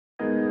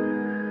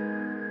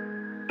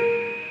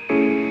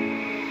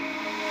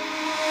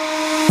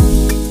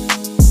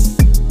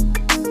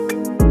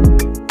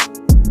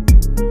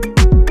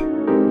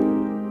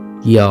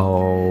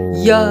Yo.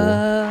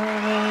 Yeah.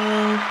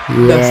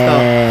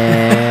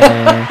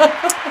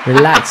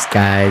 Relax,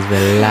 guys.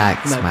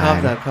 Relax, No,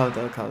 man. calm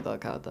down.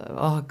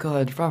 Oh,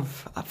 God,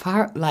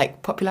 bruv.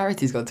 Like,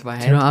 popularity's gone to my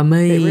head. Do you know what I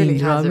mean? It really Do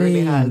you know has. what It I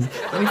really mean? has.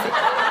 Let me think.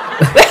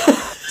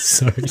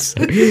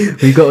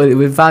 Sorry.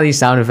 We found these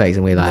sound effects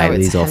and we're like, No,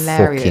 it's these are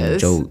fucking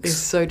hilarious. jokes. It's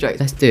so jokes.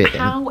 Let's do it then.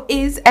 How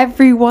is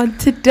everyone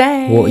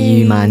today? What are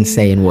you man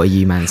saying? What are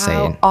you man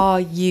saying? How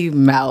are you,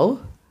 Mel?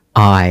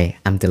 I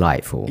am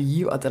delightful.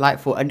 You are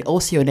delightful. And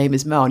also your name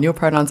is Mel and your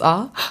pronouns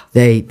are?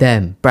 They,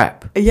 them,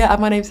 brep. Yeah, and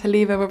my name's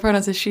Halima. My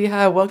pronouns are she,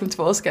 her. Welcome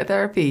to Also Get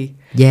Therapy.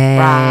 Yay.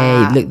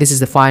 Brah. Look, this is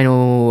the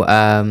final,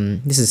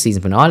 this is the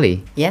season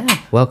finale. Yeah.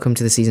 Welcome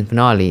to the season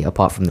finale,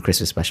 apart from the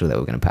Christmas special that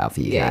we're going to put out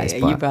for you guys.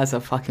 Yeah, but you guys are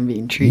fucking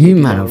being treated. you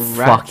man are little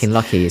rats. fucking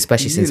lucky,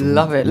 especially You since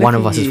love it. one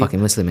Look of at us is you.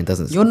 fucking Muslim and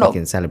doesn't You're not-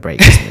 fucking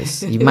celebrate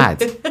Christmas. You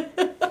mad?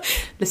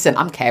 Listen,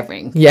 I'm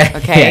caring. Yeah.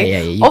 Okay.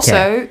 Yeah, you also,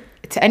 care.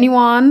 to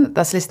anyone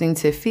that's listening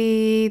to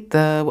Feed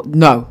the...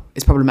 No,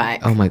 it's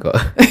problematic. Oh my god.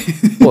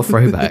 What a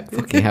throwback.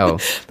 Fucking hell.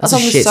 That's a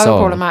song is shit so song.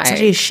 problematic. It's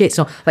actually a shit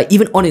song. Like,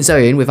 even on its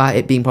own, without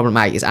it being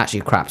problematic, it's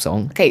actually a crap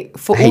song. Okay,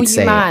 for I hate all to you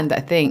say man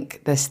that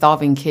think there's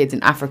starving kids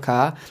in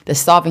Africa, there's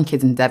starving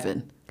kids in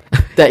Devon.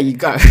 There you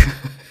go.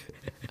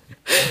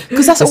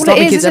 Because that's There's all it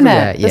starving is, kids isn't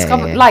everywhere. it? Yeah, There's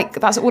come- yeah. Like,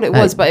 that's all it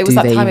was, but it was do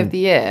that they time even- of the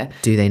year.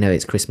 Do they know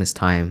it's Christmas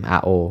time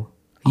at all?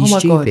 Are Oh you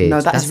my God, stupid?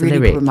 no, that's the really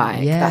lyric.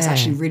 problematic. That's Yeah.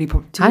 actually really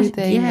problematic. How Do d-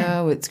 they yeah.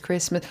 know it's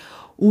Christmas?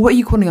 What are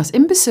you calling us?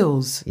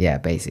 Imbeciles? Yeah,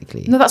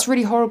 basically. No, that's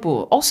really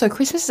horrible. Also,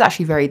 Christmas is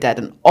actually very dead.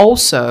 And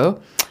also,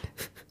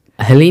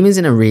 Halima's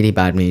in a really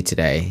bad mood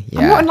today.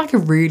 Yeah. I'm not in like a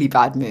really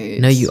bad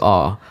mood. No, you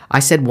are. I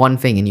said one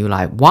thing and you were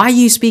like, why are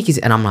you speaking?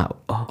 And I'm like,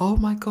 oh, Oh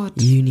my God.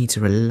 you need to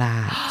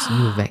relax.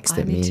 You were vexed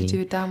I at need me. to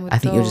do a downward I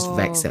think you're just dog.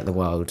 vexed at the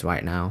world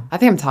right now. I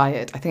think I'm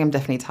tired. I think I'm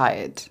definitely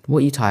tired. What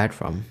are you tired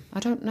from? I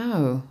don't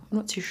know. I'm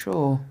not too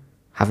sure.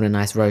 Having a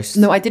nice roast?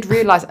 No, I did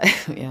realise.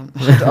 Yeah.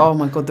 Oh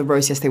my God, the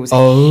roast yesterday was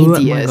Oh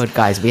hideous. my god,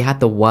 guys, we had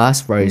the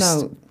worst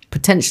roast No.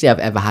 potentially I've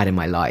ever had in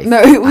my life.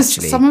 No, it was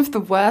actually. some of the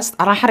worst.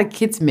 And I had a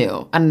kid's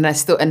meal and I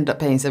still ended up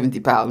paying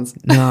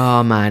 £70.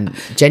 No, man.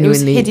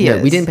 Genuinely, hideous.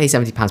 no, we didn't pay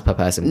 £70 per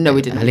person. No,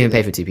 we didn't. I didn't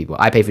pay for two people.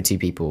 I paid for two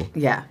people.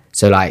 Yeah.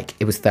 So, like,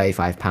 it was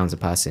 £35 a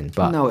person.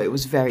 But No, it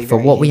was very, for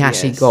very what we hideous.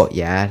 actually got,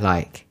 yeah,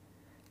 like,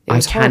 It I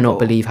was cannot horrible.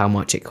 believe how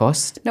much it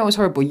cost. No, it was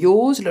horrible.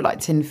 Yours looked like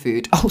tin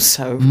food.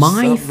 Also,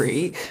 My-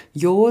 sorry.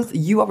 Yours,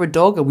 you are a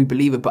dog and we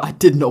believe it, but I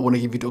did not want to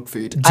give you dog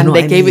food. you And know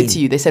they what I gave mean? it to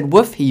you. They said,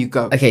 woof, here you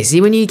go. Okay,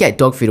 see when you get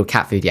dog food or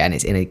cat food, yeah, and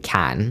it's in a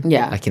can,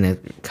 Yeah. like in a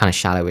kind of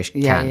shallowish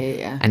Yeah, can,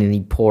 yeah. and then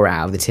you pour it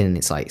out of the tin and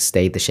it's like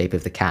stayed the shape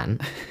of the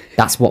can.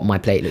 That's what my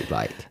plate looked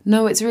like.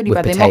 No, it's really With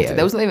bad. They mocked potato. it.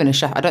 There wasn't even a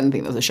chef. I don't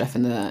think there was a chef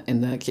in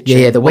the kitchen.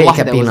 Yeah, the way it Wallahi,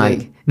 kept there being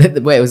wasn't. like,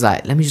 the way it was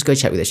like, let me just go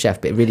check with the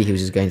chef, but really he was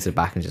just going to the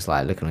back and just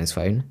like looking on his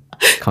phone.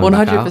 coming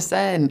back out.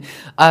 100%.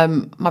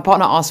 My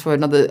partner asked for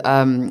another,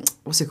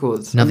 what's it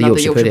called? Another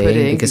Yorkshire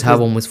pudding because her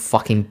one was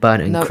fucking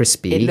burnt and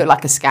crispy. It looked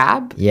like a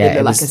scab. Yeah, it it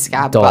looked like was a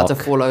scab about to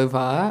dark. fall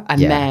over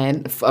and Yeah.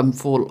 then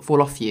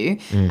fall off you.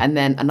 And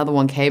then another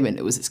one came in.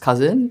 It was its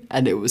cousin,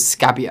 and it was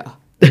scabbier.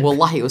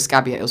 Wallahi, it was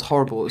scabbier. It was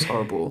horrible. It was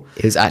horrible.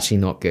 It was actually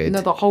not good. No,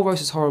 the whole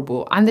roast was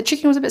horrible, and the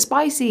chicken was a bit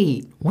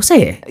spicy. What's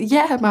it?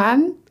 Yeah,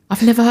 man.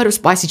 I've never heard of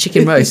spicy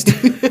chicken roast.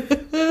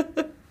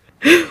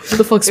 What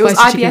the fuck, It was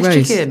spicy chicken IBS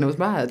roast? chicken. It was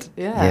mad.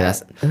 Yeah. Yeah,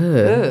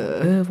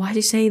 that's. Why did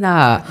you say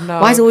that?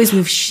 No. Why is it always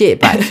with shit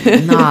back?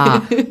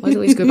 Nah. Why does it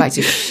always go back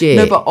to shit?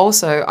 No, but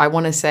also I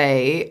want to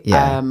say,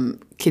 Yeah.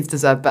 kids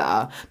deserve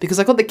better because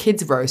I got the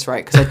kids roast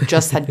right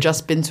because I had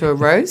just been to a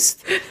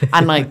roast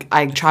and like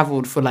I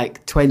travelled for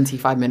like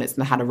 25 minutes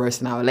and I had a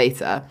roast an hour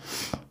later.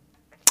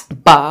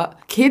 But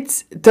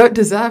kids don't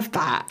deserve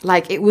that.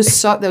 Like it was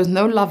so there was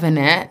no love in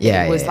it.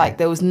 Yeah, it was yeah, like yeah.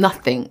 there was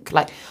nothing.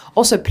 Like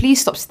also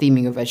please stop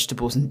steaming your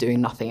vegetables and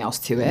doing nothing else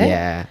to it.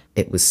 Yeah,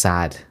 it was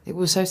sad. It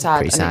was so sad.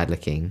 Pretty And sad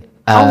looking.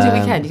 How was your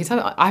weekend? You can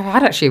tell me. I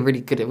had actually a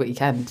really good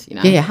weekend. You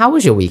know. Yeah, how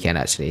was your weekend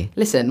actually?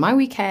 Listen, my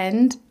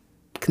weekend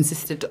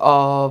consisted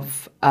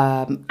of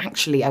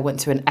actually I went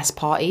to an S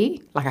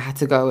party. Like I had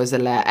to go as a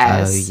layer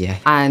S. Oh, yeah.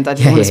 And I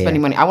didn't Yeah, want to yeah, spend yeah. any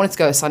money. I wanted to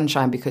go to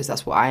Sunshine because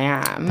that's what I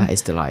am. That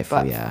is delightful,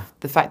 But yeah.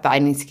 the fact that I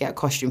need to get a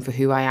costume for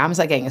who I am is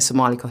like getting a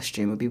Somali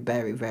costume would be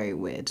very, very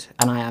weird.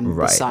 And I am the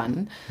Right.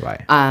 sun.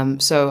 Right.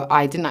 So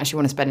I didn't actually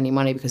want to spend any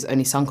money because the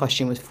only sun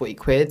costume was 40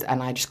 quid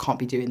and I just can't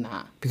be doing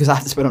that because I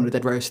have to spend on a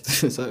dead roast.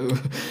 So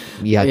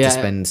You had Yeah. to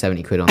spend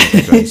 70 quid on the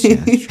dead roast. Yeah,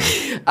 that's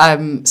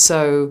true.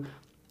 so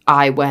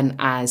I went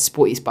as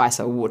Sporty Spice.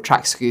 I wore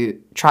track scooter.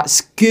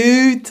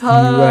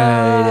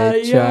 Right,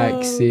 a Yeah.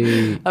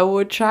 tracksuit. I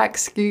wore track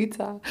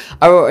scooter.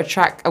 I wore a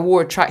track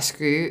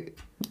scoot.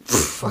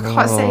 I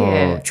can't say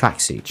Oh, it.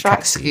 tracksuit.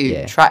 Track scoot.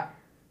 Yeah. Track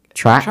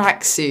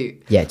Track?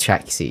 suit. Yeah,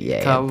 tracksuit.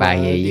 Yeah, Come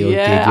bang. Yeah, on. you're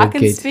Yeah, good. You're I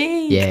can good.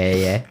 speak. Yeah,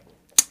 yeah.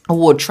 I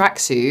wore a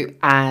tracksuit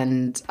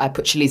and I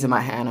put chilies in my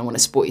hair and I want a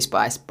Sporty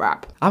Spice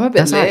brap. I'm a bit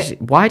That's lit. actually,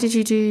 why did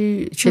you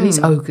do chilies?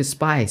 Oh, because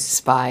Spice.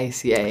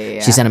 Spice, yeah.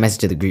 She sent a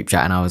message to the group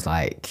chat and I was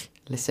like,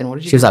 Listen, what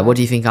did you She was call like, it? "What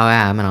do you think I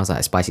am?" And I was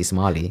like, "Spicy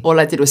Somali." All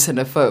I did was send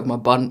a photo of my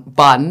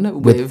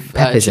bun with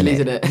Peppers in chilies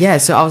it. Yeah,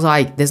 so I was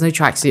like, "There's no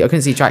tracksuit." I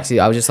couldn't see tracksuit.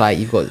 I was just like,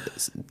 "You've got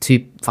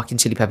 2 fucking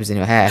chili peppers in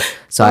your hair."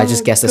 So I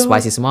just guessed a God.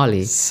 spicy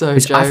Somali, So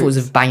which I thought was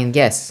a jokes. banging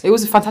guess. It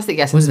was a fantastic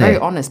guess. It was Wasn't very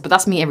it? honest, but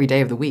that's me every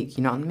day of the week.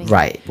 You know what I mean?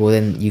 Right. Well,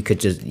 then you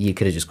could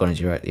have just gone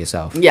into it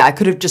yourself. Yeah, I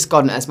could have just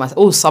gone as myself,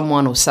 or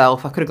someone, or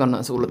self. I could have gone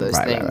as all of those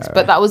Right, right, things. right,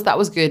 But that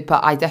was good.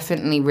 But I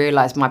definitely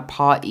realized my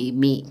party,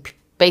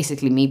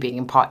 basically me being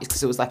in parties,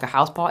 because it was like a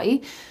house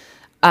party.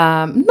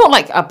 Not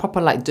like a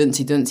proper like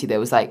duncy. It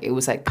was like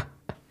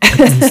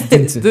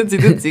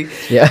duncy.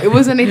 Yeah. It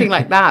wasn't anything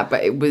like that,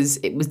 but it was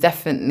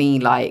definitely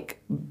like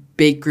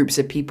big groups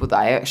of people that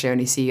I actually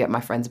only see at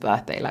my friend's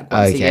birthday, like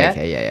once a year.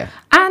 Okay, yeah.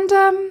 And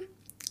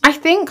I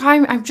think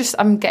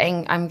I'm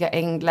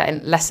getting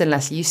less and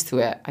less used to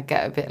it. I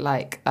get a bit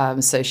like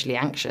socially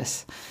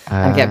anxious.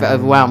 I get a bit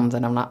overwhelmed,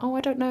 and I'm like, oh,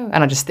 I don't know,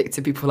 and I just stick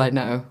to people I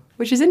know,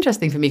 which is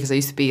interesting for me because I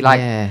used to be like,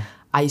 Yeah.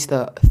 I used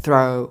to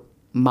throw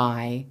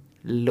my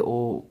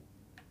little,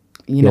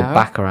 you Your know,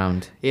 back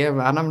around. yeah,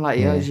 man. I'm like,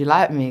 yo, Yeah. do you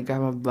like me? Go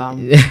my bum.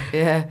 Yeah.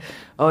 Yeah.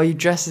 Oh, you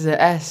dress as an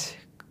S.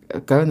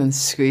 Go and then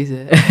squeeze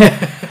it.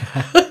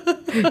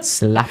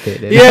 Slap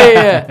it.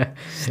 yeah.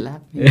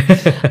 Slap me.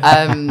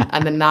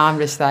 And then now I'm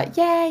just like,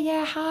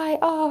 yeah, hi.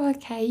 Oh,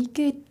 okay, you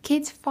good?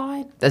 Kids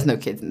fine. There's no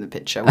kids in the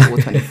picture. We're all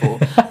 24.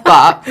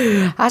 But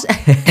How's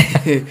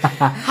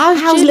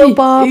how's little Ginny?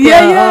 Bob?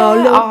 Yeah. Oh,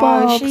 little Oh,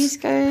 Bobs. she's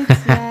good.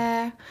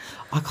 Yeah.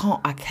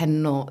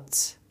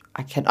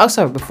 Oh,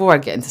 sorry, before I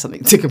get into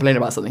something to complain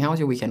about something, how was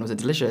your weekend? Was it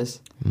delicious?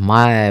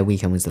 My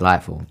weekend was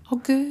delightful. Oh,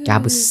 good.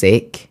 Gab was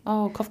sick,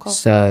 Oh, cough.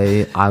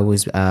 so I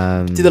was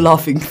Do the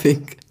laughing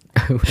thing.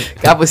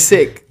 Gab was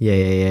sick.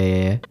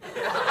 Yeah.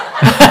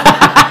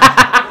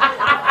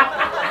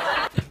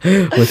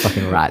 We're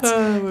fucking rats.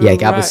 Yeah,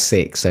 Gab was rats.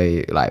 sick,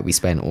 so like we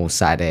spent all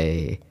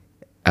Saturday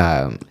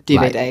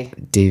Duvet day.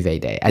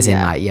 Duvet day. As in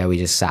Yeah. like, yeah, we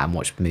just sat and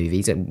watched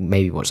movies, and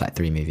maybe watched like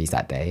 3 movies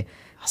that day.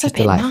 That's a Just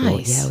bit delightful.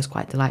 nice. Yeah, it was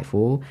quite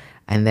delightful.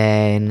 And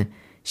then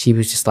she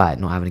was just like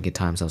not having a good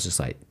time, so I was just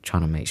like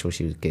trying to make sure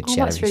she was good. Oh, She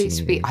had that's everything really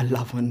she sweet. needed. I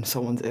love when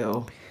someone's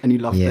ill and you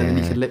love them and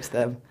you Yeah. can lips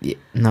them. Yeah.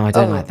 No, I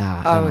don't like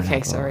that. I Oh, don't like okay,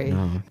 that. sorry.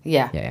 No.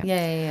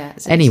 Yeah.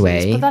 So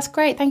Anyway. but that's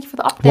great. Thank you for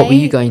the update. What were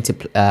you going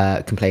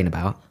to complain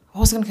about?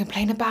 What was I going to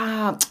complain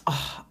about?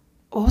 Oh,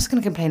 what was I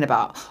going to complain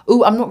about?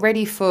 Oh, I'm not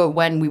ready for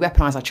when we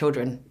weaponize our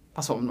children.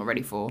 That's what I'm not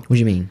ready for. What do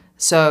you mean?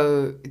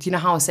 So, do you know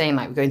how I was saying,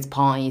 like, we're going to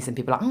parties and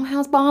people are like, oh,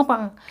 how's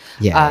Barbara?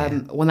 Yeah,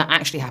 When that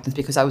actually happens,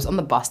 because I was on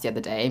the bus the other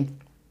day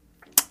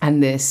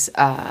and this,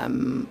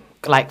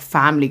 like,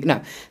 family,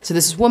 no. So,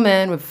 this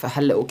woman with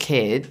her little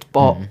kid,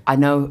 Bob, I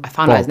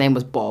found out his name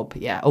was Bob,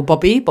 yeah. Or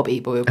Bobby.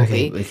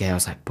 Okay, I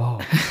was like,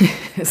 Bob.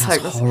 It's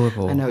That's like,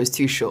 horrible. I know, it's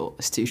too short.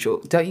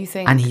 Don't you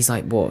think? And he's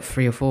like, what,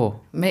 3 or 4?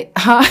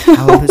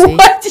 How old was he?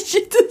 Why did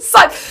you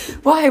decide?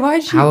 Why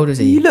did you? How old is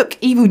he? You look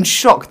even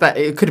shocked that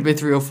it could have been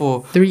 3 or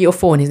 4. 3 or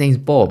 4, and his name's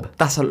Bob.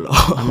 That's a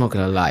lot. I'm not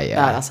gonna lie,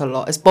 yeah. Yeah, that's a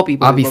lot. It's Bobby.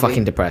 I'll be Bobby.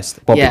 fucking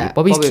depressed. Bobby. Yeah,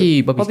 Bobby's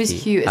cute.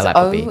 Bobby's cute. It's I like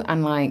O Bobby.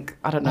 and like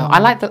I don't know. I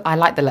like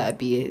the letter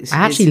B. I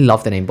actually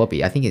love the name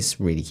Bobby. I think it's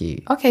really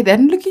cute. Okay,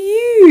 then look at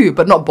you,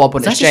 but not Bob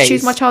on Did I its just J's.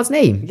 choose my child's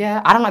name?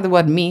 Yeah, I don't like the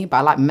word me, but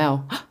I like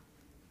Mel.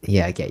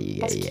 Yeah, I get you.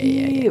 Yeah, That's yeah.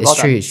 cute. It's Well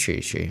true, done.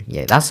 it's true.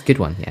 Yeah, that's a good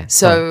one. Yeah.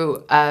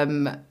 So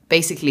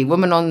basically,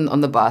 woman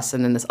on the bus,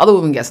 and then this other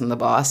woman gets on the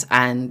bus,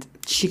 and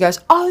she goes,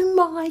 "Oh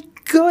my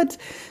god,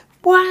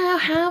 wow,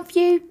 how have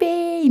you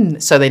been?"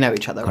 So they know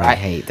each other, God, I right?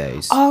 hate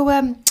those.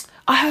 Oh,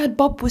 I heard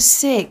Bob was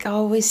sick.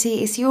 Oh, is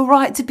he all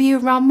right to be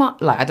around?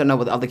 Like, I don't know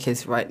what the other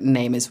kid's right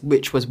name is,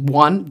 which was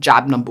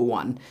jab number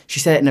 1. She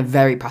said it in a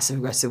very passive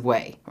aggressive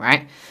way,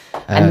 right?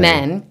 And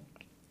then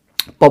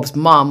Bob's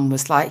mum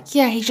was like,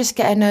 yeah, he's just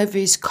getting over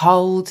his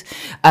cold.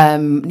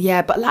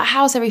 Yeah, but like,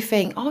 how's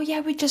everything? Oh, yeah,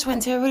 we just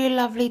went to a really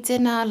lovely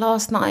dinner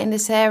last night in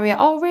this area.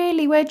 Oh,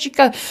 really? Where'd you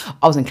go?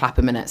 I was in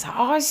Clapham Minutes.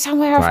 Oh,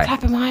 somewhere off Right.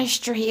 Clapham High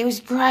Street. It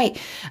was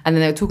great. And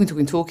then they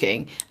were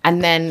talking.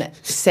 And then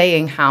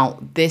saying how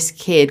this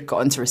kid got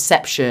into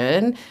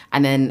reception.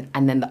 And then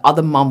the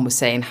other mum was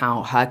saying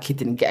how her kid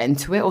didn't get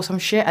into it or some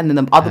shit. And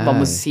then the other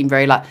mum seemed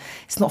very like,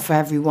 it's not for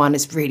everyone.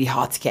 It's really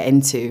hard to get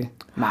into.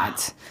 Mad.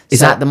 Is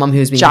So, that the mum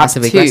who's been jab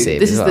passive 2. aggressive?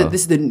 This as is well?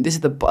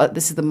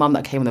 this is the mum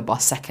that came on the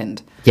bus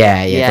second.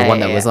 Yeah, Yeah, the one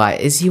that yeah. was like,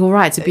 is he all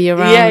right to be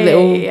around Yeah,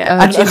 little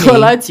And I Jimmy? can't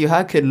lie to you,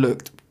 her kid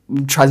looked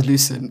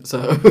translucent. So,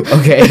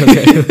 Okay.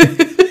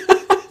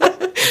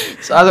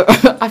 so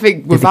I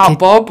think without kid-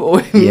 Bob or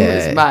him,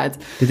 it was mad.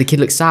 Did the kid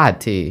look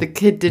sad too? The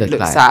kid did look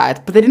like-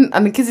 sad, but they didn't,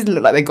 and the kids didn't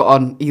look like they got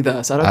on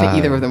either. So I don't think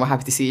either of them were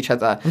happy to see each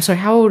other. I'm sorry,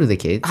 how old are the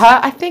kids?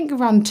 I think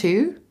around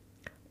 2.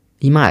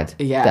 You mad?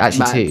 Yeah, They're actually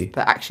mad. 2.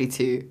 They're actually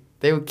 2.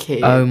 They were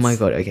kids. Oh my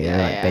god, okay, they're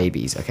like yeah.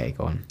 babies. Okay,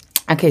 go on.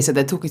 Okay, so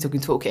they're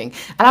talking.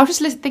 And I was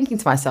just thinking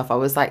to myself, I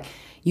was like,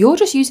 you're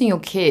just using your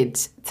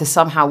kids to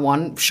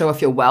somehow, show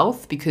off your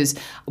wealth, because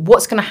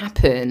what's going to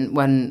happen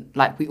when,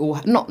 like, we all,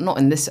 not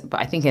in this, but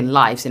I think in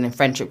lives and in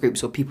friendship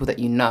groups or people that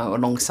you know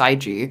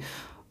alongside you,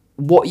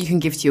 what you can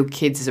give to your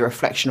kids is a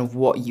reflection of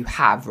what you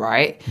have,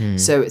 right?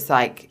 So it's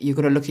like you're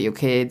going to look at your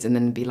kids and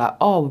then be like,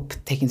 oh,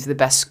 taking them to the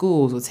best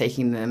schools, or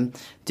taking them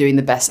doing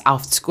the best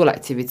after school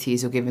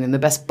activities, or giving them the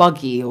best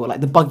buggy, or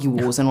like the buggy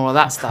wars and all of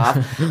that stuff.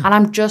 And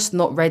I'm just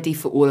not ready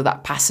for all of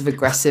that passive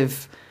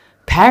aggressive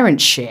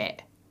parent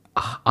shit.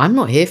 I'm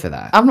not here for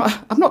that. I'm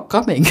not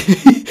coming.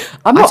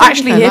 I'm not don't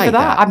actually think I here like for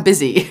that. that. I'm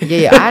busy.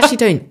 Yeah, I actually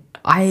don't.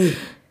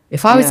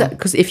 If I was, Yeah.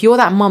 because if you're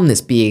that mum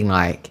that's being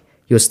like,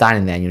 you're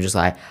standing there and you're just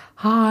like,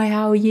 hi,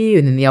 how are you?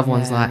 And then the other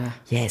one's Yeah. like,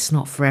 yeah, it's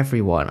not for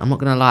everyone. I'm not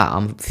gonna lie,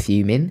 I'm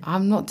fuming.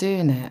 I'm not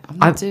doing it. I'm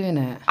not doing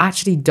it. I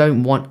actually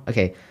don't want.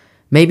 Okay,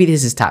 maybe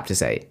this is tap to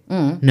say.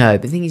 No,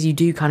 but the thing is, you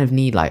do kind of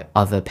need like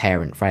other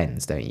parent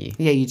friends, don't you?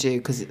 Yeah, you do,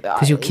 because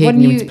Because your kid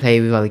needs to play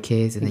with other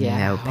kids, and then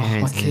Yeah, their my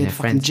parents and then kid, their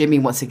fucking friends. Jimmy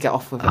wants to get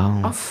off with it.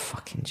 Oh,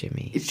 fucking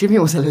Jimmy! Jimmy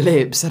was a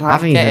libs, and I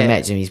haven't get even it.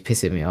 met Jimmy. He's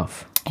pissing me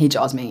off. He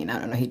jars me. No,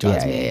 he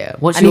jars Yeah, me. yeah.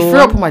 What's and he your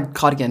threw up one? on my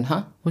cardigan,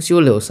 huh? What's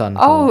your little son? Oh,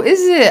 called? is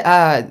it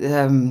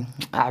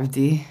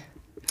Abdi?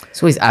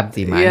 It's always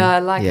Abdi, man. Yeah, I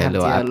like Abdi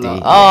little a Abdi. lot.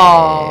 Yeah,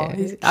 Oh, yeah, yeah.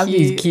 he's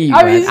Abdi's cute. cute,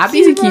 Oh, man. he's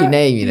Abdi's a cute man.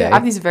 name, you know. Yeah,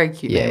 Abdi's a very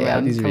cute Yeah, name. yeah, man.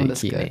 Abdi's a Come on, really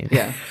let's cute go. name.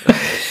 Yeah.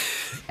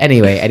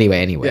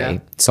 Anyway. Yeah.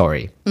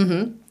 Sorry.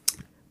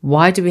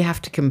 Why do we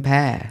have to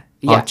compare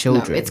our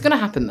children? No, it's gonna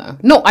happen though.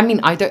 No, I mean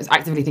I don't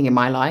actively think in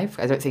my life.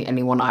 I don't think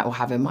anyone I will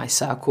have in my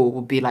circle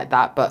will be like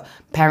that. But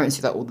parents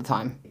do that all the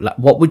time. Like,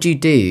 what would you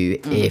do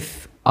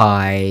if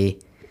I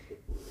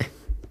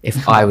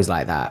was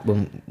like that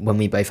when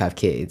we both have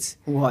kids?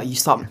 What you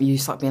start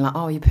being like,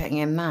 oh, you're putting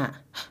in that.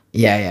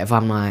 Yeah. If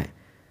I'm like,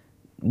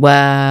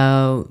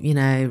 well,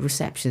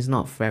 reception's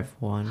not for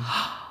everyone.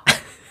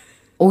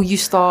 Or you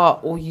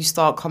start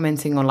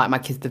commenting on like my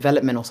kid's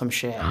development or some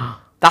shit.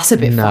 That's a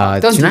bit No,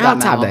 fucked. Don't do do you know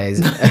that how now. tab that is?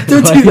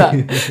 Don't do that.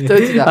 Don't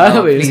do that. I Now.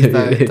 know it is.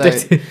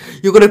 Please don't.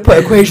 You're gonna put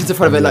equations in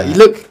front of it. Like,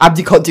 look,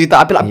 Abdi can't do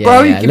that. I'd be like,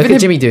 bro, you're Look giving at him...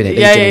 Jimmy doing it.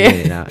 Look at Jimmy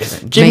doing it now.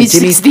 It's like, Jimmy's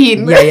mate,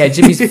 16. Yeah,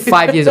 Jimmy's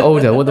 5 years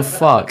older. What the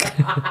fuck?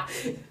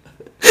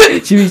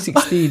 Jimmy's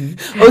 16.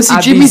 Oh, so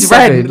Abdi's Jimmy's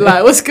 7. red.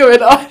 Like, what's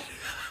going on?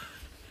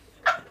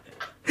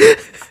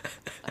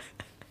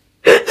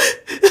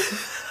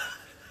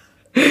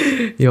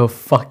 You're a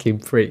fucking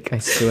freak, I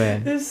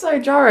swear. It's so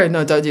jarring.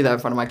 No, don't do that in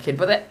front of my kid.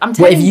 But I'm What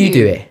telling if you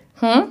do it?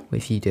 What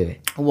if you do it?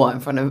 What, in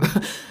front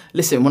of...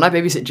 Listen, when I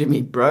babysit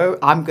Jimmy, bro,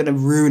 I'm going to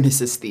ruin his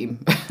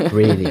esteem.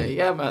 Really?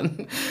 Yeah,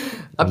 man.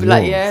 I'd be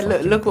like, You're yeah,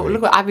 fucking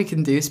look what Abby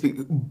can do. Speak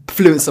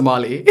fluent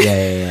Somali.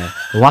 Yeah.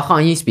 Why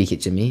can't you speak it,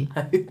 Jimmy?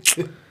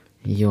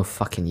 You're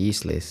fucking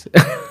useless.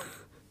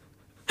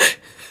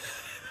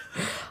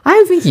 I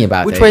am thinking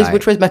about Which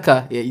it. way's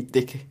Mecca? Yeah, you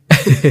dick.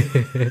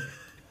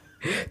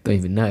 Don't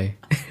even know.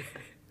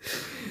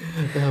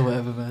 Oh,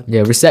 whatever, man.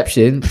 Yeah,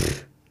 reception.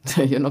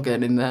 You're not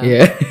getting in there.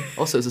 Yeah.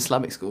 Also, it's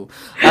Islamic school.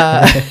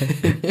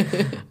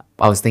 I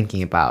was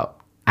thinking about,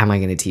 am I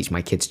going to teach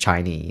my kids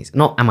Chinese?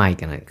 Not am I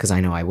going to, because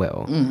I know I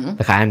will.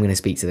 Like, I am going to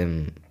speak to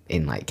them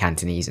in, like,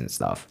 Cantonese and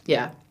stuff.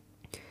 Yeah.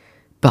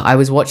 But I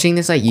was watching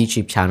this, like,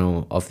 YouTube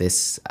channel of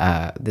this,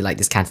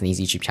 this Cantonese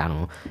YouTube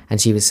channel,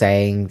 and she was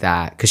saying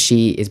that, because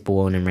she is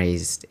born and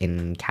raised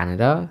in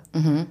Canada,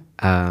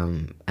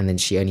 and then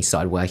she only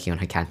started working on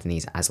her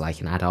Cantonese as,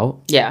 like, an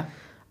adult. Yeah.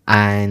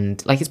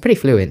 And like it's pretty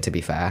fluent, to be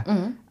fair.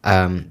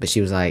 But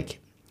she was like,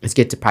 it's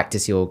good to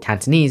practice your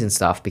Cantonese and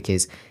stuff,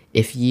 because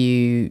if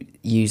you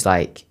use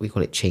like, we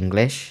call it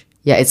Chinglish.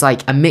 Yeah, it's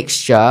like a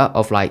mixture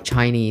of like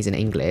Chinese and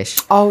English.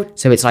 Oh,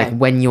 So it's like okay.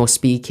 when you're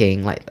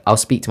speaking, like I'll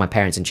speak to my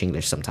parents in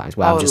Chinglish sometimes,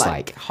 where I'm just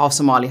like half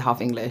Somali, half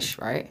English,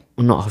 right?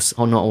 not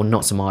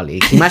Somali.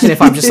 Can you imagine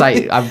if I'm just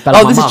like I'm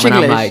Oh, my this is mum and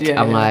I'm Chinglish. like Yeah,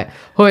 yeah. like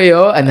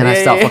hoyo, and then I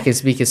Yeah, start yeah. fucking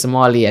speaking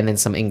Somali and then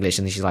some English,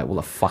 and then she's like, what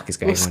the fuck is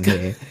going on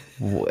here?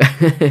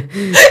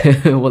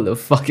 What the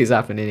fuck is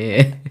happening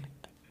here?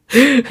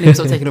 And he was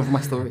sort of taking over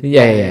my story.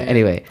 Yeah.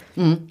 Anyway,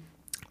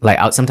 like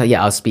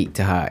I'll speak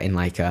to her in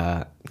like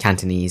a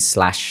Cantonese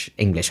 /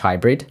 English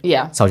hybrid.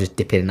 Yeah. So I'll just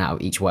dip in and out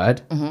of each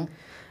word.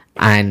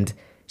 And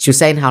she was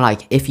saying how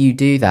like if you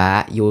do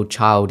that, your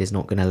child is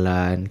not going to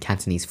learn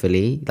Cantonese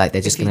fully. Like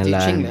they're just you going to do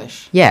learn.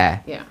 Chinglish.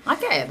 Yeah. Yeah. I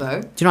get it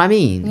though. Do you know what I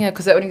mean? Yeah,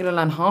 because they're only going to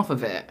learn half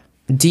of it.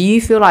 Do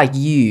you feel like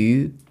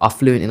you are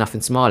fluent enough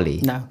in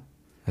Somali? No,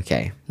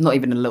 Okay. not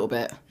even a little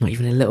bit. Not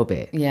even a little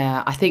bit.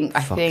 Yeah, I think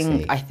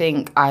sake. I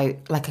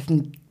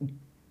can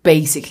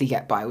basically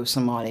get by with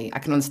Somali. I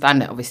can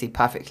understand it obviously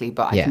perfectly,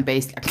 but I can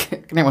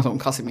hear my someone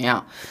cussing me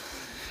out.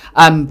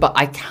 But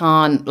I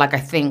can't, like, I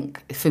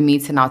think for me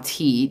to now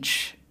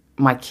teach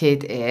my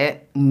kid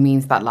it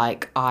means that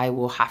like I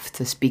will have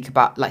to speak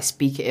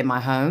it in my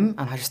home,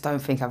 and I just don't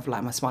think I've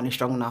like my Somali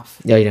strong enough.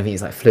 Yeah, you don't think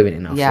it's like fluent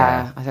enough.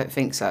 Yeah, I don't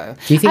think so.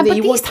 Do you think that but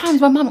you these would? times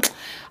my mum,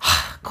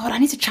 God, I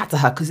need to chat to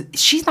her because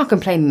she's not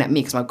complaining at me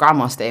because my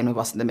grandma's staying with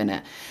us at the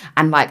minute,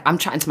 and like I'm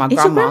chatting to my Is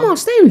your grandma. grandma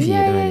staying with you? Yeah,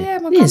 at the yeah, minute? yeah.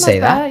 My You didn't say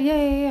grandma's that.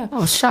 there. Yeah.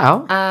 Oh,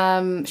 shout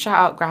out. Shout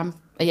out, Gram.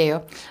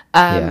 Yeah.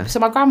 Yeah. So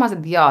my grandma's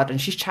at the yard and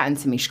she's chatting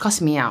to me. She's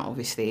cussing me out,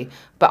 obviously,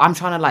 but I'm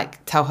trying to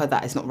like tell her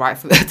that it's not right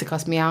for her to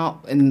cuss me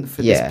out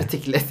for Yeah. this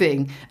particular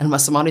thing. And my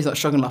Somali's not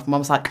strong enough. My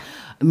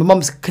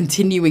mum's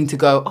continuing to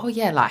go, oh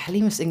yeah, like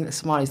Halima's saying that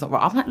Somali's not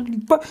right. I'm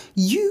like, bro,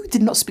 you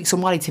did not speak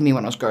Somali to me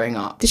when I was growing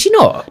up. Did she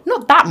not?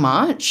 Not that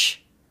much.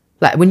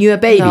 Like when you were a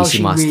baby, No, she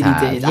she must really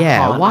have. did. I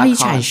Yeah. can't, Why I are you can't.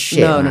 chatting shit?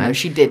 No, man?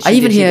 she did. I She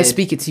even did, she hear her did.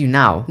 speak it to you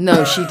now.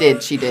 No, she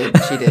did. She did.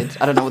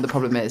 I don't know what the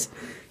problem is.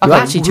 You're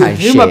actually chatting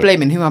who am I shit.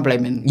 blaming? Who am I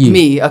blaming? You.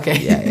 Me. Okay.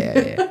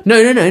 Yeah. No.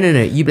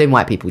 You blame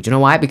white people. Do you know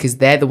why? Because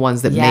they're the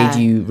ones that Yeah. made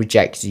you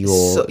reject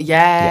your.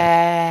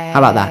 Yeah. How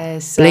about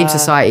that? Blame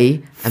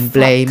society and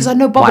blame. Because I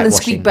know bubble and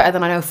whitewashing. squeak better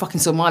than I know fucking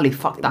Somali.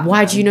 Fuck that.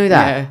 Why man. do you know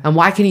that? Yeah. And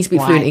why can you speak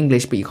Why? fluent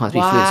English but you can't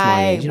speak fluent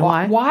Somali? Do you know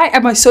why? Why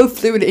am I so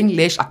fluent in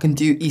English? I can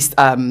do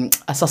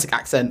a Sussex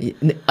accent.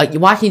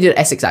 Why can you do an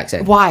Essex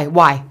accent? Why?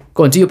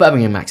 Go on, do your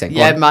Birmingham accent. Go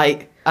Yeah, on.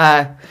 mate.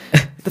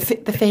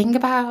 The thing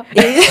about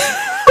it.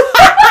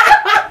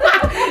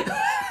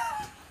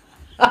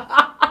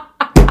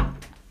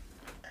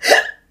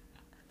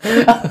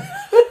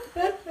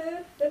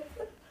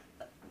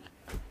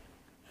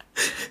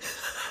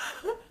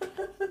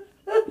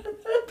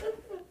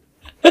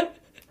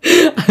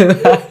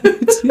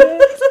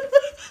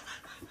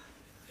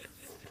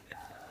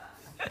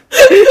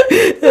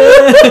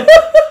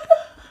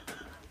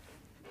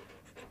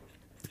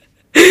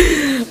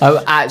 I'm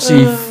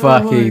actually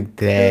fucking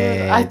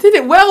dead. I did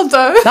it well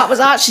though. That was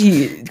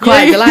actually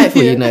quite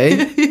delightful, you know.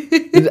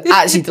 It was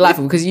actually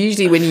delightful because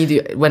usually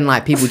when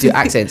like people do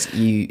accents,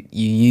 you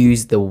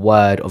use the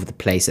word of the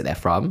place that they're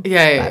from.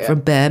 Yeah. From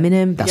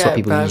Birmingham. That's Yeah, what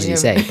people usually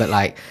Birmingham. say. But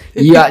like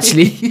you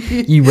actually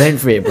you went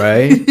for it,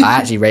 bro. I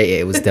actually rate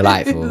it. It was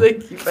delightful.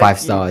 Thank you, 5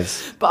 you.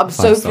 stars. But I'm 5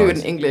 so stars. fluent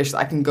in English that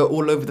I can go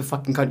all over the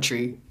fucking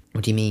country.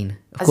 What do you mean?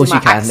 Of As course in you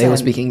my can. They all accent.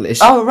 speak English.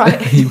 Oh right.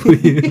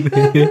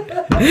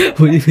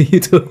 What do you think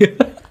you're talking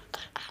about?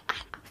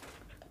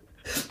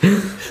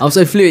 I'm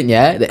so fluent,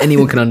 yeah, that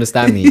anyone can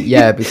understand me.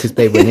 Yeah, because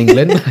they were in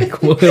England.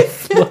 Like, what the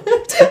fuck?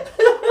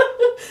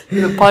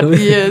 The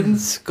Podbians,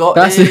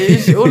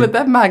 Scottish, all of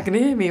them man can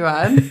hear me,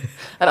 man,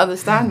 and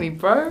understand me,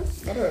 bro.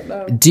 I don't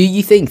know. Do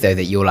you think, though,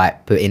 that you'll,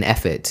 like, put in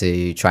effort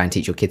to try and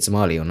teach your kids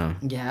Somali or no?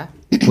 Yeah.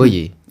 Will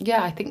you?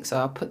 Yeah, I think so.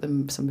 I'll put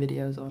them some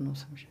videos on or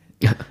some shit.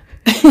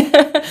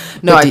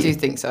 No, But I do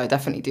think so. I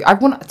definitely do. I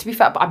want to be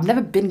fair, but I've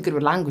never been good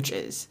with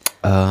languages.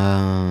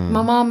 My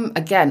mum,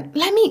 again,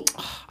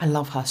 I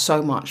love her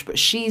so much, but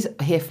she's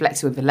here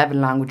flexing with 11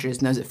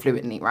 languages, knows it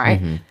fluently, right?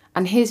 Mm-hmm.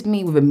 And here's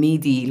me with a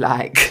meaty,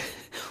 like,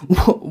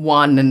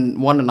 1 and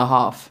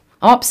 1.5.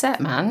 I'm upset,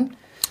 man.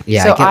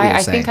 Yeah, so I get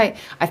what you're saying.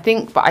 I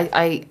think, but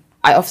I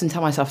often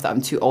tell myself that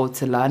I'm too old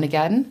to learn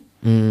again,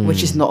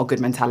 which is not a good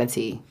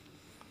mentality.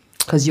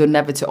 Because you're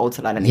never too old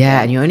to learn anything.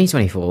 Yeah, and you're only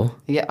 24.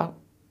 Yeah. Oh,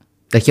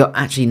 Like, you're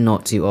actually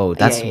not too old.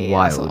 That's yeah,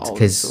 that's wild. not old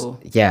Because, at all.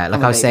 yeah, like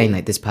I'm a I was saying, baby.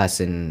 like, this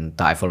person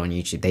that I follow on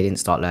YouTube, they didn't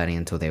start learning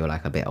until they were,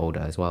 like, a bit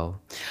older as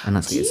well. And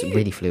that's it's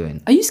really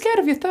fluent. Are you scared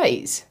of your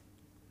 30s?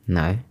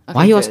 No.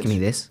 Why are you good. asking me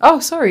this? Oh,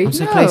 sorry. I'm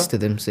so no. close to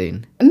them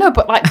soon. No,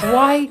 but like,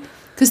 why?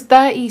 Because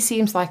 30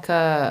 seems like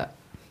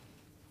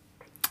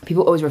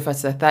people always refer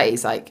to their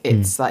 30s like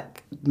it's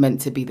like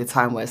meant to be the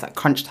time where it's like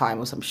crunch time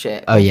or some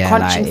shit. Oh yeah,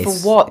 crunching like, for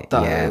it's- what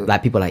though? Yeah,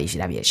 like people are like you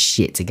should have your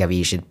shit together.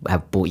 You should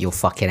have bought your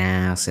fucking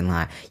house and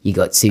like you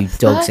got 2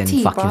 dogs 30,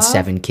 and fucking bruv.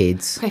 7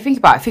 kids. Okay, think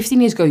about it. 15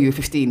 years ago, you were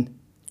 15. Do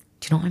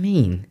you know what I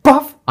mean?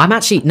 Bruv. I'm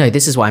actually no.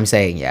 This is what I'm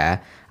saying.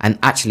 Yeah, and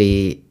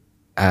actually,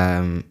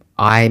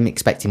 I'm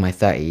expecting my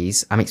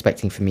 30s. I'm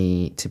expecting for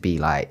me to be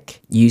like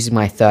using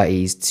my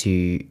 30s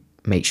to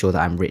make sure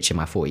that I'm rich in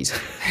my 40s.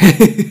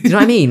 Do you know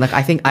what I mean? Like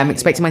I think I'm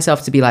expecting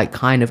myself to be like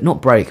kind of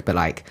not broke, but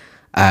like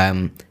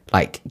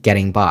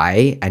getting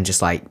by and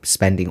just like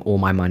spending all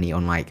my money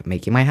on like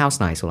making my house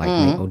nice or like or,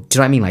 do you know what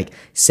I mean? Like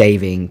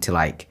saving to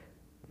like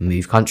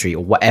move country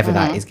or whatever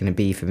that is going to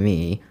be for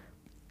me.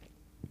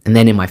 And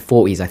then in my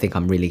 40s, I think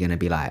I'm really going to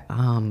be like,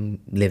 I'm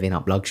living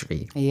up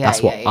luxury. Yeah,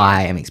 That's what yeah.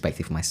 I am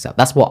expecting for myself.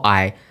 That's what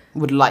I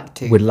Would like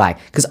to. would like.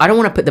 Because I don't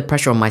want to put the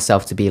pressure on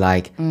myself to be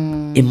like,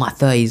 in my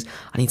 30s,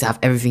 I need to have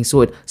everything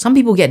sorted. Some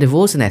people get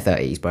divorced in their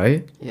 30s,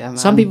 bro. Yeah, man.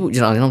 Some people,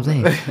 you know what I'm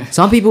saying?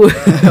 Some people...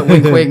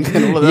 Wink, wink,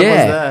 and all of that was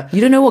yeah. there.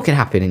 You don't know what can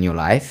happen in your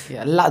life.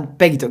 Yeah,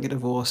 beg you don't get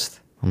divorced.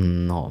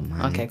 I'm not,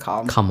 man. Okay,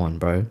 calm. Come on,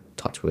 bro.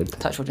 Touch wood.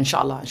 Touch wood,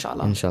 inshallah.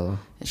 Inshallah.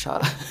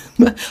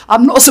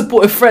 I'm not a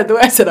supportive friend. The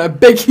way I said, I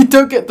beg you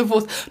don't get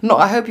divorced. No,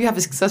 I hope you have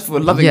a successful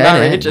and loving Yeah,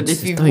 marriage. innit? And if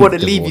Just you don't want to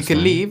get leave, you divorced, can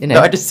man. leave. Innit?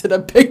 No, I just said, I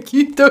beg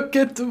you don't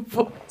get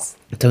divorced.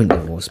 Don't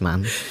divorce,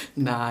 man.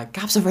 Nah,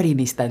 Gav's already in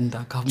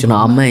EastEnder. Come Do you know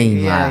on, what I man.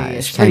 mean? Yeah, Like, yeah.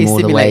 she Pretty came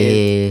all the way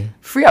assimilated. here.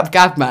 Free up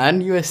Gav,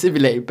 man. You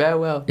assimilated. Bear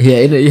well. Yeah,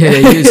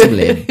 you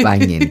assimilated.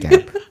 Banging,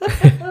 Gab.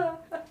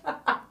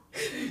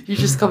 You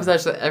just comes out,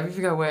 she's like,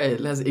 everything I wear, it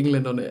has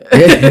England on it.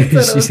 Don't know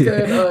what's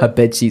going on. Her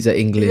bed sheets are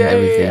England, Yeah,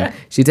 everything. yeah.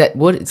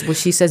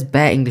 She says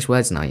bare English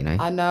words now, you know.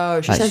 I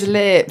know. She Like, says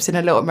lips in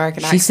a little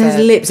American She accent.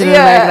 says lips in an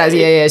American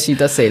accent. Yeah, she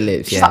does say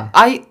lips. She's Yeah.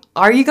 like,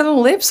 are you gonna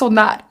lips on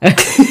that?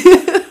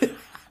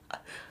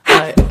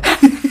 Like,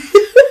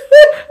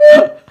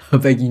 I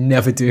beg you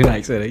never do an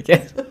accent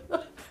again.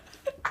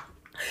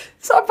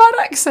 Is that a bad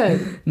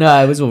accent?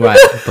 No, it was all right,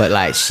 but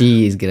like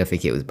she is gonna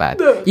think it was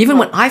bad. Even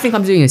when I think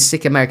I'm doing a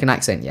sick American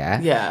accent,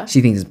 Yeah.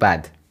 she thinks it's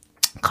bad.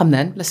 Come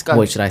then, let's go.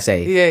 What should I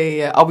say?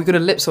 Yeah. Are we gonna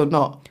lips or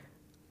not?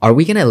 Are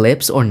we gonna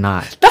lips or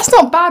not? That's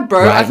not bad,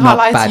 bro. I can't not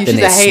lie bad, to you. then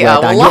She's a it's hater.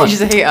 swear down. Wallahi, You're-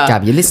 she's a hater.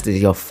 Gab, you're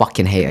listening. You're a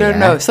fucking hater. No, yeah?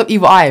 no. Stop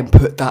evil eye and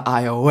put that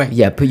eye away.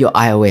 Yeah, put your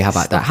eye away. How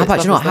about that? How Stop about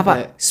it, you know? stop How it,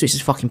 about stop switch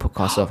this fucking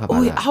podcast off? How about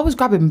Oh, that? I was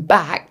grabbing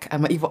back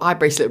and my evil eye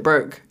bracelet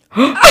broke.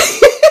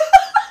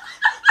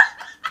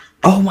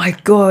 Oh my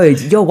god,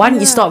 yo! Why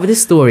didn't you start with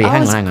this story? I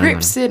Hang was on.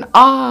 gripsing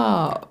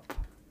up.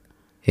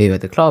 Here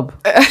at the club.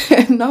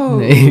 No.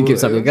 You give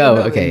something a go.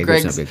 No, Okay, give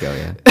Greg's. something a go.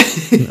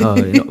 Yeah. Oh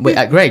no, wait,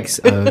 at Greg's.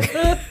 Oh,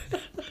 okay.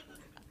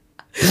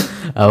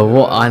 Oh,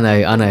 what I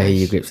know who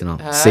you're gripsing on.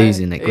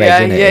 Susan at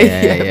Greg's,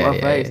 innit? My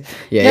face.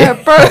 yeah,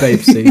 Yeah, bro. Babe,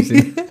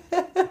 Susan.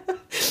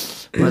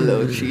 My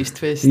little cheese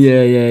twist.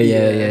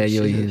 Yeah.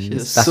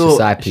 She's That's your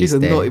side piece. She's a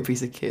there. naughty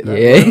piece of kid. That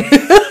one.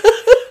 Yeah.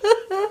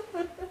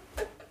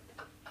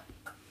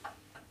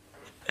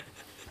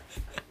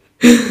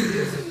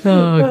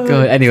 Oh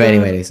god.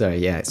 Anyway, sorry.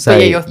 Yeah. So yeah,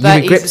 your you were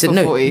 30s gripped is it. for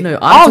No, 40. no. Oh, I'm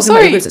talking about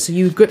sorry. your grips. So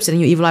you gripped it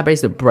and your evil eye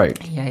bracelet broke.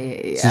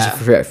 Yeah.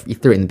 So you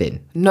threw it in the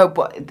bin. No,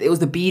 but it was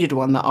the beaded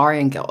one that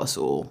Arian got us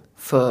all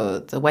for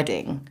the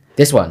wedding.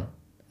 This one.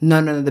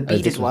 No, the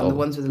this beaded one. one, the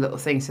ones with the little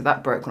thing. So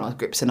that broke when I was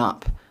gripsing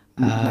up.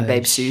 My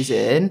babe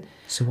Susan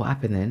So what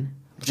happened then?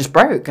 just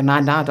broke, and I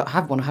now don't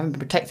have one. I haven't been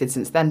protected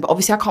since then. But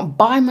obviously, I can't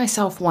buy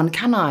myself one,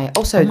 can I?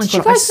 Also, my did you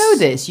God, guys know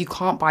this? You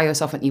can't buy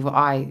yourself an evil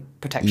eye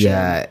protection.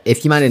 Yeah.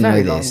 If you might didn't know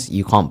Very this,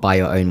 you can't buy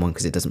your own one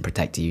because it doesn't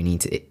protect you. You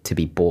need it to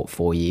be bought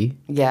for you.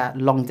 Yeah,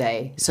 long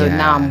day. So Yeah.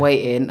 now I'm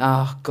waiting.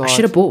 Oh god. I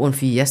should have bought one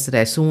for you yesterday.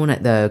 I saw one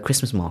at the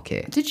Christmas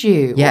market. Did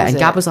you? Yeah, What and was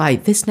Gab it? was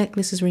like, "This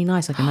necklace is really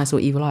nice, like a nice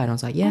little evil eye." And I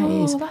was like, "Yeah,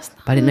 it is." Oh, that's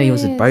But I didn't know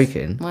yours was nice.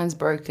 broken. Mine's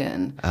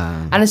broken,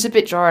 and it's a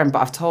bit jarring.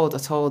 But I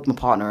told my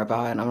partner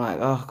about it, and I'm like,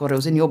 oh god, it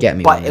was in your Get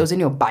me one. it was in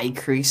your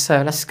bike crease.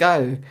 So let's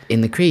go. In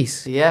the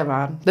crease. Yeah,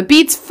 man. The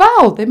beads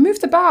fell. They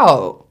moved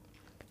about.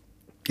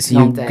 So you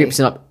Long day. grips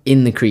it up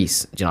in the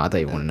crease. Do you know? I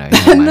don't even want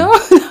to know. No,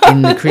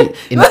 In the crease,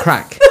 in the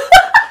crack.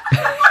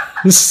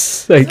 Like,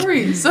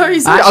 sorry.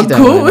 I I'm actually don't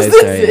cool. wanna What's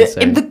know, this?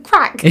 sorry. In the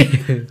crack.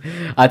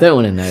 I don't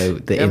want to know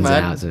the Yeah, ins man.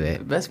 and outs of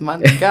it. Best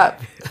man in the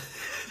gap.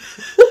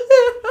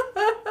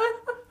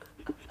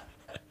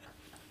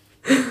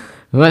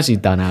 I'm actually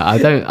done out.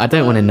 I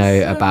don't want to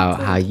know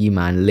about how you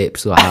man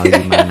lips or how you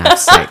man have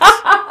sex.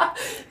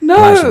 No,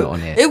 actually not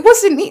on it. it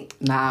wasn't.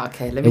 Nah,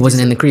 okay. Let me. It wasn't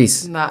just- in the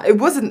crease. Nah, it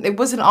wasn't. It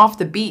wasn't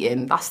after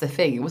beating. That's the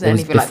thing. It wasn't It was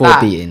anything like before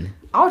that. beating.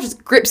 I was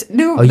just grips.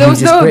 No, Oh, there you was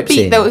just no gripsing?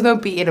 beat. There was no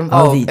beating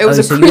involved. the- it was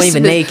oh, a so you Christmas. weren't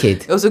even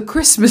naked? It was a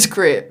Christmas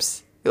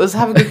grips. It was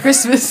having a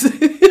Christmas.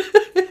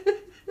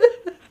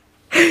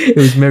 It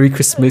was Merry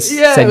Christmas.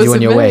 Yeah, Send it was you on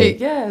a your Merry- way.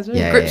 Yeah, it was Yeah,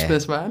 Merry yeah.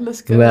 Christmas, man.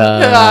 Let's go. Well,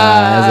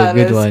 that's a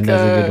good let's one.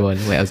 That's a go. good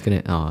one. Wait, I was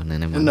gonna. Oh no,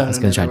 never mind. I was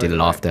gonna try and do the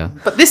laughter.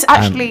 But this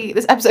actually,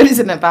 this episode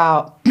isn't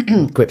about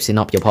Gripsing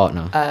up your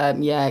partner.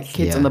 kids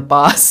Yeah. on the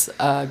bus,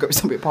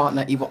 grips on your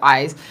partner, evil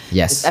eyes.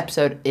 Yes. This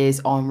episode is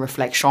on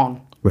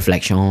reflection.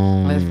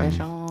 Reflection.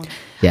 Reflection.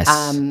 Yes.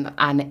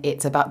 And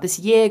it's about this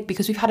year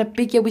because we've had a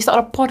big year. We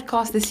started a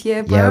podcast this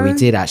year, bro. Yeah, we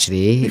did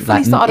actually. We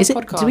fully started a Did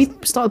podcast. we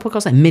start the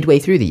podcast like midway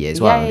through the year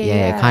as well?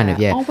 Yeah, kind of.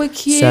 Yeah. Oh, we're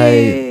cute.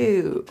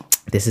 So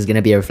this is going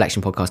to be a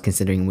reflection podcast,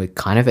 considering we're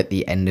kind of at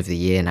the end of the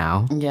year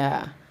now,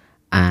 yeah.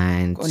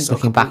 and Only just got a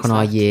looking couple back on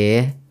our weeks left.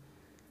 year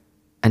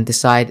and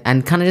decide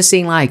and kind of just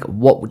seeing like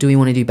what do we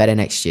want to do better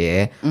next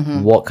year?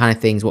 Mm-hmm. What kind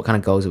of things? What kind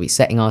of goals are we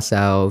setting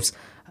ourselves?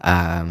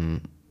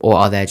 Or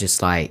are there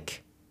just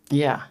like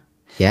Yeah.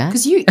 yeah?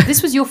 Because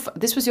this was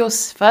your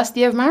first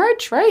year of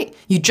marriage, right?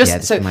 You just Yeah,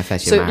 this so is my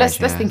first year so of let's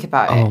marriage, yeah. think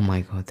about it. Oh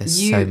my god, there's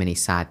so You- many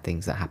sad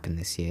things that happened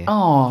this year.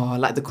 Oh,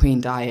 like the Queen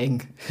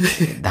dying.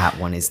 That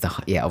one is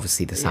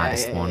obviously the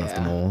saddest one of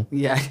them all.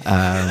 Yeah.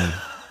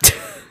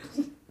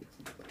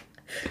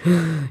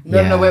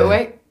 Yeah. No,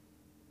 wait.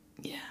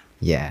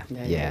 Yeah.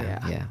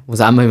 Yeah. Was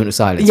that a moment of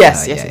silence?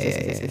 Yes, Yeah,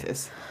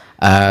 yes.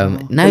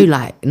 No,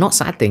 like not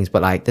sad things,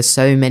 but like there's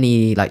so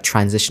many like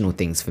transitional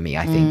things for me.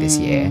 I think this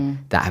year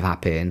that have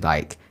happened.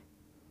 Like,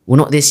 well,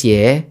 not this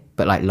year,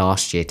 but like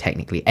last year,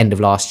 technically, end of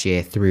last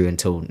year through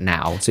until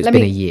now. So it's Let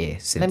been me- a year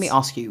since. Let me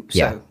ask you. So,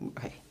 Yeah.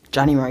 okay,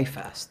 January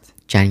 1st.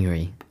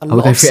 January. I lot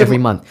will go of through every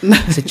month.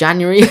 So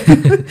January.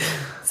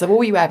 So what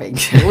were you having?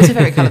 What's your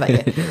favourite colour that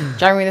year?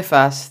 January the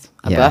 1st,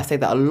 a Yeah. birthday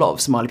that a lot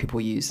of Somali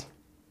people use.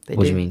 They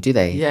What do you mean? Do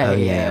they? Yeah, Oh yeah,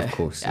 yeah, yeah. of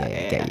course. Yeah,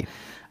 Yeah, get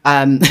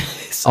yeah. you.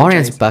 So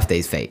Arian's crazy. birthday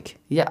is fake.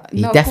 Yeah,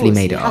 He no, of definitely course,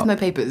 made he it has up. no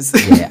papers.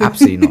 Yeah,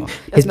 absolutely not.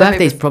 His no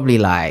birthday's papers. probably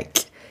like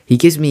he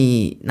gives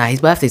me. Nah,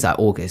 his birthday's like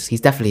August. He's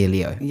definitely a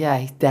Leo. Yeah,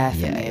 he's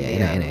definitely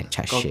Yeah, innit,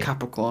 chat got shit.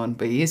 Capricorn,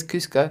 but he is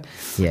Cusco.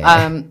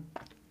 Yeah.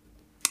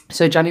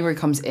 So January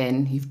comes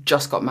in. You've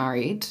just got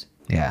married,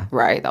 Yeah.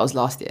 right? That was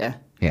last year.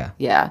 Yeah.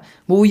 Yeah.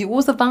 What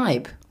was the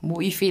vibe? What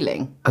were you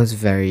feeling? I was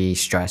very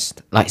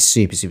stressed, like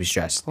super, super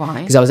stressed. Why?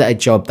 Because I was at a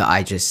job that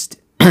I just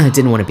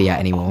didn't want to be at Oh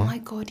anymore. my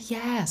god,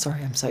 yeah.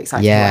 Sorry, I'm so excited for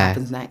what Yeah.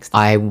 happens next.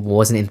 I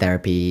wasn't in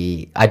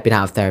therapy. I'd been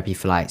out of therapy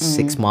for like Mm-hmm.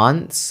 6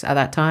 months at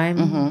that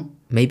time,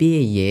 maybe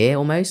a year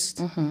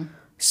almost.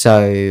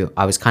 So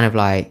I was kind of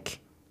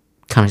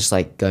just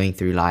like going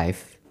through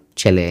life,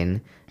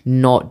 chilling,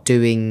 not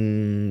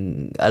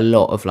doing a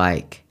lot of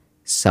like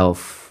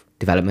self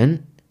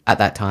development at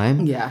that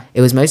time. Yeah. It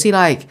was mostly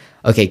like,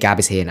 okay, Gab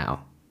is here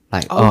now.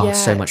 Like, yeah.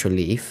 so much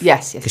relief.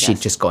 Yes. Because she'd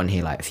just gotten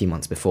here like a few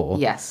months before.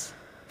 Yes.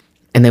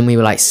 And then we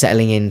were like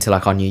settling into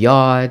like our new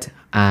yard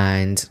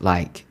and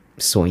like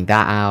sorting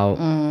that out.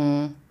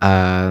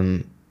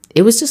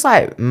 It was just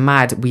like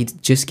mad.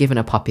 We'd just given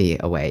a puppy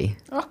away.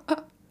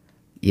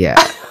 Yeah.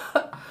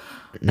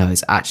 No,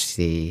 it's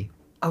actually.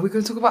 Are we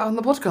going to talk about it on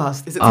the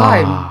podcast? Is it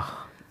time?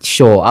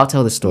 Sure, I'll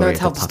tell the story. No, of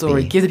tell the the story.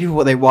 puppy. Give the people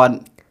what they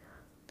want.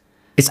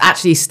 It's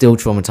actually still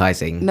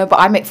traumatizing. No, but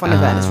I make fun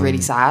of it and it's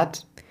really sad.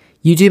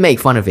 You do make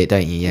fun of it,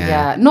 don't you? Yeah.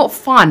 Yeah, not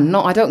fun.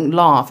 I don't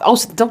laugh.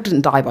 Also, the dog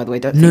didn't die, by the way.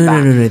 Don't think No,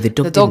 back. no. The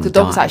dog. The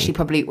dog's actually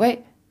probably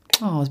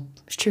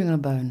it's chewing on a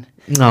bone.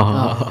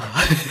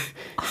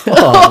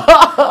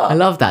 I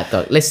love that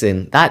dog.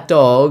 Listen, that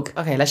dog.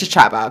 Okay, let's just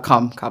chat about it.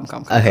 Come.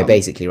 Okay,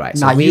 basically, right.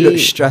 So Nah, you look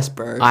stressed,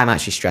 bro. I'm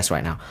actually stressed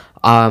right now.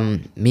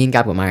 Me and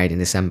Gab got married in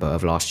December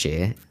of last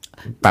year.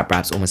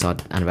 Brab's almost our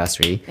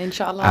anniversary.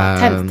 Inshallah.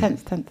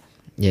 10th.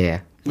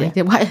 Yeah.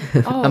 Yeah. Why?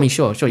 Oh. I mean,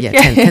 sure. Yeah,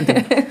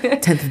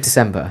 10th of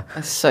December.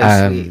 That's so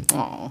sweet.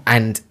 Aww.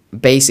 And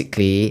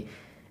basically,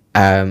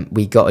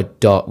 we got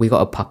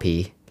a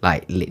puppy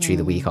like literally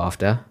the week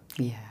after.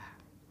 Yeah.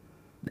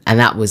 And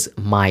that was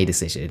my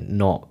decision,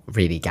 not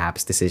really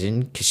Gab's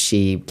decision, because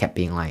she kept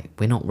being like,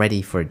 we're not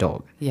ready for a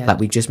dog. Yeah. Like,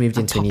 we just moved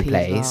into a new puppy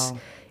as place.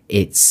 well.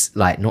 It's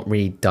like not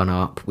really done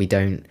up. We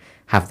don't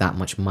have that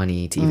much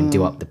money to even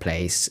do up the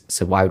place.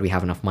 So why would we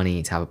have enough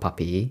money to have a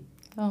puppy?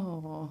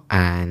 Oh.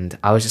 And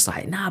I was just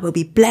like, nah, we'll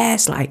be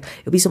blessed. Like,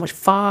 it'll be so much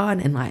fun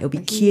and like, it'll be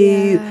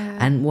cute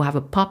and we'll have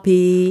a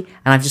puppy.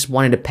 And I've just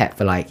wanted a pet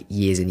for like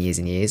years and years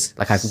and years.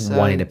 Like, I've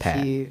wanted a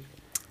pet. Cute.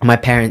 And my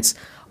parents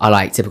are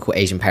like typical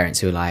Asian parents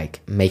who like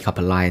make up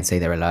a lie and say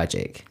they're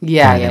allergic.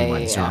 Yeah, And then yeah,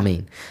 one, yeah, you know what I yeah.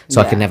 mean?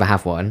 So I Yeah. could never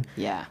have one.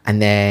 Yeah.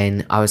 And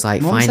then I was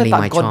like, Mom finally said that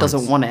my God chance.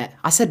 doesn't want it.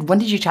 I said, when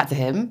did you chat to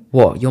him?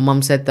 What? Your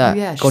mum said that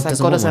Yeah, she God said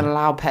doesn't God want doesn't one?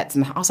 allow pets.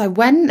 And I was like,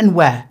 when and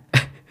where?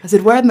 I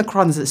said, where in the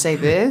Quran does it say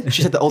this?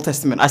 She said the Old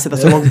Testament. I said,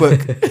 that's the wrong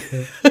book.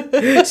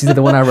 She said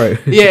the one I wrote.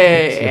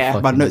 Yeah.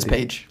 My fucking notes idiot.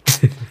 page.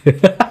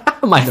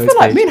 My I notes feel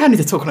like page. me and her need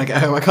to talk when I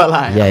get home. I can't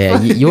lie.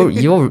 Yeah.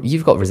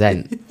 You've got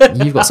resent.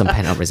 You've got some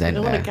pent up resent I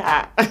want a there.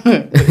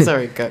 cat.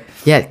 Sorry, go.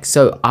 Yeah.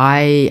 So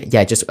I've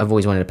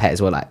always wanted a pet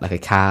as well, like a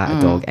cat,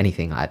 a dog,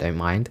 anything. I don't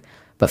mind.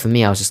 But for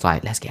me, I was just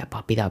like, let's get a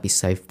puppy. That would be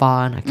so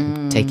fun. I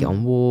can take it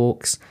on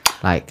walks.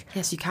 Like,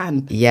 Yes, you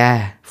can.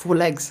 yeah. 4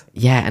 legs.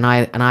 Yeah, and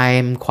I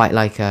am quite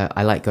like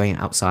I like going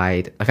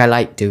outside. Like, I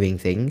like doing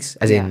things,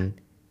 as Yeah. in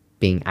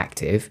being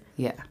active.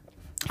 Yeah.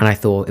 And I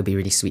thought it'd be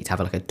really sweet to have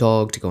like a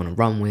dog to go on a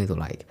run with, or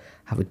like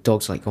have a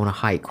dog to like go on a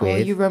hike Oh,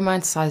 with. you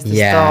romanticized this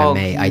Yeah, dog.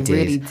 mate, You I did.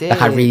 really did.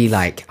 Like, I really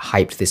like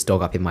hyped this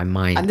dog up in my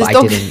mind, And but this I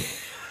dog- didn't.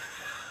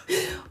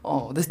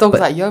 Oh, this dog's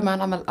like, yo,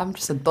 man, I'm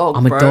just a dog.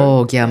 I'm a bro.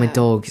 dog. Yeah, I'm a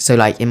dog. So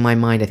like in my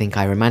mind, I think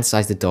I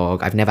romanticized the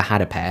dog. I've never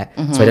had a pet,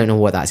 so I don't know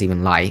what that's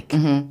even like.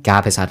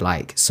 Gab has had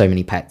like so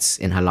many pets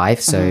in her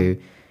life, so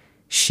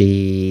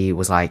she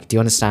was like, "Do you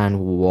understand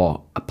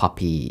what a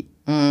puppy?"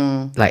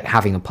 Like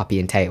having a puppy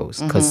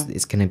entails, because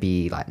it's gonna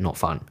be like not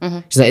fun.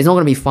 She's like, it's not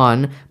gonna be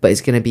fun, but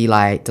it's gonna be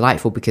like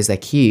delightful because they're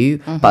cute.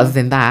 But other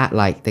than that,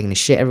 like they're gonna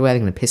shit everywhere, they're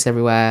gonna piss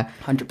everywhere.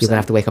 100%. You're gonna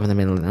have to wake up in the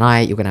middle of the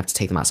night. You're gonna have to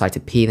take them outside to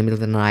pee in the middle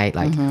of the night.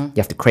 Like you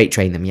have to crate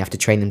train them. You have to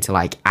train them to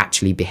like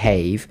actually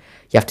behave.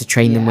 You have to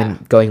train them Yeah.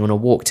 when going on a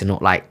walk to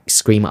not like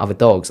scream at other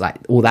dogs, like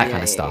all that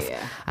kind of yeah, stuff.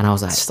 yeah. And I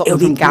was like, Stop it'll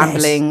them be from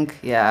bliss. gambling.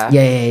 Yeah.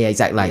 Yeah,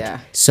 exactly. Like,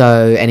 Yeah.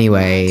 so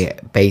anyway,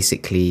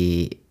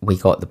 basically, we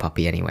got the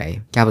puppy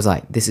anyway. Gab was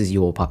like, this is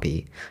your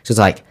puppy. She was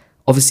like,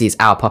 obviously, it's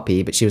our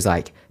puppy, but she was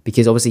like,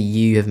 because obviously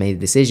you have made the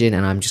decision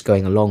and I'm just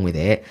going along with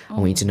it. I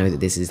want you to know that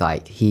this is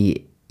like,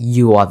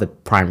 you are the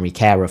primary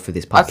carer for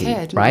this puppy, Okay, I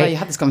didn't right? know you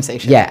had this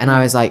conversation. Yeah, and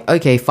I was like,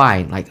 okay,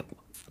 fine. Like,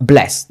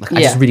 bless. Like,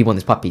 I just Yeah. really want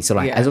this puppy. So,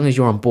 like, Yeah. as long as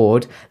you're on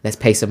board, let's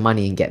pay some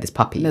money and get this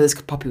puppy. No, this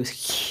puppy was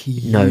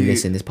cute. No,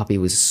 listen, this puppy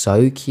was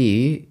so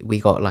cute. We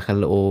got like it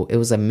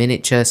was a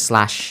miniature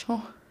slash,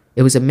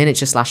 it was a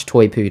miniature slash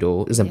toy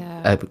poodle. It was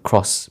Yeah. a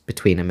cross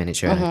between a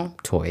miniature and a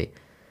toy.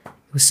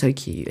 It was so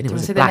cute. And it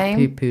was say a their black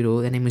name? poodle.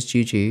 Their name was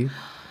Juju.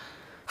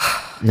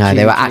 No,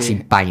 they were Juju. actually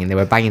banging. They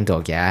were a banging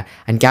dog, yeah.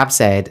 And Gab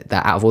said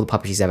that out of all the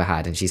puppies she's ever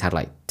had, and she's had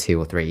like 2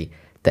 or 3,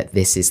 that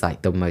this is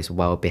like the most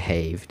well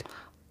behaved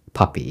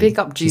puppy. Big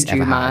up she's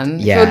Juju, ever had. man.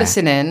 Yeah. If you're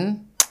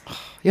listening,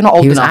 you're not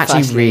old He was enough,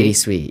 actually firstly. really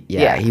sweet.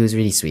 Yeah, he was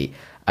really sweet.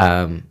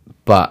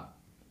 But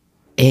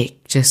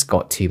it just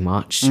got too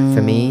much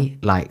for me.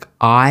 Like,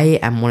 I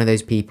am one of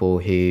those people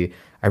who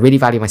I really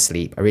value my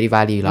sleep. I really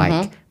value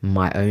like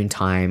my own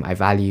time. I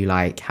value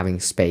like having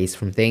space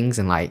from things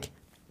and like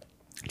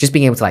just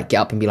being able to like get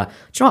up and be like, do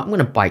you know what? I'm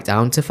gonna bike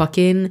down to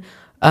fucking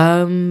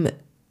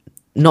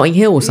Notting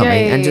Hill or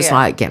something and just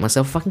like get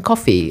myself a fucking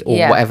coffee or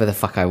Yeah. whatever the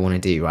fuck I want to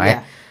do,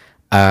 right?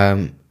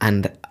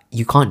 And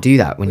you can't do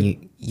that when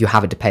you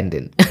have a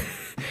dependent.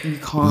 You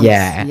can't.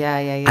 Yeah. Yeah.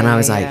 And I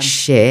was like,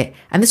 shit.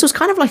 And this was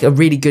kind of like a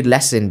really good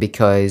lesson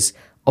because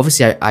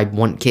obviously I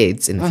want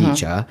kids in the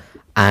future,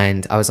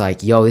 and I was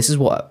like, yo, this is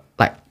what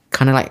like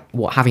kind of like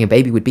what having a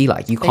baby would be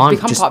like. You can't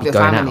become just part of be your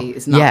going family. out.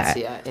 It's nuts.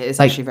 Yeah, it is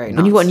like, actually very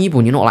when you got a nuts.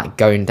 newborn, you're not like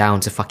going down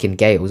to fucking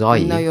Gales, are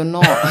you? No, you're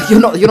not. You're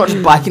not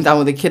just biking down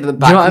with a kid in the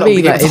back. know what I Not mean?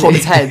 being able Like, to hold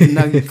his head.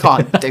 No, you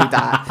can't do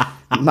that.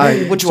 No,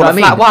 what do you want? Do you know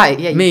A flat white?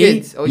 Yeah, you Me?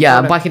 good? Or you Yeah,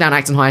 I'm wanna- biking down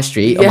Acton High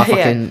Street on my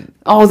fucking.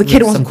 Oh, the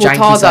kid wants some to call janky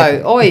Tardo.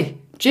 cycle. Oi,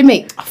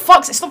 Jimmy. Oh,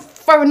 fuck, stop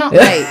throwing up,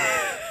 mate.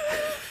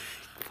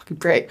 Fucking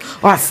prick.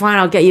 All right, fine.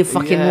 I'll get you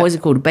fucking. Yeah. What is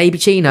it called? Baby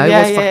Chino. Yeah,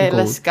 What's it fucking called?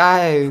 let's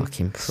go.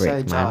 Fucking prick, So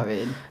man.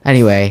 jarring.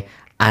 Anyway,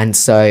 and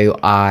so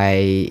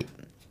I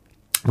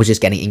was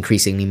just getting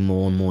increasingly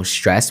more and more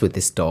stressed with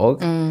this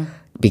dog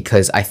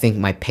because I think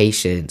my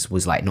patience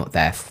was like not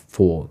there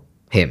for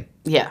him.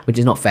 Yeah. Which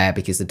is not fair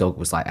because the dog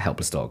was like a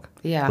helpless dog.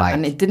 Yeah, Like,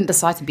 and it didn't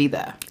decide to be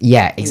there.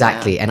 yeah,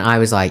 exactly. And I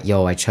was like,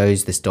 yo, I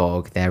chose this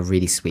dog. They're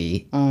really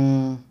sweet.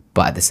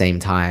 But at the same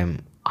time,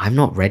 I'm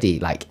not ready,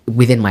 like,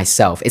 within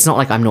myself. It's not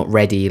like I'm not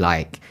ready,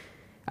 like,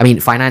 I mean,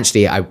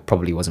 financially, I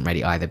probably wasn't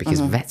ready either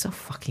because vets are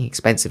fucking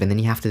expensive. And then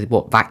you have to,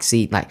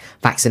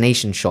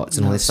 vaccination shots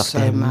and all this stuff. So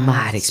They're mad,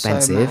 mad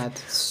expensive. So, mad.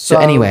 So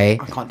anyway,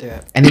 I can't do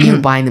it. and then you're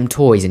buying them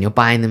toys and you're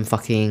buying them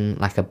fucking,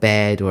 like, a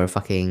bed or a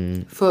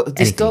fucking... For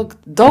this anything.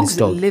 dogs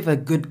dog. live a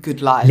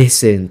good life.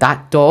 Listen,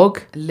 that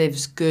dog...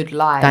 Lives good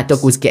life. That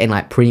dog was getting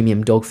like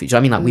premium dog food. Do you know what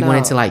I mean? Like we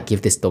wanted No. to like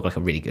give this dog like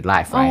a really good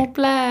life, right? Oh,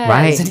 bless.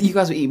 Right? And you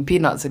guys were eating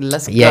peanuts and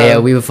let's go. Yeah,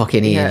 we were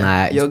fucking eating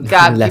like your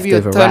gab, give you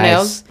your leftover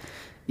toenails. rice.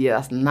 Yeah,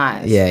 that's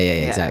nice. Yeah,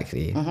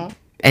 exactly.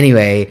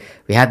 Anyway,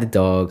 we had the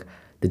dog.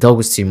 The dog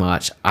was too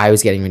much. I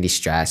was getting really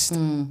stressed.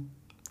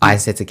 I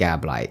said to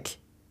Gab like,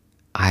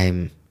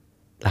 I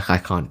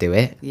can't do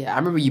it. Yeah, I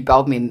remember you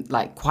belled me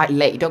like quite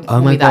late. You don't call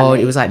Oh my me that god,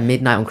 late. it was like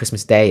midnight on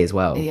Christmas Day as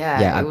well.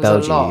 Yeah, I it was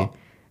belled a you, lot.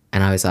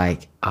 and I was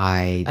like,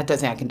 I don't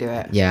think I can do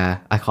it. yeah,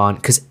 I can't.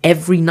 Because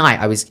every night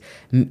I was,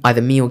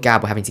 either me or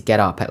Gab were having to get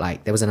up at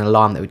like, there was an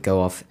alarm that would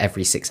go off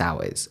every 6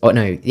 hours. Or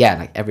no, yeah,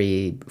 like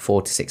every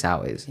 4 to 6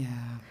 hours. Yeah.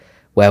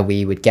 Where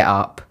we would get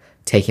up,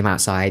 take him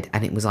outside,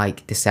 and it was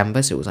like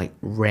December, so it was like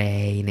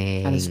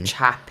raining. And it's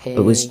chapping.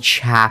 It was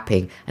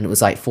chapping, and it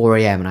was like 4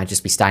 a.m. and I'd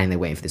just be standing there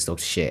waiting for this dog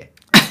to shit.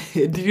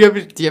 Do you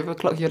ever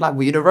clock your life?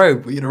 Were you in a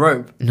robe? Were you in a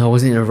robe? No, I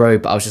wasn't in a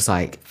robe, but I was just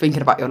like,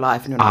 Thinking about your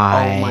life and you're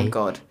like, oh my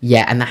god.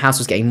 yeah, and the house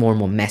was getting more and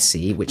more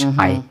messy, which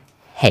I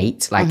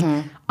hate. Like,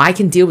 I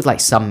can deal with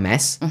like some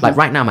mess. Like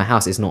right now, my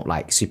house is not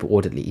like super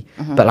orderly,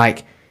 but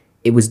like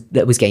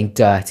that was getting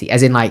dirty.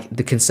 As in like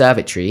the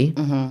conservatory.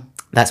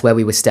 That's where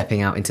we were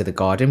stepping out into the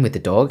garden with the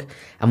dog.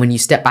 And when you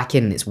step back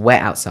in and it's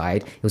wet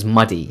outside, it was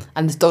muddy.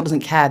 And this dog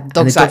doesn't care. And the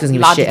dog doesn't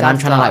give a shit. And I'm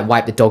trying to like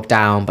wipe the dog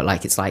down, but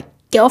like it's like,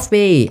 get off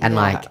me. And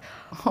like,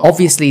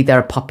 obviously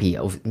they're a puppy. Do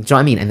you know what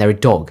I mean? And they're a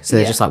dog. So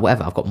they're just like,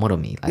 whatever, I've got mud on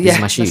me. Like, these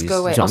are my shoes. Let's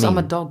go away. Do you know Also, what I I'm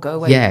a mean? dog. Go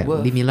away. Yeah,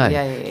 Woof. leave me alone.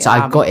 Yeah, so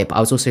I got it, but I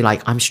was also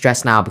like, I'm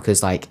stressed now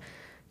because like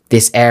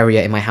this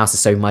area in my house is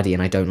so muddy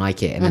and I don't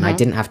like it. And then I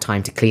didn't have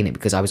time to clean it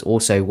because I was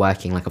also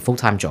working like a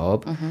full-time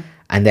job.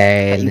 And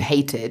then You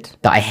hated.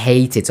 that I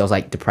hated, so I was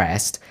like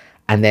depressed.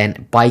 And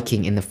then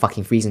biking in the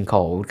fucking freezing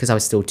cold because I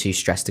was still too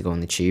stressed to go on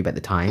the tube at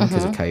the time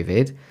because of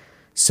COVID.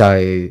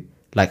 So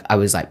like I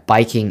was like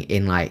biking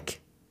in like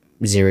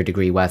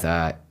 0-degree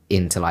weather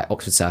into like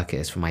Oxford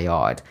Circus from my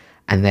yard,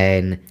 and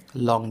then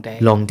Long day.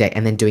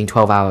 and then doing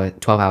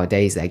 12-hour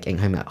days there, getting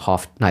home at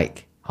half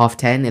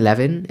 10,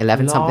 11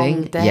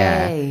 something.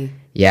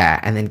 Yeah,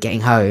 and then getting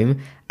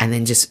home and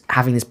then just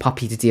having this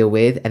puppy to deal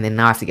with, and then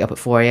now I have to get up at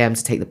 4 a.m.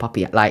 to take the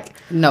puppy. Like,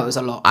 No, it was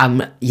a lot.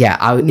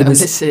 it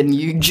was. Listen,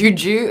 you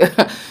Juju.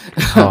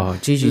 Oh,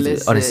 Juju,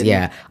 Listen. honestly,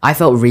 yeah. I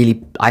felt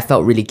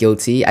really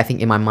guilty. I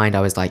think in my mind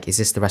I was like, is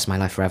this the rest of my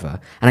life forever?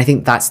 And I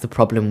think that's the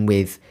problem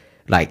with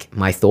like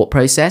my thought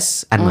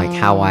process and like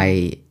how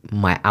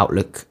my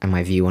outlook and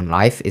my view on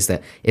life is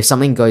that if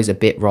something goes a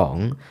bit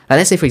wrong, like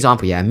let's say for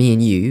example, yeah, me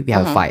and you, we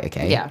have a fight,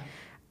 okay? Yeah.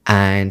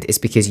 And it's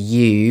because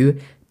you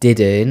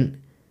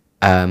didn't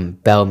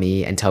bell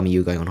me and tell me you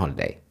were going on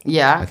holiday.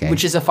 Yeah. Okay.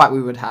 Which is a fight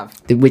we would have.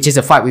 Which is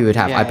a fight we would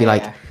have. Yeah, I'd be yeah,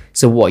 like, yeah.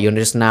 so what, you're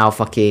just now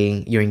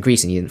you're in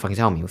Greece and you didn't fucking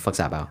tell me? What the fuck's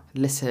that about?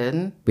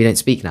 Listen. We don't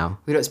speak now.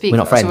 We don't speak. We're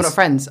not friends. So we're not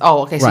friends.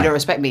 Oh, okay. So Right. you don't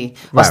respect me.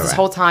 Right, So this right.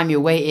 whole time you're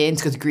waiting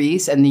to go to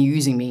Greece and then you're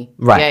using me.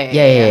 Right.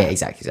 Yeah,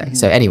 exactly.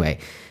 So anyway,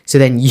 so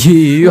then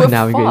you We're are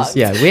now in Greece. fucked.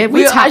 Yeah, we're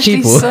We're tap actually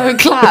people. so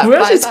clapped. We're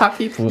Like actually that. tap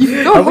people. You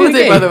can go Are on we holiday,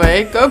 okay? by the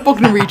way. Go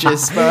Bognor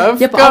Regis, bro.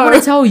 Yeah, but I want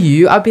to tell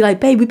you, I'd be like,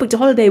 babe, we booked a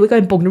holiday. We're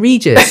going Bognor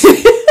Regis. Do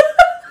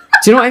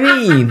you know what I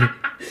mean?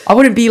 I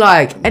wouldn't be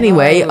like,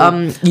 anyway, you I belled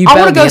want to me go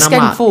and I'm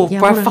like, Skengforth, yeah,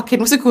 bro. I wanna- Fucking,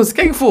 what's it called?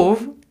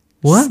 Skengforth?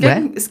 What? Where?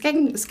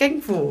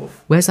 Skengforth.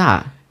 Where's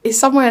that? It's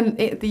somewhere in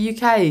the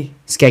UK.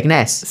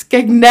 Skegness.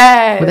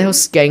 Skegness. What the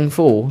hell's Skeng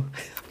for?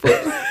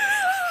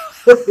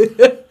 What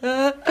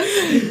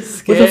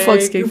the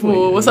fuck's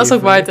Skengforth? What's that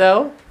song by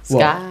Adele?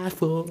 What?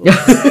 Skyfall.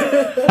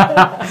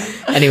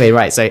 Anyway,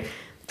 right, so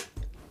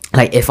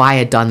like if I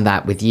had done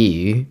that with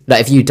you,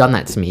 like if you'd done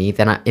that to me,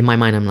 then in my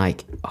mind I'm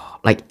like, oh,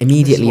 like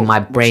immediately what- my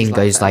what brain she's like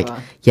goes like,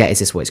 forever. yeah, is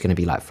this what it's going to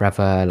be like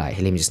forever? Like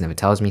Halima just never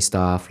tells me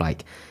stuff.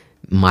 Like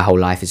my whole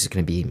life is just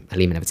going to be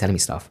Halima never telling me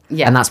stuff.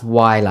 Yeah. And that's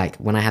why, like,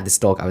 when I had this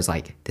dog, I was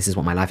like, this is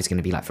what my life is going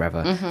to be like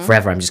forever.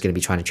 Forever, I'm just going to be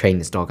trying to train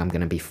this dog. I'm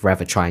going to be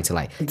forever trying to,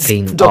 like,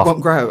 clean The dog off.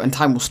 won't grow and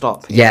time will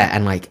stop. Yeah,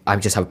 and, like, I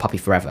just have a puppy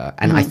forever.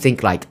 And I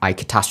think, like, I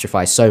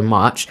catastrophized so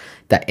much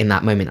that in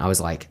that moment, I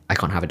was like, I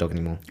can't have a dog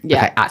anymore.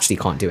 Yeah. Like, I actually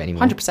can't do it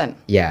anymore. 100%.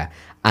 Yeah.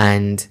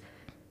 And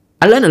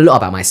I learned a lot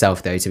about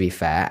myself, though, to be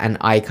fair. And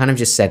I kind of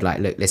just said, like,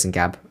 look, listen,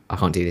 Gab, I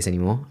can't do this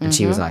anymore. And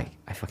she was like,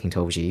 I fucking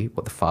told you,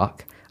 what the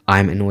fuck?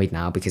 I'm annoyed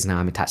now because now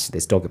I'm attached to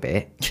this dog a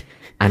bit.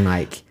 And,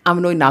 like... I'm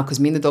annoyed now because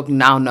me and the dog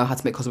now know how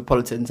to make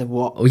cosmopolitans and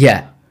what. Oh,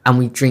 yeah. And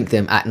we drink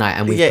them at night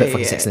and we Yeah, put yeah,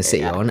 fucking yeah, Sex and the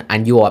City yeah. on.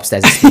 And you're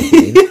upstairs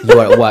sleeping.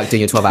 You're at work doing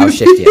your 12-hour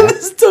shift, yeah?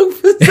 This dog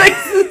for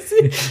Sex and the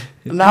City.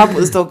 Now I put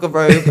this dog a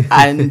robe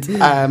and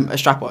a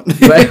strap on.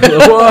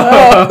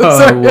 Whoa,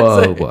 Sorry,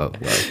 whoa, whoa.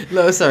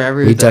 No, sorry, I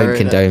ruined We it, I don't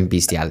ruined it. condone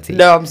bestiality.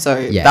 No, I'm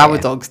sorry. Yeah, Downward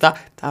yeah. dogs.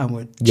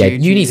 Downward. Yeah,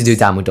 you need to do Juju's.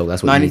 downward dog.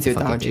 That's what No, I you need need to to do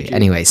fucking downward do. juju.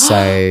 Anyway,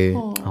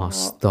 so... Oh,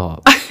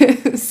 stop.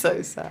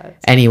 So sad.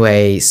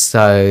 Anyway,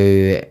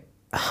 so...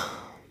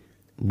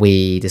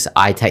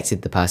 I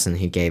texted the person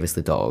who gave us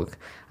the dog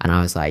and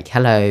I was like,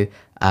 hello,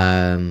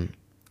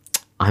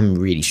 I'm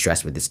really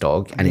stressed with this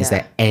dog and is Yeah.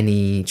 there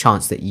any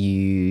chance that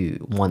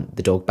you want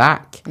the dog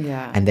back?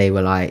 Yeah. And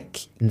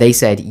they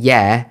said,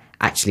 yeah,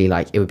 actually,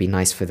 like, it would be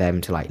nice for them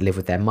to, like, live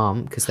with their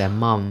mum because their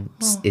mum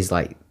is,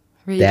 like,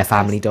 Really their nice.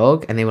 family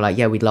dog. And they were like,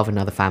 yeah, we'd love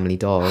another family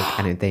dog.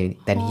 And then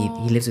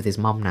he lives with his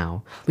mum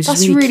now, which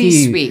That's is really really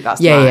cute. sweet. That's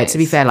yeah, nice. to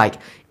be fair, like,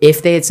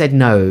 if they had said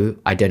no,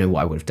 I don't know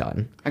what I would have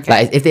done. Okay.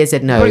 Like, if they had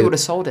said no, Probably would have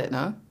sold it,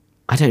 no?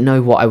 I don't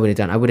know what I would have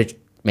done. I would have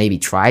maybe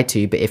tried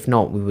to, but if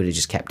not, we would have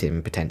just kept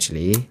him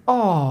potentially.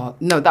 Oh,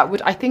 no, that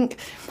would, I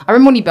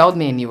remember when you bailed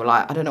me and you were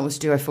like, I don't know what to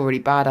do. I feel really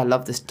bad. I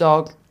love this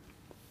dog.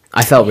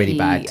 I felt really He,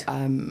 bad.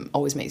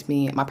 always makes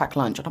me my pack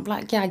lunch. And I'm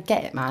like, yeah, I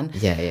get it, man.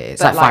 Yeah. It's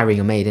but like like- firing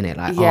a maid, isn't it?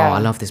 Like, Yeah. oh, I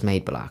love this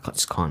maid, but like, I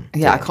just can't.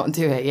 Yeah, I do it. can't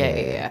do it.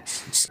 Yeah.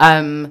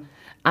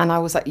 And I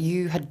was like,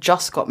 you had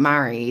just got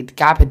married.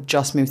 Gab had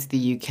just moved to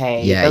the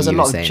UK. Yeah, there was a you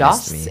were lot of saying this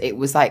just. to me. It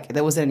was like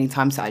there wasn't any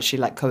time to actually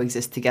like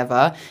coexist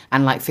together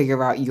and like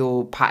figure out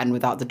your pattern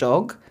without the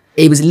dog.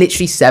 It was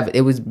literally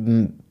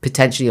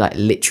potentially like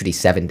literally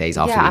 7 days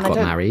after we and got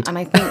married. And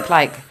I think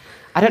like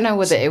I don't know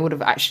whether it would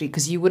have actually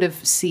because you would have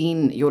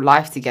seen your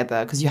life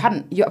together because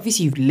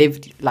you've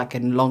lived like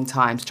in long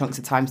times, chunks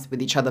of times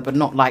with each other, but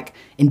not like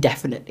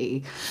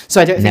indefinitely. So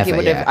I don't think Never, it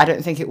would have. yeah. I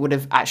don't think it would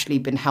have actually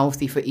been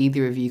healthy for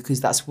either of you because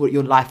that's what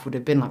your life would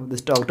have been like with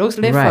this dog. Dogs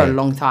live for Right. a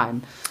long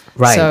time,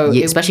 Right, So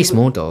yeah, it- especially you-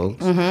 small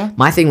dogs.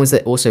 My thing was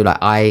that also, like,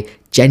 I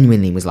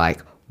genuinely was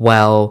like,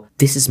 well,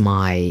 this is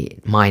mine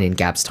and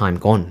Gab's time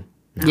gone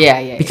now.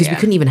 Yeah, Because we yeah.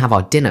 couldn't even have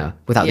our dinner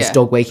without this Yeah.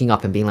 dog waking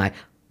up and being like,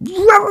 do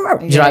you know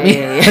what I mean?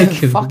 Yeah.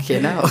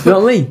 Fucking hell. You know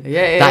what I mean?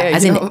 Yeah, Like, yeah,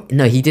 as you in, know.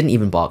 no, he didn't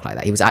even bark like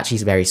that. He was actually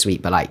very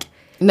sweet, but like,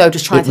 No,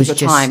 just try it and was take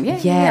your just, time.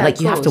 Yeah, like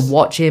of you have to course.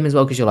 watch him as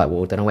well because you're like,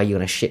 well, I don't know where you're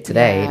gonna shit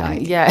today. Yeah,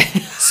 Like, yeah.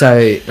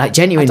 so like I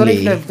genuinely, don't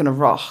even know if it's gonna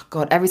rock.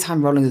 God, every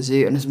time rolling the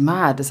zoo and it's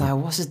mad. It's like,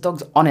 what's this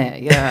dog's on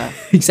it? Yeah.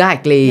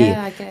 exactly.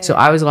 Yeah, I get So it.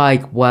 I was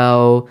like,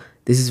 well,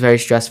 this is very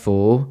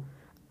stressful,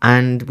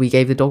 and we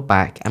gave the dog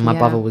back, and my Yeah.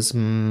 brother was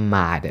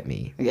mad at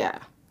me. Yeah.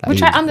 Like, Which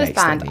he I was vexed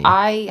understand. at me.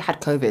 I had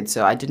COVID,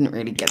 so I didn't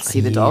really get to see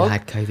the You dog.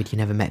 had COVID. You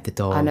never met the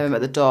dog. I never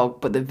met the dog,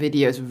 but the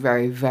videos were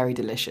very, very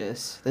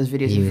delicious. Those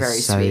videos He were was very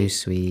so sweet.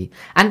 sweet.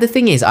 And the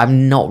thing is,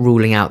 I'm not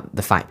ruling out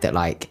the fact that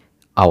like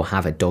I'll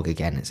have a dog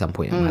again at some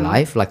point in Mm. my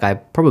life. Like I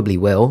probably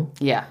will.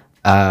 Yeah.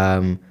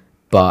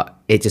 But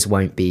it just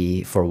won't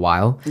be for a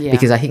while. Yeah.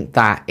 Because I think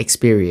that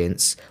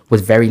experience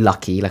was very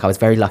lucky. Like I was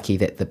very lucky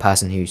that the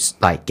person who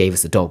like gave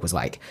us the dog was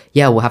like,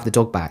 yeah, we'll have the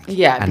dog back.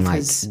 Yeah, and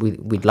because- like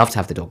we'd love to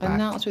have the dog And back.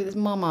 now it's with his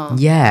mama.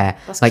 Yeah,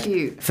 That's like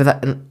cute. for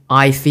that, and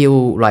I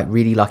feel like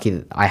really lucky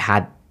that I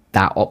had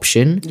that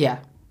option Yeah.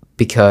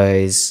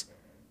 because,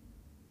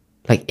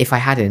 like, if I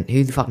hadn't,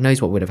 who the fuck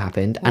knows what would have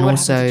happened? And What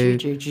also, happened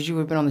to Juju? Juju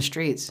would have been on the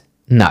streets.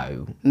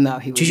 no, No,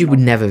 he would Juju not. would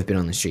never have been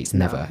on the streets,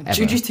 never, ever.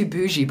 Juju's too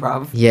bougie,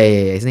 bruv. Yeah.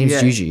 His name's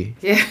Yeah. Juju.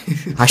 Yeah.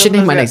 I should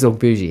name my next dog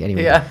Bougie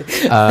anyway. Yeah.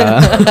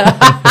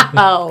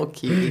 Oh,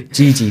 cute.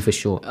 Gigi for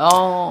short.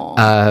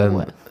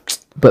 Oh.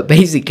 But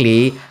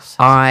basically,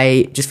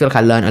 I just feel like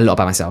I learned a lot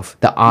about myself.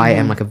 That I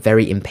am like a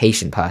very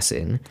impatient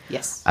person.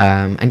 Yes.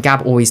 And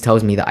Gab always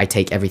tells me that I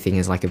take everything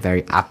as like a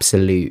very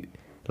absolute,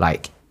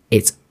 like,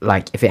 it's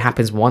like if it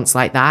happens once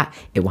like that,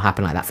 it will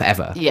happen like that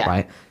forever. Yeah.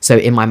 Right. So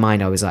in my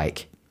mind, I was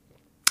like,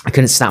 I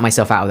couldn't snap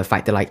myself out of the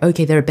fact that like,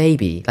 okay, they're a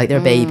baby. Like they're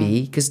a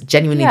baby. Because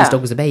genuinely this Yeah.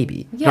 dog was a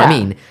baby. You know what I Yeah.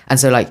 mean? And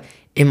so like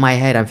in my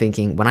head, I'm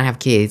thinking when I have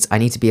kids, I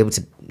need to be able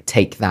to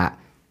take that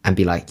and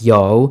be like,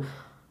 yo,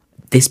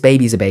 this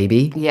baby's a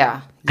baby.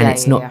 Yeah. And Yeah,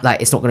 it's yeah, not yeah.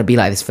 like it's not going to be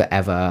like this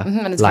forever.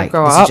 and it's like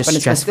gonna grow this up is just and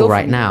it's gonna stressful feel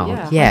right for you.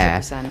 now. Yeah,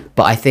 100%.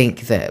 But I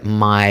think that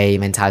my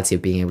mentality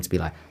of being able to be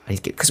like, I need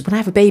to get because when I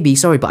have a baby,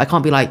 sorry, but I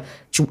can't be like,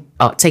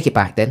 take it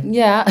back then.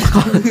 Yeah.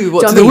 Do you know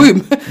What, what to the I mean? womb?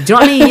 Do you know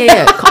what I mean?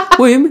 Yeah.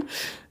 Womb.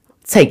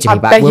 take Jimmy I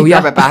back, beg will you,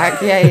 ya? grab it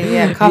back.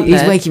 Yeah. Come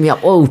He's then. waking me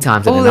up all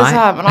times of all the the night.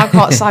 time, and I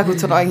can't cycle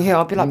to Notting Hill.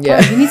 I'll be like, bro,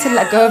 Yeah. you need to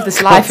let go of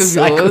this life of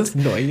Cycle yours. to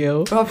Notting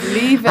Hill. Bro,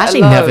 leave it I actually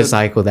alone. never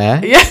cycle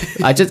there. Yeah.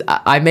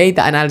 I made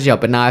that analogy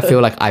up, but now I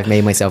feel like I've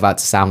made myself out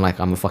to sound like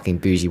I'm a fucking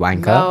bougie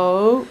wanker.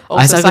 No.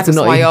 I Also, cycle to cycles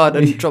to my Notting- yard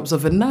and drops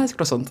off a nice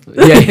croissant.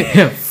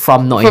 Yeah,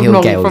 from Notting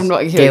Hill, Gales. From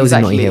Notting Hill, Gales exactly,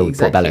 in Notting Hill,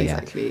 exactly, Portobello,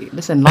 exactly.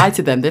 Listen, lie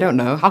to them. They don't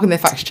know. How can they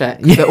fact check?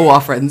 They're all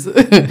our friends.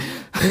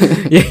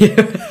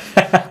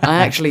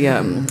 I actually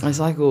I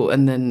cycle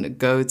and then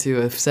go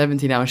to a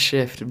 17-hour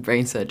shift of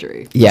brain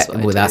surgery. Yeah, what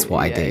I well, that's do. what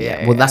I do.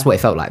 Yeah, well, that's what it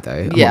felt like, though.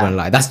 I'm Yeah. not gonna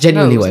lie. That's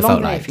genuinely No, what it's it a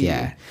felt long day like. for you.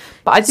 Yeah.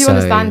 But I do So-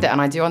 understand it,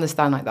 and I do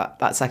understand like that.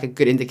 That's like a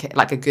good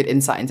like a good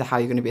insight into how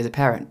you're going to be as a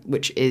parent,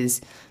 which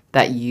is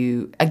that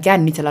you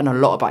again need to learn a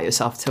lot about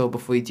yourself till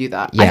before you do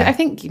that. Yeah. I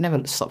think you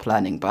never stop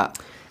learning, but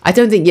I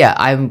don't think. Yeah,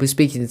 I was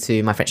speaking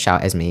to my friend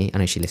Shout Esme. I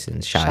know she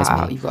listens. Shout shout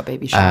out, Esme. you've got a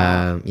baby. Shout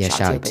out. Yeah,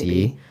 shout out to your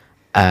you. baby.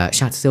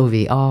 Shout out to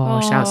Sylvie. Oh,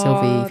 shout out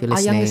Sylvie if you're Our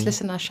listening. youngest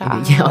listener, shout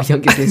out. Yeah, our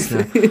youngest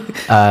listener.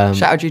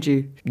 Shout out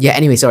Juju. Yeah.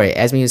 Anyway, sorry.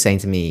 Esme was saying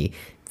to me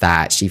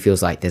that she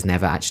feels like there's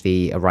never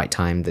actually a right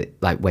time that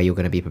like where you're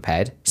going to be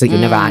prepared. So you're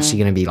never actually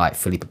going to be like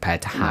fully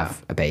prepared to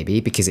have a baby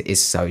because it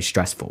is so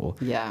stressful.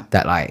 Yeah.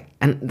 That like,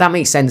 and that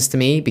makes sense to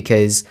me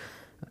because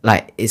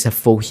like it's a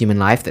full human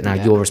life that now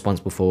Yeah. you're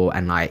responsible for,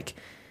 and like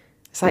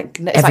It's like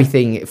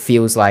everything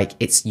feels like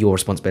it's your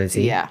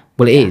responsibility. Yeah.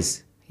 Well, it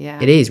is. Yeah.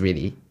 It is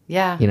really.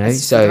 Yeah, You know,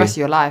 it's for so- the rest of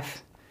your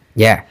life.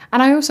 Yeah.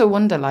 And I also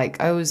wonder,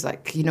 like, I always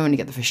like, you know, when you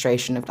get the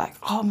frustration of like,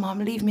 oh, mom,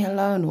 leave me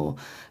alone, or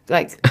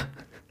like,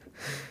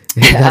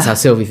 That's how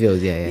Sylvie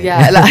feels. Yeah.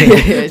 yeah,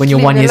 like, When you're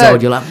leave 1 me year alone.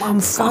 old, you're like, Mum,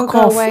 fuck Go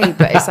off. away.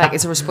 But it's like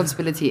it's a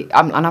responsibility.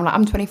 And I'm like,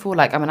 I'm 24,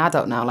 like I'm an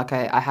adult now, like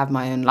I have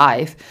my own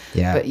life.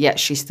 Yeah. But yet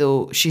she's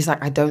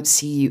like, I don't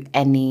see you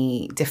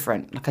any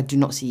different. Like I do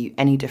not see you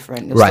any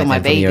different. You're Right, still my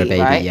then, from you're a baby,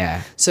 baby, right?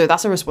 yeah. So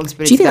that's a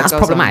responsibility. Do you think that that's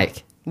goes on.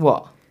 problematic?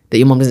 What? That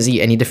your mom doesn't see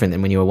you any different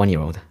than when you were a 1 year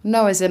old.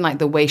 No, as in like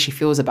the way she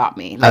feels about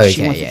me. Like she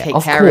Okay, wants yeah. to take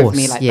Of care of course.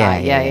 me like Yeah,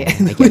 that. yeah, Yeah.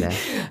 yeah. I get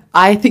that.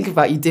 I think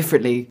about you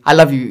differently. I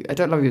love you. I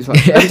don't love you as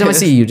much. Every time I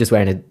see you, you're just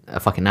wearing a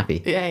fucking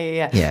nappy.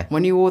 Yeah. Yeah.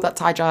 When you wore that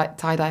tie-dye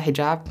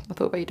hijab, I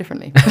thought about you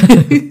differently.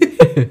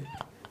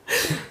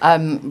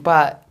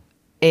 But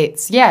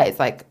it's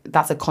like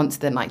that's a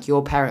constant, like you're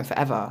a parent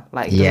forever.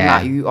 Like it doesn't Yeah.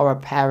 matter, you are a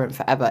parent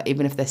forever,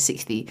 even if they're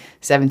 60,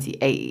 70,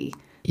 80.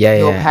 Yeah,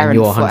 You're yeah, a and parent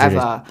you're 100,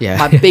 forever. yeah.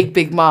 My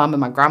big mum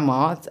and my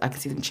grandma, I can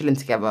see them chilling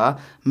together.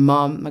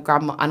 Mum, my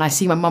grandma, and I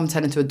see my mum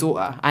turn into a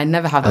daughter. I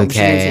never have that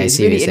Okay, opportunity. I It's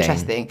see what really you're saying.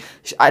 interesting.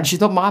 And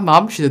she's not my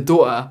mum, she's a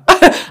daughter.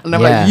 And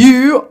I'm Yeah. like,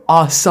 you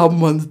are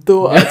someone's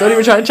daughter. Don't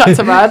even try to chat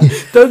to man.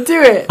 Don't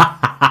do it.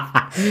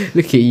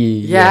 Look at you.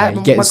 Yeah, you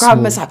my get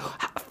grandma's small.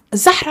 like,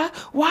 Zahra,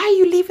 why are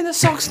you leaving the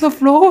socks on the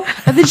floor?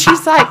 And then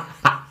she's like,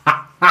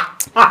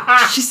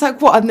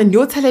 what? And then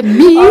you're telling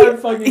me, I'm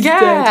fucking yeah.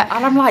 dead.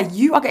 And I'm like,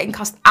 you are getting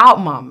cussed out,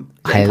 mum.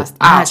 Getting I cussed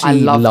out.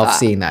 actually love that.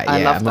 seeing that. I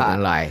Yeah, love I'm not that.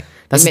 gonna lie.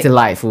 That's a ma-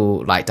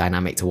 delightful like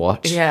dynamic to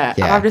watch. Yeah.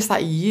 And I'm just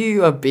like,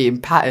 you are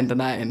being patterned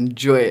and I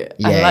enjoy it.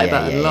 I Yeah, like yeah,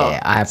 that yeah, a lot.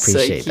 yeah. I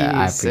appreciate so that.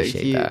 I cute, so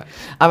appreciate cute. that.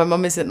 And my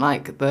mum isn't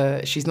like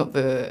she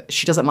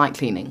doesn't like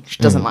cleaning.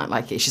 She doesn't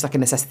like it. She's like a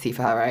necessity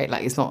for her, right?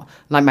 Like it's not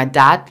like my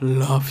dad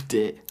loved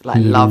it.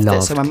 Like loved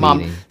it. So my Loved mum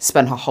cleaning.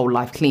 spent her whole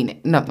life cleaning.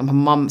 No, my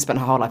mum spent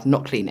her whole life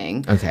not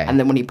cleaning. Okay. And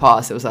then when he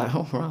passed, it was like,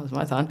 oh, right, it's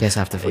my turn. Guess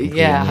I have to fucking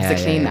Yeah, I clean. have to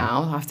Yeah, clean yeah.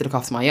 now. I have to look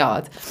after my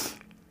yard.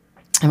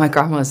 And my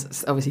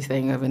grandma's obviously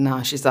staying over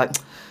now. She's like,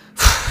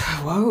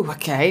 whoa,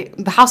 okay.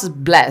 The house is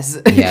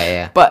blessed.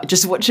 Yeah. But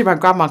just watching my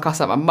grandma cuss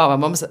out my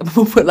mum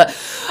put like,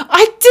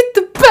 I did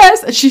the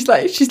best. And she's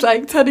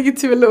like turning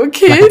into a little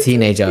kid. Like a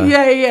teenager.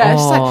 Yeah.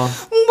 She's Aw.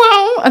 like,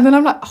 wow. And then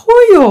I'm like,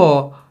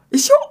 Hoyo, are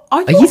you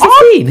arms?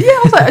 15? Yeah,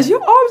 I was like, is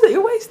your arms at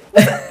your waist?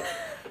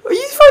 Are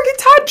you throwing a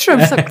tantrum?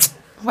 She's like,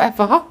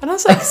 whatever. And I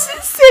was like,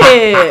 is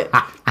it?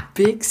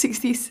 Big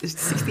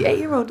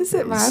 68-year-old, is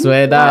it, man?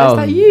 Swear Like, down. is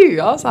that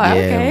you? I was like,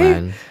 Yeah, okay.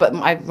 man. But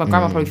my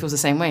grandma probably feels the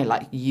same way.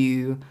 Like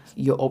you're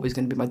always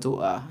going to be my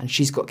daughter, and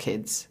she's got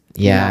kids.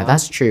 you Yeah, know?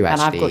 that's true,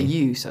 And I've actually. got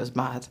you, so it's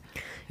mad.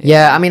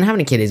 Yeah, I mean,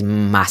 having a kid is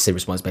massive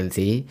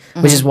responsibility,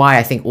 which is why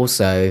I think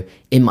also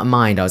in my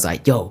mind I was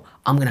like, yo,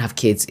 I'm gonna have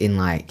kids in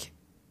like,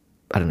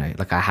 I don't know,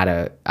 like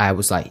I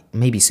was like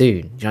maybe soon. Do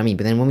you know what I mean?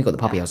 But then when we got the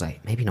puppy, I was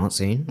like, maybe not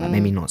soon. Like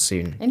maybe not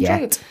soon.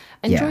 Enjoy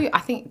Yeah. I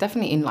think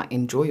definitely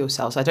enjoy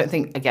yourself. So I don't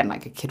think again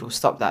like a kid will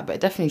stop that, but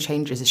it definitely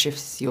changes. It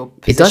shifts your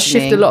It does shift a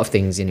positioning. lot of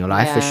things in your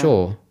life for Yeah.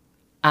 sure.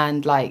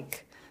 And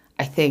like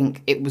I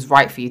think it was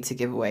right for you to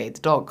give away the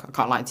dog. I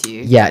can't lie to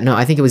you. Yeah, no,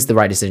 I think it was the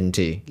right decision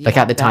too. Like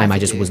Yeah, at the time, I definitely.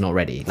 just was not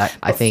ready. Like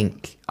I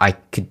think I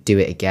could do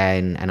it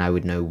again, and I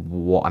would know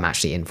what I'm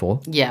actually in for.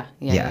 Yeah,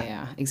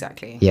 Yeah.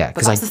 exactly. Yeah, but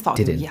 'cause that's I the start.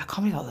 didn't. Of your, yeah, I can't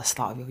believe that was the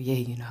start of your year.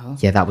 You know.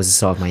 Yeah, that was the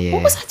start of my year.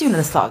 What was I doing at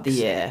the start of the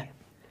year?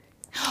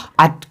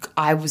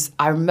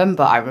 I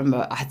remember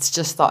I had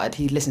just started.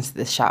 He listens to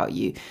this, shout at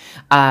you.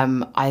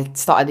 I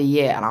started the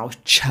year and I was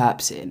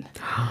chirpsing.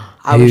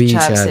 I Who was are you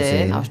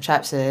chirpsing.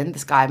 chirpsing?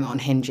 This guy I met on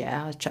Hinge,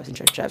 yeah. I was chirpsing.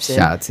 Shout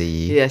out to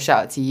you. Yeah,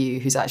 shout out to you,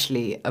 who's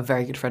actually a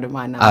very good friend of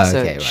mine now. Oh, so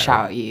okay, right, shout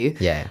right. out you.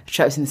 Yeah.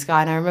 Chirpsing this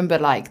guy. And I remember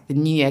like the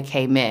new year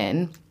came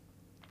in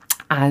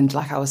And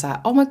like I was like,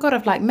 oh my God,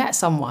 I've like met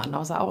someone. I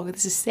was like, oh,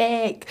 this is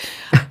sick.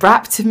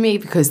 Rap to me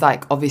because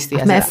like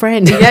obviously I met a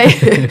friend.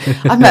 Yeah,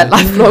 I met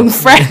lifelong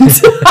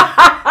friends.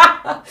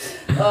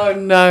 Oh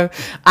no.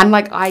 And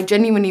like I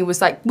genuinely was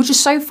like, which is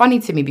so funny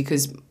to me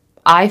because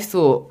I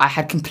thought I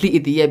had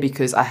completed the year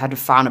because I had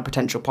found a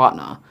potential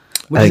partner.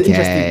 Which is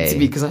interesting to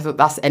me because I thought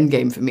that's the end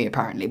game for me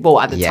apparently.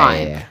 Well, at the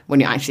time when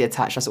you're actually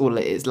attached, that's all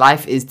it is.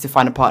 Life is to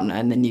find a partner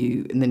and then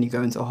you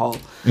go into a hole.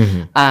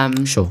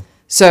 Sure.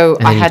 So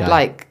I had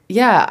like,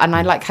 and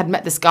I like had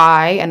met this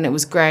guy and it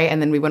was great.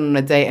 And then we went on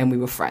a date and we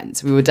were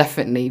friends. We were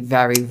definitely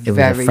very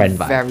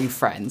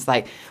friends.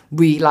 Like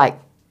we like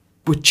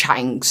were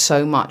chatting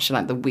so much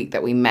like the week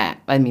that we met.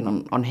 I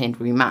mean, on Hinge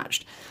we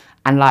matched.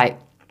 And like,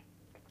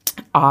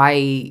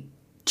 I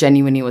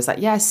genuinely was like,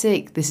 yeah,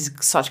 sick. This is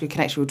such a good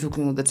connection. We were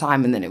talking all the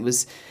time. And then it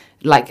was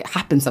like, it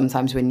happens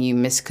sometimes when you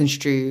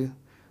misconstrue.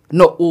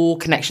 Not all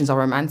connections are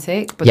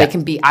romantic, but they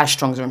can be as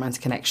strong as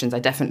romantic connections. I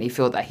definitely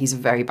feel that he's a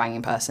very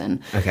banging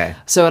person. Okay.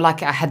 So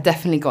like I had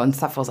definitely gotten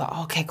stuff. I was like,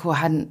 oh, okay, cool.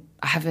 I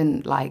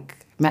haven't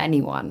like met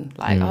anyone.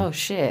 Like, oh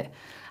shit.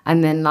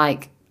 And then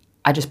like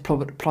I just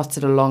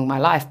plotted along my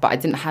life, but I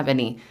didn't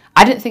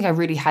think I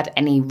really had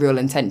any real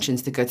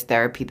intentions to go to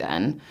therapy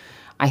then.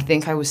 I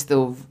think I was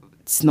still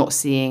not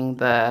seeing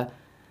the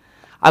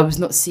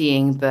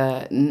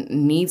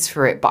needs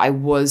for it, but I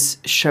was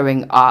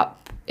showing up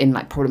in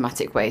like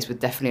problematic ways with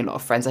definitely a lot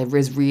of friends. I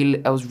was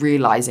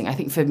realizing, I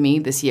think for me,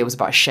 this year was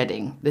about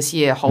shedding.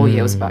 Whole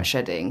year was about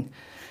shedding.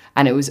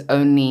 And it was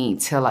only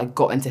till I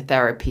got into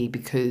therapy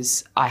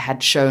because I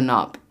had shown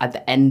up at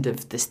the end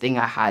of this thing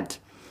I had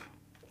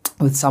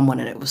with someone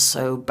and it was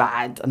so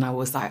bad. And I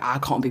was like, I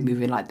can't be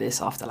moving like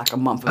this after like a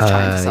month of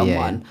chatting to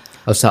someone.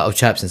 Of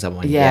chirping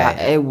someone.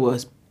 It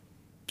was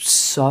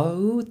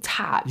so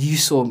tapped. You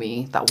saw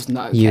me. That was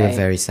not okay. You were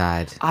very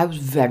sad. I was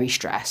very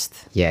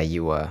stressed. Yeah,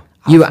 you were.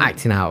 You were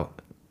acting out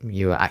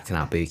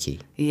booky.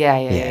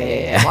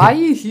 Yeah. Why are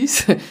you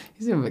seem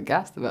a bit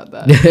gassed about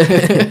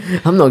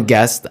that? I'm not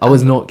gassed. I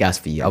was not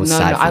gassed for you. I was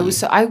sad for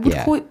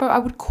you. I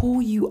would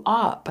call you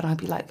up and I'd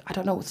be like, I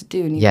don't know what to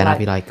do. And I'd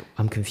be like,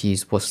 I'm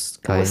confused. What's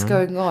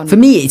going on? on? For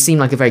me, it seemed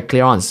like a very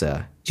clear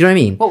answer. Do you know what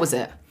I mean? What was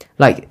it?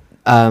 Like,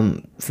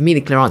 for me,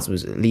 the clear answer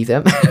was leave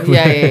them.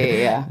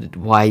 Yeah.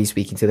 Why are you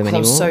speaking to them anymore? I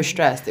was so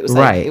stressed. It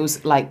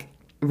was like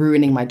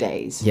ruining my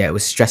days. Yeah, it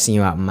was stressing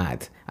you out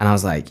mad. And I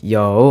was like,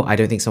 yo, I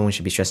don't think someone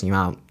should be stressing you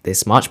out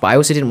this much. But I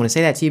also didn't want to say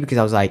that to you because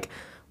I was like,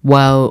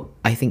 well,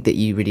 I think that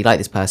you really like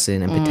this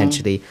person and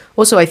potentially...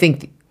 Also, I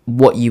think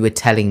what you were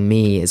telling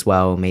me as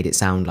well made it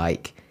sound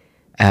like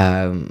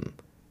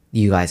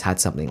you guys had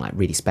something like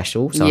really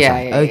special. So I was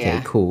like,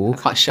 okay, cool. I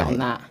can't shit on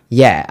that.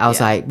 Yeah, I was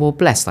like, well,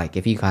 bless, like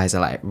if you guys are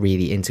like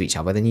really into each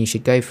other, then you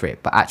should go for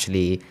it. But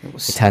actually,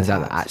 it turns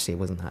out that actually it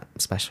wasn't that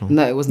special.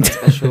 No, it wasn't that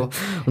special.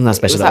 It wasn't that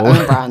special at all. It was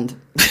that own brand.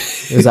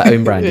 It was that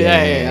own brand.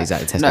 Yeah.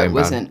 Exactly. Tesco no, own it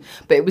wasn't.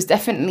 Brand. But it was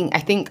definitely, I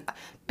think,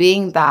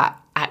 being that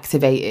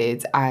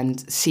activated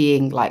and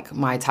seeing like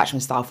my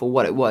attachment style for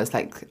what it was,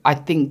 like I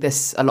think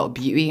there's a lot of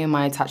beauty in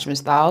my attachment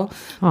style,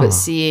 but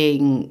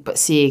seeing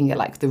it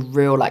like the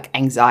real like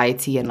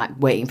anxiety and like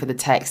waiting for the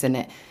text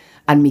and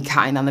me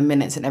counting down the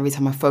minutes, and every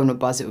time my phone would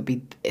buzz it would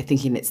be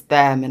thinking it's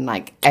them, and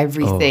like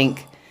everything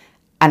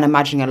and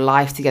imagining a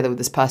life together with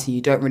this person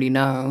you don't really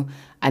know,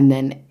 and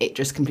then it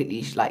just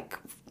completely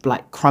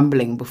like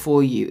crumbling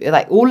before you,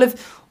 like all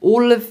of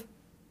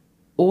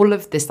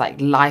this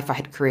like life I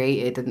had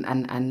created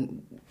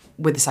and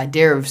with this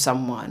idea of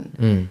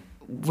someone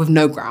with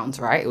no grounds,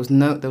 right? There was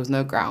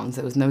no grounds.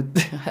 There was no,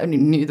 I only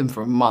knew them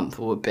for a month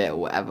or a bit or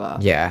whatever.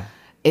 Yeah.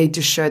 It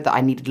just showed that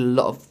I needed a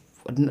lot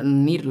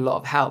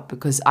of help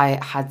because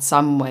I had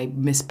some way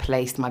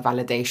misplaced my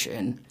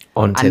validation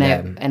onto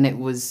them. And it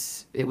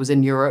was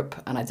in Europe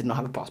and I did not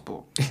have a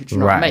passport. Do you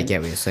know right, what I mean? I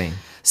get what you're saying.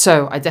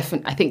 So I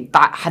think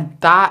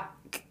that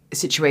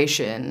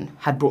situation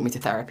had brought me to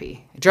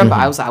therapy. Do you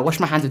remember? I was like, I washed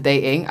my hands of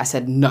dating. I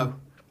said no.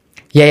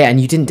 Yeah,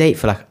 and you didn't date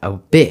for like a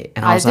bit,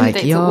 and I was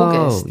like, yo,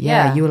 August.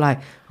 Yeah, you were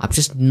like, I'm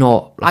just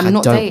not. Like, I'm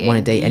not I don't dating. want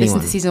to date anyone. Listen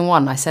to season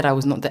 1. I said I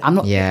was not. I'm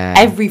not. Yeah.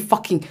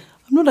 I'm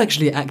not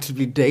actually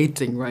actively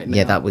dating right now.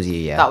 Yeah, that was you.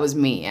 Yeah, that was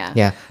me. Yeah.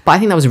 Yeah, but I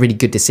think that was a really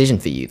good decision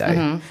for you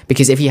though,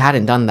 because if you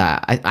hadn't done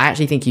that, I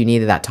actually think you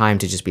needed that time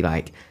to just be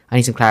like, I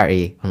need some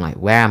clarity on like,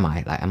 where am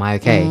I? Like, am I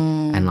okay?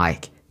 And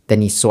like,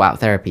 then you sort out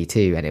therapy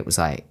too, and it was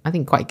like, I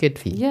think quite good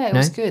for you. Yeah, it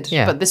was good.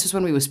 Yeah. But this was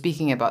when we were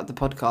speaking about the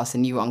podcast,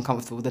 and you were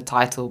uncomfortable with the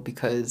title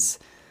because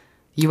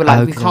you were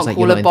like, we can't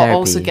call it, but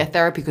also get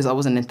therapy because I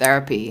wasn't in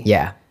therapy.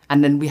 Yeah.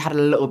 And then we had a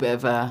little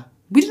bit of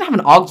we didn't have an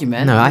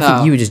argument. No, I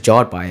think you were just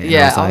jarred by it.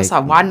 Yeah, I was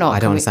like, why not? I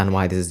don't understand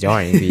why this is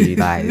jarring for you.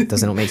 Like, it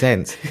doesn't make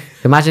sense.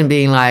 Imagine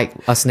being like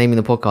us naming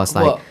the podcast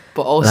like,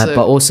 but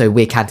also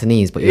we're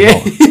Cantonese, but you're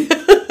not.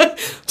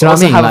 Do you know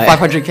what I mean?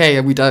 Have like, a 500k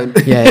and we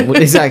don't. Yeah, well,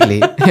 exactly.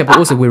 Yeah, but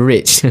also we're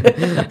rich.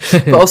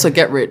 But also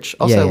get rich.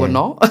 Also, we're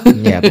not.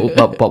 Yeah,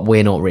 but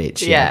we're not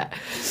rich. Yeah.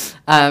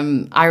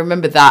 I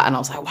remember that, and I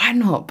was like, why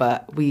not?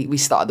 But we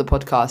started the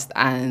podcast,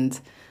 and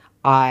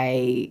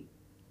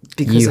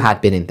you had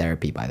been in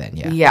therapy by then.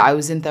 Yeah. Yeah, I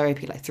was in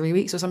therapy like 3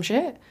 weeks or some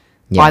shit.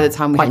 Yeah. By the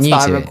time we Quite had new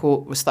started,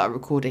 to it. started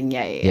recording,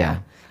 yeah. Yeah.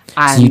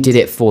 And So you did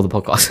it for the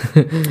podcast.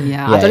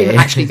 Yeah, I don't even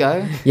actually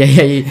go.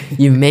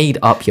 You made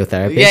up your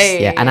therapist.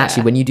 Yeah. And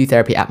actually, when you do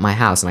therapy at my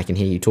house and I can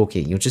hear you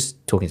talking, you're just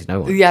talking to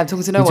no one. Yeah, I'm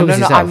talking to no You're one.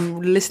 talking No, to yourself.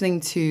 I'm listening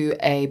to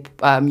a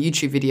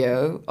YouTube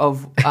video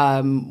of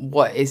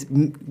what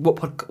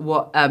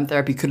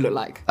therapy could look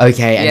like.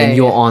 Okay, and Yeah, then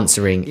you're yeah.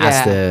 answering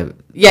as the...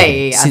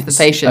 as the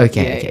patient.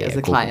 Okay, as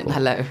the cool, client. cool.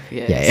 Hello.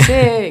 Yeah.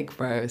 Sick,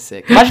 bro.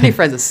 Sick. Imagine your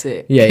friends are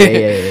sick. Yeah.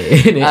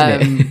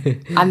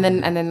 Innit? And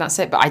then that's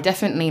it. But I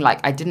definitely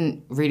I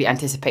didn't really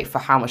anticipate for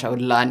how much I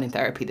would learn in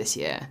therapy this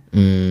year.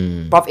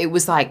 But it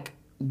was like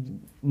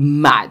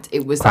mad.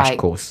 It was Crash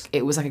course.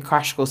 It was like a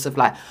crash course of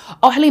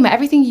oh Halima,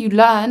 everything you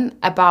learn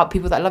about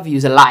people that love you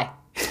is a lie.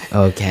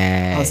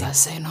 Okay. I was like,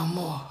 say no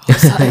more. I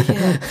was like,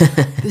 yeah,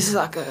 this is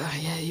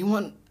you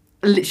want.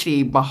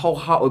 Literally, my whole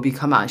heart would be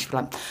come out and she'd be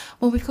like,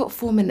 well, we've got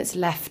 4 minutes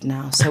left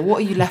now. So what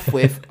are you left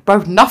with? Bro,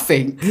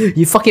 nothing.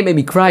 You fucking made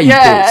me cry, you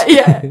bitch.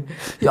 Yeah.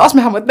 You asked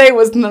me how my day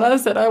was and then I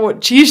said I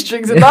want cheese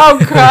strings and now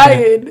I'm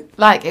crying.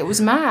 It was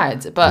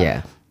mad. But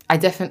Yeah.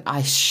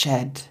 I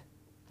shed.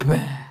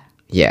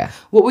 Yeah.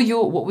 What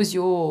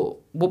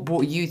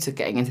brought you to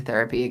getting into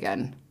therapy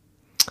again?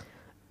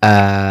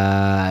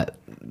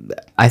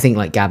 I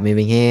think Gab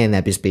moving here and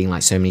there just being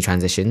so many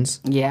transitions.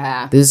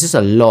 Yeah. There's just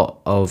a lot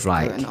of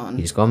Going on.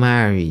 you just got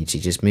married, you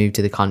just moved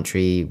to the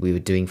country, we were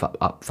doing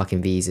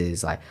fucking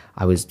visas. I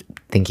was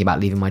thinking about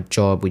leaving my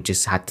job, we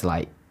just had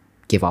to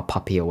give our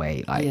puppy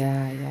away.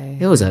 Yeah.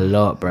 It was a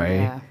lot, bro.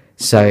 Yeah.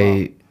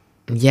 So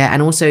yeah,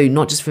 and also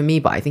not just for me,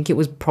 but I think it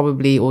was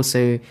probably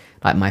also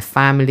my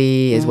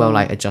family as well,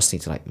 adjusting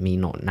to me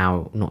not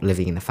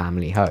living in the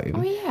family home.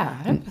 Oh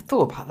yeah, I never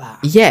thought about that.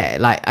 Yeah,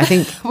 I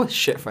think What a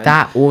shit friend.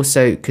 that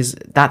also, because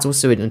that's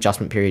also an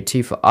adjustment period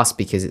too for us,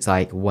 because it's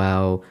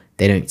well,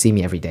 they don't see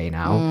me every day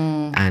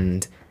now.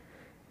 And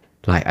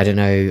I don't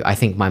know, I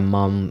think my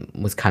mum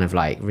was kind of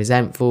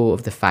resentful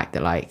of the fact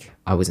that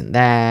I wasn't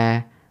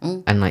there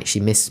and she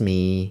missed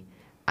me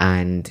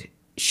and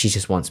she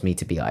just wants me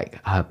to be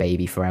her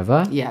baby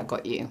forever. Yeah,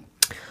 got you.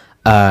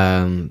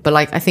 But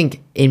I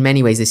think in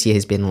many ways this year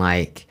has been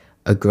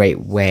a great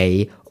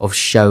way of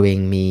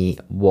showing me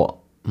what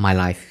my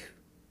life,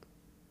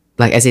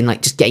 as in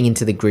just getting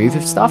into the groove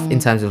of stuff, in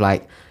terms of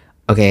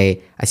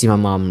okay, I see my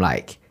mum,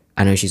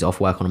 I know she's off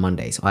work on a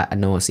Monday, so I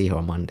know I'll see her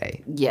on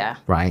Monday, Yeah.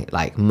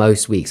 right?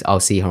 Most weeks I'll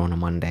see her on a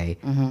Monday,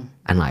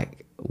 and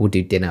we'll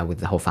do dinner with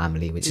the whole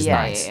family, which is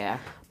nice. Yeah.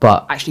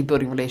 But Actually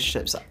building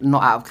relationships,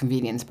 not out of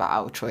convenience, but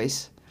out of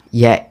choice.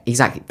 yeah,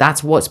 exactly.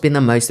 That's what's been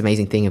the most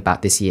amazing thing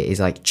about this year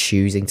is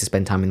choosing to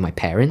spend time with my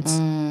parents.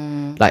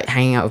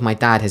 Hanging out with my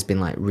dad has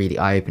been really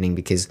eye-opening,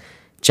 because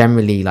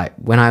generally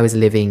when I was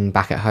living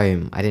back at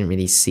home, I didn't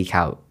really seek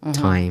out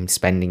time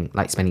spending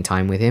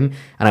time with him,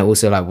 and I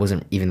also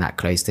wasn't even that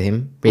close to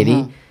him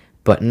really.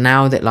 But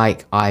now that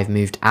I've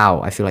moved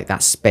out, I feel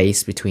that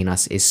space between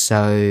us is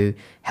so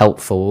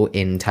helpful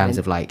in terms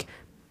of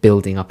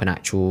building up an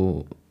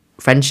actual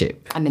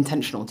friendship. And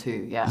intentional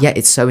too, yeah. Yeah,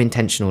 it's so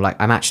intentional.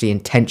 I'm actually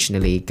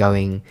intentionally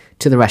going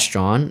to the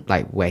restaurant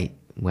where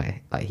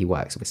he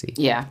works, obviously,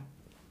 Yeah.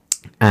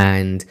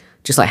 and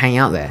just hanging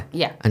out there.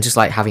 Yeah. And just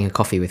having a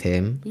coffee with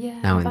him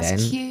now and that's then.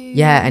 cute.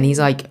 Yeah, and he's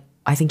I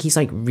think he's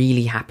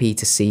really happy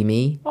to see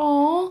me.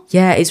 Aww.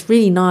 Yeah, it's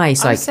really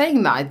nice. I'm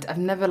saying that I've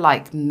never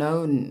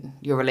known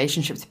your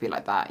relationship to be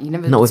like that. You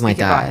never Not with my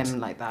speak about dad. him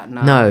like that.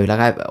 No. No,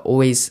 I've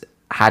always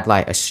had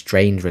a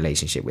strained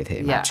relationship with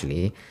him, Yeah.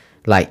 actually.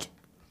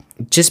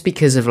 Just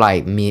because of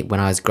me when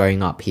I was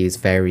growing up, he was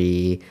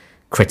very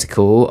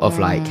critical of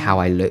how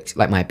I looked,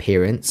 my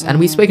appearance. And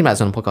we've spoken about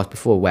this on the podcast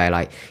before,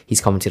 where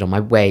he's commented on my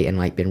weight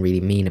and been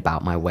really mean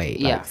about my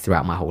weight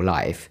throughout my whole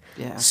life.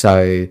 Yeah.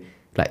 So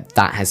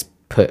that has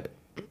put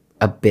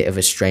a bit of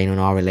a strain on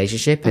our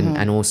relationship,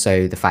 and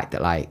also the fact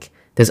that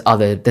there's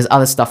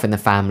other stuff in the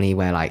family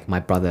where my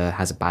brother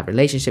has a bad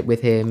relationship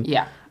with him.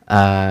 Yeah.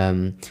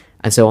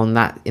 And so in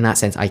that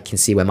sense, I can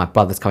see where my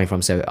brother's coming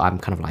from. So I'm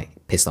kind of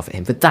pissed off at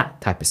him for that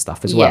type of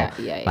stuff as well.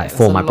 Yeah.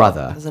 For my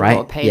brother, There's a right?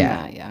 lot of pain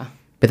there, yeah.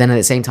 But then at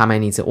the same time, I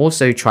need to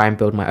also try and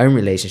build my own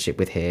relationship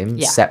with him,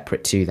 Yeah.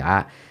 separate to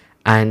that.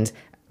 And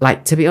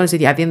to be honest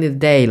with you, at the end of the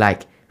day,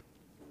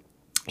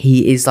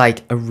 he is a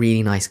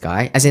really nice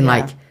guy. As in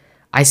Yeah.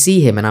 I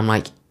see him and I'm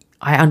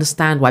I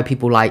understand why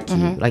people like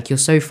you. You're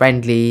so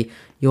friendly.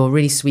 You're a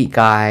really sweet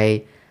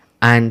guy.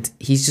 And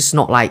he's just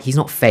not he's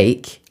not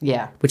fake.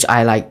 Yeah. Which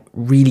I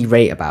really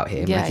rate about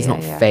him. Yeah, He's yeah,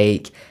 not yeah.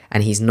 fake,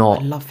 and he's not.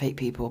 I love fake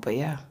people, but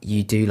yeah.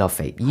 You do love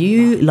fake.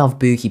 You love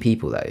booky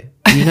people though.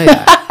 You know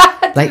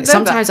that.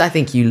 Sometimes I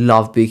think you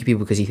love booky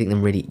people because you think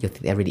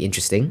they're really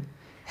interesting,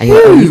 and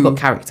you're oh, you've got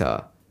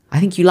character. I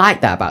think you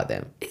like that about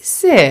them.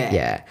 Is it?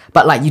 Yeah,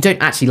 but you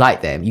don't actually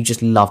like them. You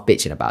just love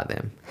bitching about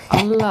them.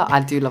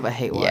 I do love a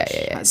hate watch.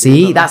 Yeah.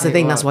 See, that's the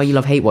thing. That's why you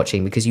love hate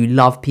watching, because you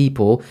love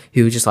people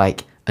who are just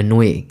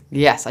annoying.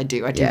 Yes, I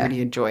do. I do Yeah. really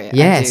enjoy it.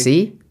 Yeah, I do.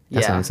 see?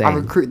 That's what I'm saying. I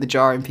recruit the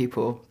jarring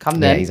people. Come Yeah,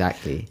 then.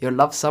 exactly. You'll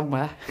love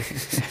somewhere.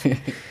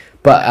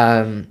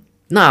 But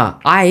no,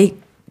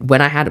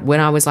 when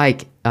I was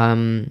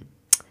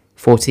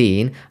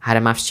 14, I had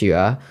a maths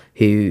tutor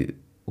who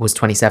was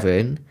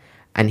 27,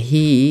 and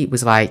he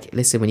was like,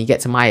 listen, when you get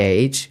to my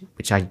age,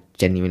 which I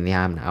genuinely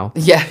am now.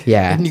 Yeah.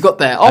 Yeah. And you got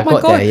there. Oh I my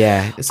got God. there,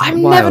 yeah. It's I've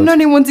wild. never known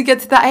anyone to get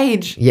to that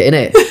age. Yeah,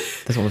 innit?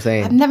 That's what I'm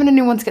saying. I've never known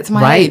anyone to get to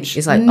my Right? age.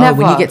 It's like, never.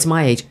 oh, when you get to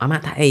my age, I'm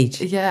at that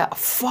age. Yeah.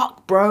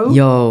 Fuck, bro.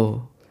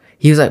 Yo.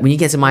 He was like, when you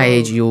get to my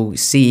age, you'll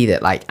see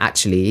that, like,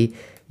 actually,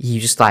 you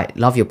just, like,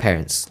 love your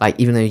parents. Like,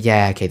 even though,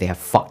 yeah, okay, they have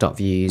fucked up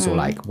views or,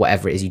 like,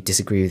 whatever it is, you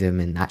disagree with them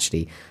and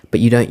actually,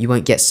 but you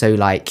won't get so,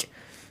 like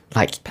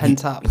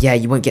Pent up. Yeah,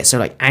 you won't get so,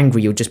 like,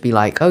 angry. You'll just be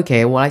like,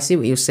 okay, well, I see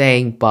what you're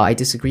saying, but I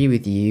disagree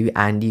with you,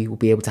 and you will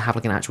be able to have,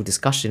 like, an actual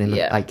discussion and,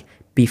 like,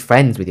 be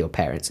friends with your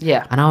parents.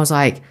 Yeah. And I was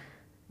like,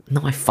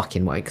 no, I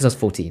fucking won't, because I was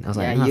 14. I was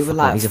like, Yeah, no, you were fuck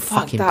like, off, he's a fuck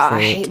fucking that.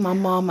 prick. I hate my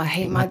mom. I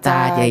hate my dad,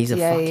 dad. yeah, he's a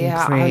fucking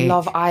I prick.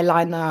 love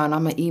eyeliner and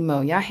I'm an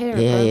emo. Yeah, I hear it,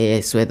 Yeah, bro.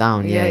 yeah, swear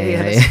down. Yeah.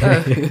 let's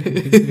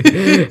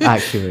go.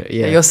 Accurate,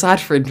 yeah. Your side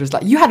fringe was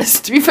like, you had a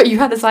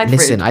side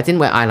Listen, fringe. I didn't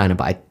wear eyeliner,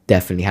 but I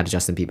definitely had a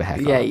Justin Bieber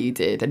haircut. Yeah, you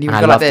did. And you And would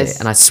I go like loved this. it,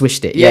 and I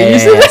swished it. Yeah, Yeah, you yeah,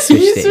 said yeah, I that.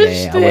 swished You it. Yeah,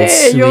 yeah,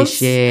 I would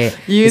switched it. swish it.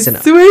 You Listen,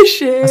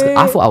 swish it.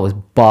 I thought I was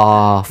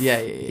buff.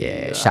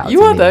 Yeah. Shout out You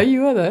to are me. though.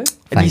 You are though. And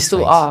you Thanks, still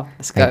thanks. are.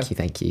 Let's go.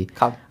 Thank you.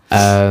 Come.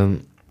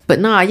 But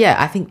nah, yeah,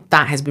 I think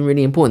that has been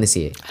really important this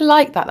year. I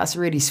like that. That's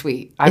really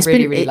sweet. I It's really,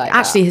 been, really it like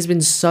actually that. has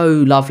been so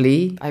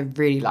lovely. I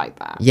really like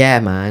that. Yeah,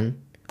 man.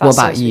 That's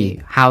what about so you?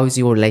 sweet. How's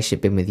your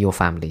relationship been with your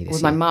family this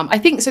With year? my mum. I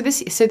think so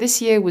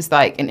this year was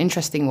like an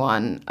interesting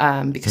one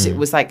because it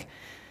was like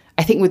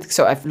I think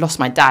I've lost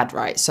my dad,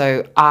 right?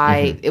 So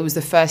it was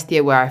the first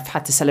year where I've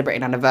had to celebrate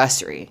an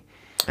anniversary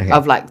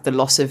of like the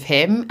loss of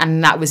him,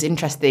 and that was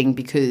interesting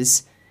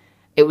because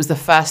it was the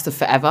first of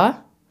forever.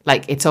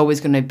 Like it's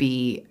always going to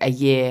be a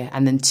year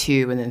and then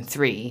 2 and then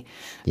 3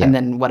 and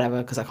then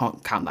whatever, because I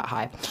can't count that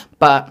high.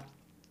 But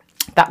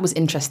that was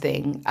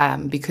interesting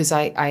because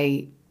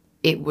I'm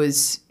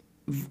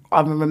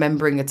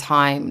remembering a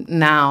time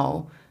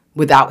now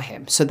without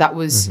him. So that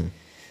was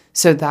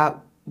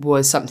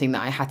something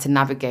that I had to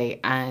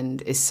navigate,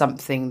 and is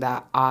something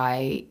that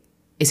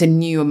it's a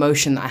new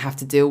emotion that I have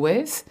to deal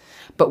with.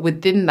 But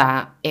within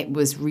that, it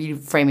was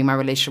reframing my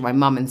relationship with my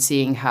mum and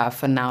seeing her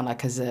for now,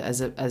 like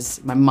as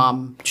my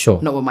mum,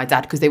 Sure. not with my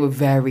dad, because they were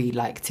very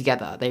like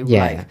together. They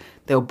were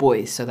they were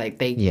boys, so like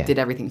they did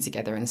everything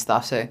together and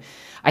stuff. So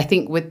I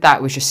think with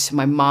that was just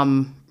my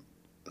mum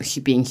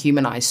being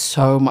humanized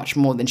so much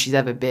more than she's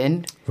ever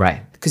been.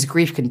 Right. Because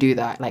grief can do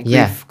that. Like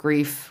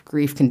grief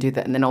can do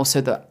that, and then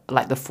also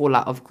the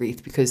fallout of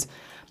grief, because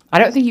I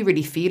don't think you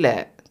really feel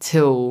it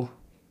till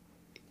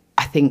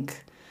I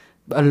think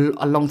a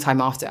long time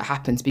after it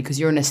happens, because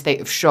you're in a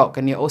state of shock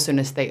and you're also in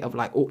a state of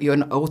like you're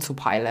an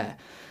autopilot.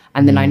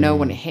 And then I know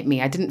when it hit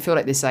me, I didn't feel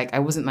like this, like I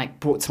wasn't like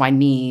brought to my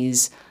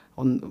knees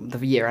on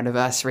the year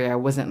anniversary. I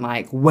wasn't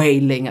like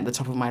wailing at the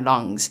top of my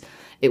lungs.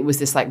 It was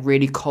this like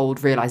really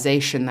cold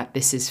realization that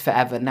this is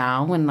forever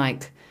now, and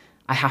like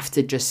I have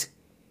to just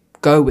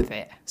go with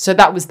it. So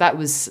that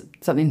was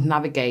something to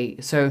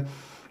navigate. So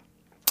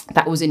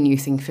that was a new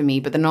thing for me.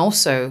 But then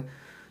also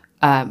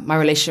my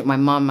relationship with my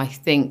mum, I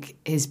think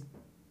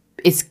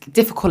it's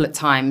difficult at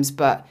times,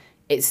 but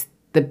it's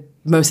the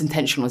most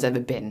intentional it's ever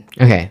been.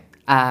 Okay.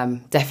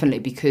 Definitely,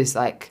 because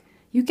like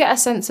you get a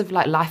sense of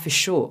like life is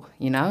short,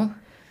 you know?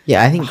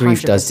 Yeah, I think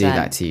grief does do 100%.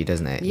 that to you,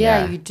 doesn't it?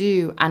 Yeah, you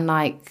do. And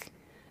like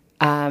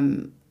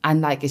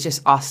it's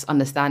just us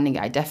understanding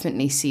it. I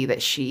definitely see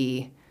that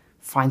she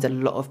finds a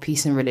lot of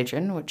peace in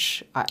religion,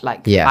 which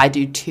I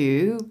do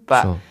too.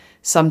 But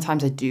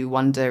sometimes I do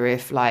wonder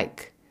if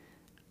like,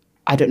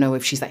 I don't know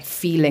if she's like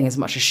feeling as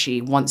much as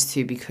she wants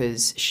to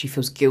because she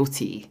feels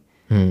guilty.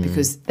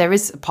 Because there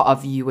is a part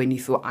of you when you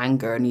feel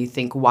anger and you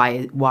think,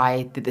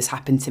 why did this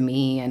happen to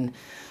me?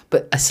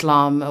 But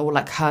Islam or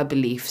like her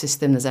belief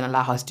system doesn't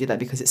allow her to do that,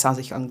 because it sounds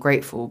like you're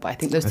ungrateful. But I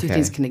think those two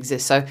things can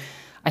exist. So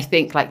I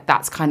think like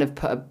that's kind of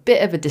put a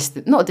bit of a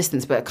distance, not a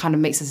distance, but it kind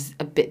of makes us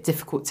a bit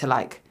difficult to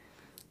like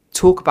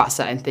talk about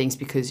certain things,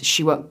 because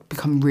she won't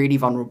become really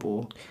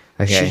vulnerable.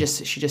 Okay.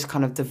 She just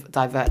kind of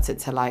diverts it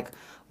to like,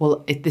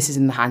 well, this is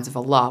in the hands of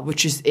Allah,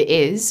 which it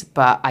is,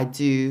 but I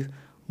do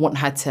want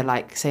her to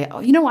like say, oh,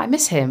 you know what, I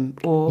miss him,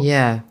 or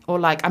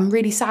like I'm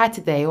really sad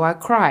today, or I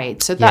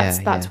cried. So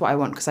that's what I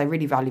want, because I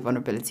really value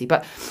vulnerability.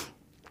 But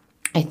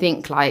I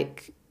think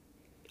like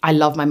I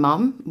love my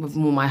mum with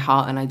all my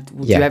heart, and I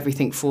will do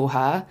everything for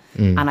her.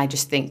 And I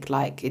just think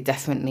like it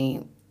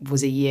definitely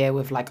was a year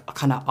with like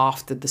kind of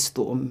after the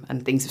storm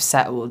and things have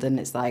settled, and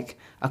it's like,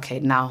 okay,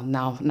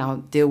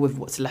 now deal with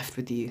what's left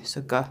with you. So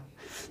go.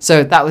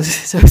 So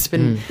it's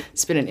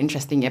been an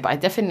interesting year. But I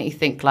definitely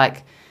think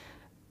like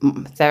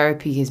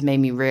therapy has made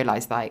me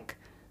realize like,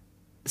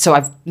 so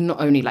I've not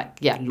only like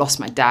lost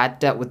my dad,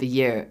 dealt with the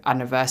year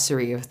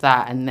anniversary of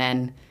that, and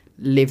then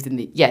lived in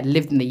the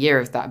year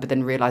of that, but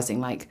then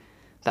realizing like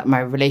that my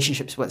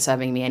relationships weren't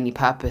serving me any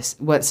purpose,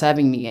 weren't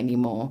serving me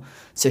anymore.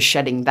 So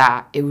shedding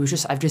that, it was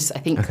just I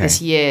think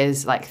this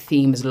year's like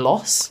theme is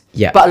loss,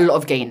 but a lot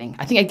of gaining.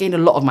 I think I gained a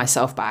lot of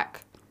myself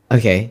back.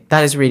 Okay,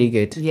 that is really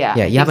good. Yeah,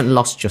 you haven't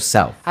lost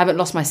yourself. I haven't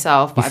lost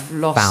myself, but I've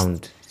lost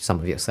found some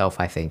of yourself,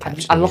 I think.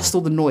 Actually, I lost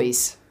all the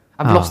noise.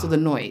 I've lost all the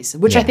noise,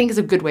 which I think is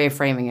a good way of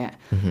framing it.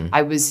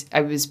 I was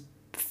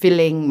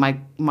filling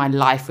my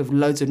life with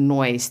loads of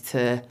noise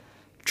to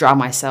drown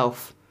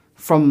myself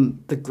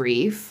from the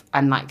grief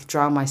and like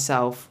drown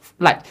myself,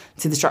 like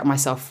to distract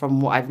myself from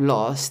what I've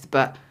lost.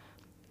 But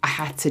I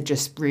had to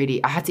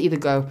either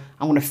go,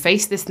 I want to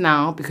face this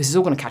now because it's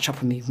all going to catch up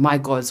with me. My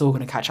God, it's all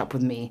going to catch up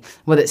with me.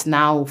 Whether it's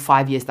now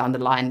 5 years down the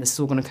line, this is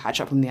all going to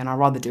catch up with me, and I'd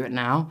rather do it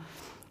now.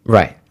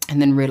 Right.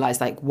 And then realize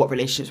like what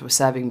relationships were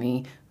serving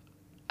me,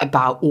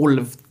 about all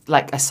of,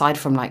 like, aside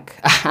from like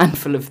a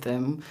handful of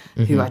them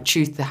who I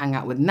choose to hang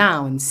out with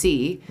now and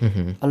see,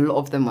 a lot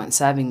of them weren't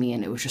serving me,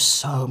 and it was just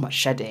so much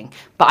shedding.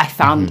 But I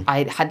found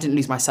I didn't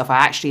lose myself.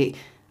 I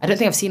don't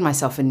think I've seen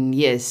myself in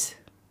years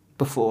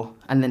before,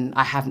 and then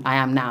I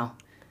am now.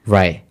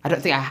 Right. I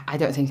don't think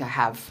I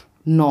have.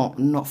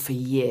 Not for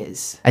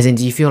years. As in,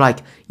 do you feel like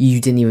you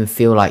didn't even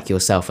feel like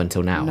yourself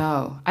until now?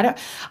 No, I don't.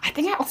 I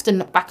think I often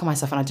look back on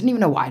myself and I didn't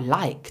even know what I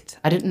liked.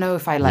 I didn't know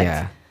if I liked.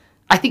 Yeah.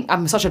 I think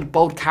I'm such a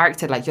bold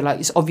character. Like, you're like,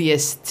 it's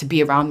obvious to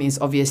be around me. It's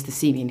obvious to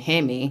see me and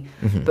hear me.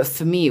 But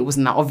for me, it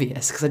wasn't that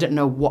obvious because I didn't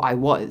know what I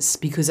was,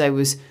 because I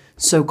was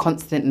so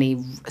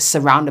constantly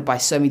surrounded by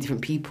so many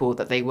different people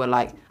that they were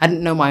like, I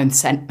didn't know my own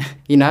scent,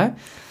 you know?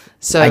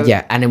 So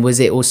yeah. And then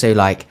was it also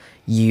like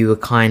you were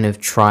kind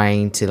of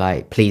trying to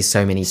like please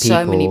so many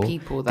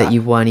people that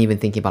you weren't even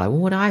thinking about like, well,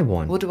 what do I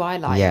want? What do I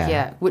like? Yeah.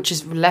 Yeah. Which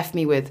has left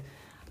me with,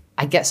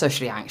 I get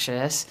socially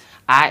anxious.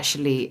 I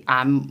actually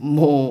am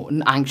more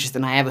anxious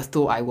than I ever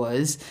thought I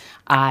was.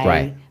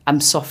 I'm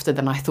softer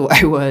than I thought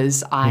I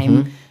was.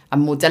 I'm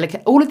more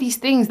delicate. All of these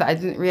things that I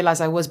didn't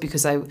realize I was,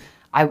 because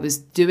I was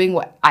doing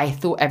what I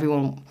thought I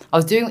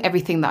was doing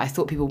everything that I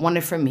thought people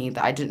wanted from me,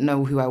 that I didn't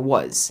know who I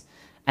was.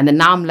 And then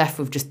now I'm left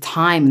with just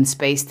time and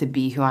space to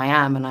be who I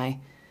am, and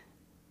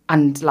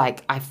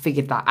I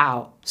figured that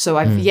out. So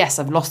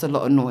I've lost a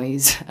lot of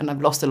noise and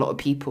I've lost a lot of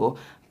people,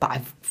 but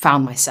I've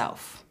found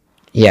myself.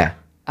 Yeah.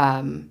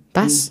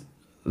 That's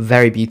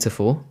very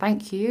beautiful.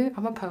 Thank you.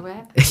 I'm a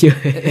poet.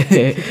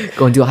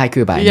 Go and do a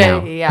haiku about it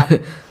now. Yeah.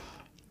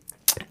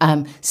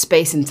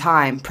 Space and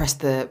time. Press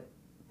the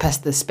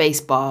space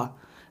bar,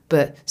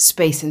 but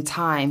space and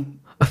time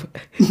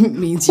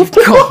means you've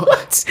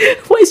got.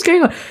 What is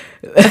going on?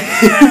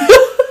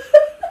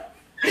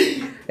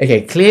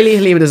 Okay, clearly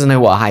Halima doesn't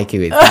know what a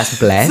haiku is. That's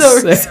bless.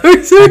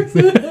 Sorry.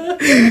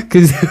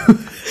 Because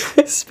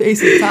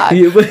space and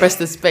time. Press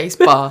the space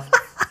bar.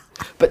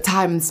 But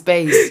time and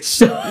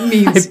space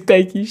means, I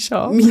beg you,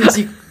 Sharp. means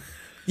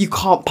you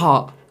can't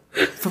part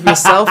from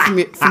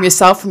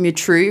yourself, from your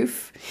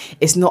truth.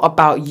 It's not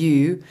about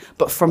you,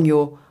 but from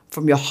your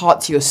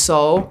heart to your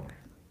soul.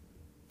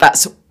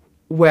 That's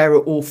where it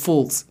all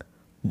falls.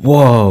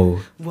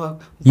 Whoa.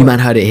 You man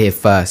heard it here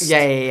first.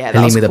 Yeah.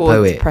 Halima the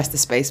poet. Press the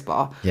space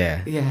bar.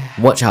 Yeah.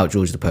 Watch out,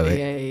 George the poet.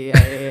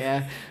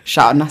 Yeah.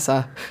 Shout out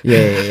NASA.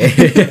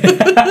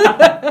 Yeah.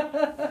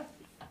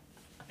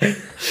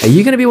 Are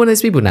you going to be one of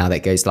those people now that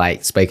goes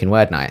like spoken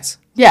word nights?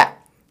 Yeah.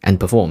 And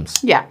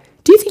performs? Yeah.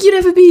 Do you think you'd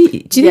ever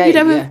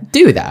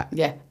do that?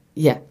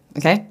 Yeah.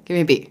 Okay, give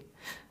me a beat.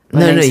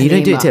 No, you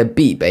don't do it to a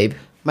beat, babe.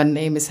 My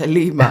name is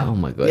Halima. Oh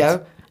my God.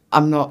 Yo,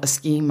 I'm not a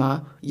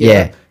schemer.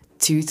 Yeah.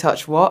 To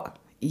touch what?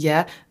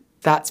 Yeah,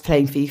 that's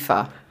playing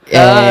FIFA.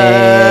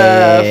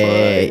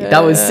 Hey.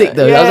 That was sick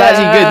though. That was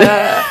actually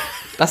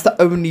good. That's the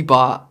only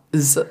bar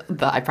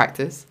that I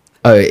practice.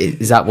 Oh,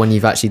 is that one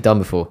you've actually done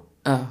before?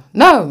 Oh,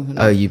 no.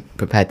 Oh, you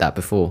prepared that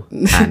before?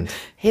 And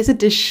here's a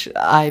dish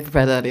I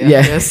prepared earlier.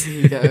 Yeah. Yes,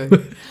 here you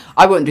go.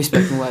 I won't do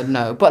spoken word,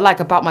 no. But like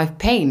about my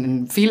pain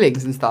and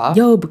feelings and stuff.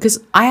 Yo,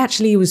 because I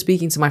actually was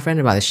speaking to my friend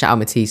about this. Shout out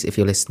Matisse if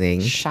you're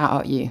listening. Shout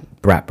out you.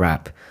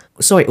 Brap.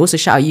 Sorry, also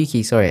shout out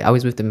Yuki. Sorry, I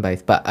was with them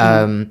both. But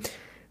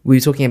we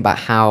were talking about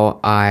how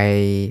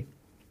I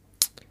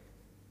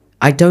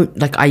don't,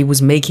 like, I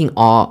was making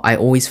art. I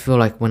always feel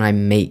like when I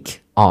make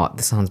art,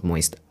 this sounds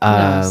moist.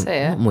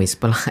 Say it. Not moist,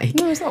 but like...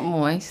 No, it's not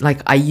moist.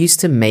 Like, I used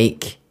to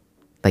make,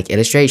 like,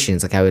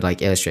 illustrations. Like, I would,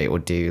 like, illustrate or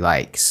do,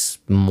 like,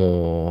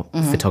 more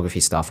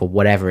photography stuff or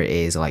whatever it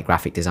is, or, like,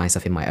 graphic design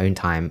stuff in my own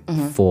time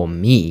for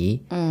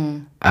me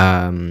when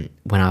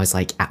I was,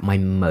 like, at my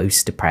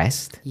most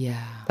depressed.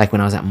 Yeah. Like,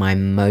 when I was at my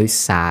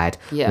most sad.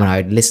 Yeah. When I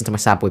would listen to my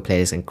sad boy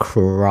playlist and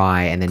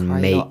cry and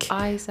then make, your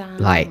eyes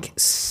out. like,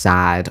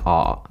 sad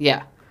art.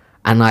 Yeah.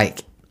 And,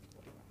 like,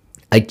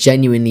 I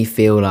genuinely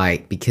feel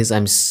like because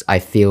I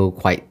feel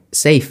quite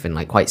safe and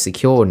like quite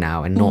secure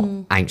now and not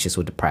anxious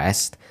or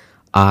depressed,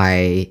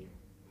 I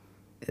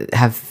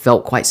have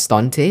felt quite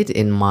stunted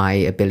in my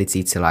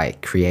ability to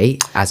like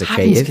create as a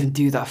Happiness creative. can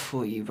do that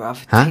for you,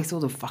 bruv. It Huh? takes all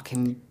the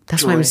fucking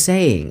That's joy. what I'm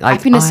saying. Like,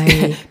 Happiness,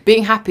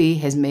 being happy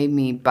has made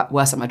me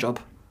worse at my job.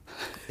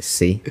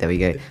 See, there we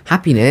go.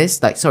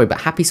 Happiness, like, sorry,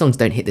 but happy songs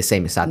don't hit the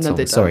same as sad No, songs.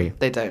 they don't. Sorry.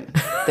 They don't.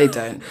 They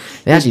don't.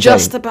 They actually You're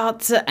just don't.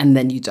 about to, and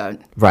then you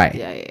don't. Right.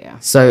 Yeah.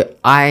 So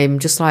I'm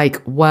just like,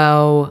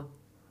 well,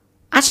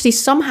 actually,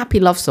 some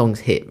happy love songs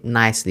hit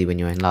nicely when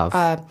you're in love.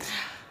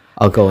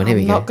 Oh, go on, here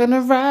we I'm go. not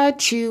gonna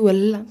write you a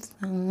love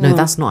song. No,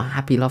 that's not a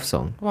happy love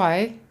song.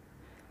 Why?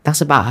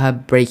 That's about her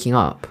breaking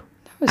up.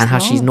 No, and how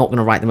she's not going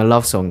to write them a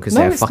love song because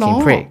they're a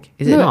fucking prick.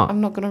 Is it not?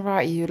 I'm not going to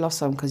write you a love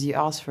song because you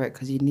asked for it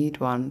because you need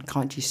one.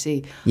 Can't you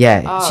see?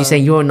 Yeah, she's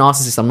saying, you're a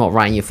narcissist, I'm not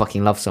writing you a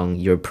fucking love song,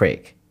 you're a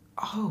prick.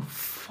 Oh,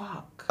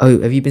 fuck.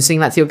 Oh, have you been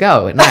singing that to your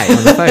girl at night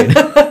on the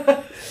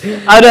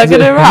phone? I'm not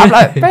going to rap. I'm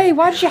like, babe,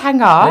 why did you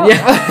hang up?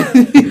 Yeah.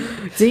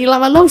 Did you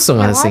like my love song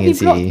I was singing to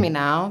you? Why have you blocked me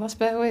now? That's a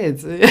bit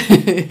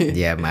weird.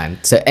 Yeah, man.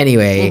 So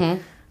anyway,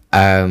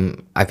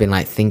 I've been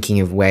like thinking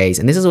of ways,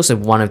 and this is also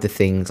one of the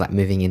things like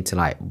moving into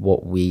like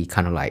what we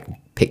kind of like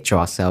picture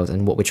ourselves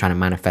and what we're trying to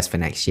manifest for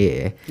next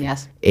year.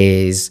 Yes.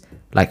 Is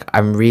like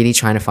I'm really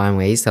trying to find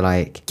ways to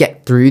like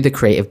get through the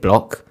creative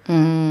block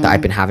that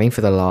I've been having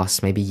for the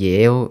last maybe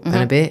year and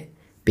a bit,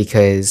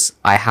 because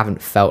I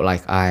haven't felt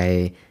like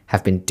I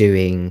have been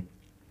doing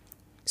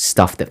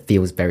stuff that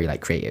feels very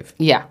like creative.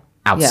 Yeah.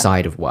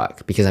 Outside of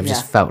work, because I've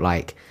just felt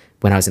like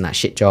when I was in that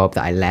shit job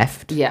that I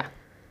left,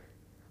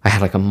 I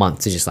had like a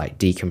month to just like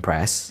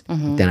decompress.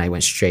 Then I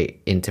went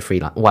straight into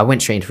freelance. Well, I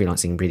went straight into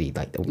freelancing really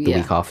like the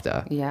week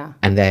after. Yeah.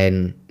 And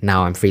then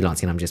now I'm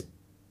freelancing. I'm just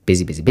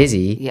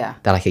busy. Yeah.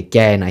 That like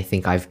again, I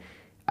think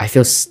I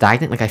feel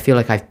stagnant. Like I feel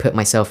like I've put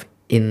myself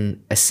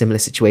in a similar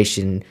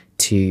situation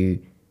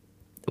to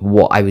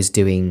what I was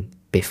doing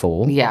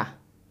before. Yeah.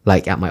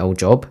 Like at my old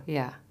job.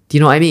 Yeah. Do you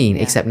know what I mean?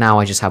 Yeah. Except now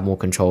I just have more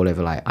control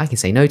over like I can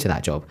say no to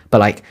that job. But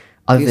like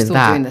other You're than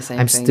that, doing the same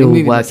I'm thing. still You're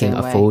moving the working same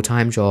a way.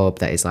 full-time job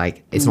that is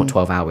like it's not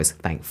 12 hours,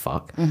 thank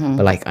fuck.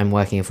 But like I'm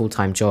working a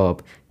full-time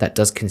job that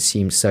does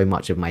consume so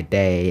much of my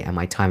day and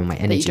my time and my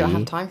That energy. you don't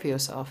have time for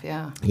yourself.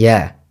 Yeah.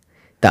 Yeah.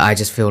 That I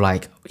just feel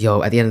like,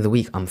 yo, at the end of the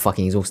week I'm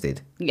fucking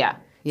exhausted. Yeah.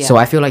 Yeah. So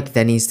I feel like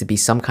there needs to be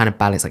some kind of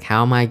balance. Like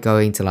how am I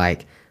going to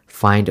like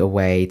find a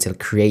way to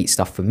create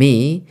stuff for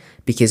me?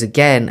 Because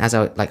again, as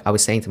I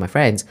was saying to my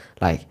friends,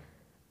 like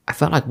I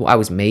felt like what I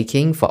was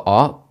making for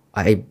art,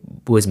 I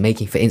was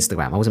making for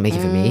Instagram. I wasn't making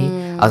for me.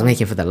 I was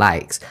making for the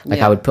likes. Like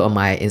I would put on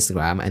my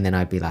Instagram and then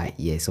I'd be like,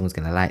 yeah, someone's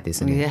going to like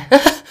this. And Yeah. do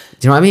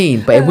you know what I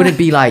mean? But it wouldn't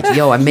be like,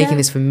 yo, I'm making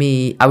this for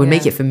me. I would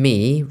make it for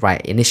me, right,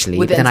 initially.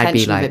 With but the then I'd be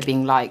intention of like, it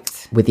being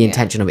liked. with the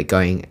intention of it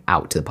going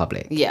out to the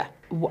public. Yeah.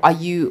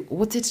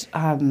 What did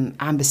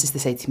Amber's sister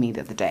say to me the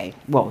other day?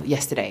 Well,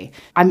 yesterday.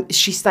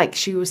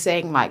 She was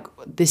saying like,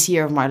 this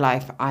year of my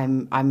life,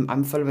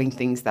 I'm following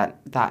things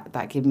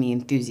that give me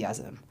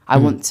enthusiasm. I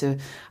want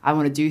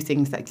to do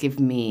things that give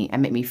me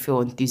and make me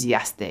feel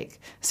enthusiastic.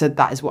 So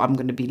that is what I'm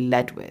going to be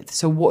led with.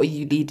 So what are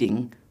you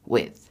leading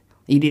with?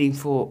 Are you leading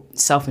for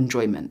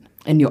self-enjoyment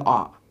in your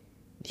art?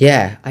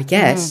 Yeah, I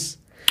guess.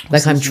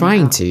 Like I'm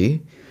trying to,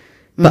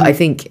 but I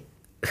think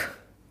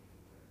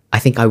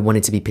I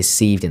wanted to be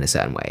perceived in a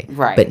certain way.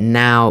 Right. But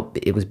now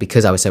it was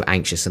because I was so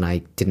anxious and I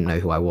didn't know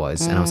who I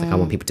was. And I was like, I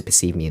want people to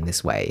perceive me in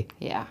this way.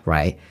 Yeah.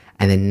 Right.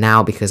 And then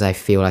now because I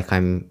feel like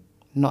I'm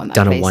Not in that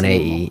done a place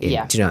 180,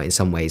 anymore. do you know, in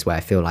some ways where I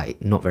feel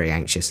like not very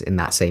anxious in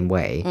that same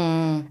way.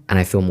 And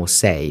I feel more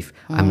safe.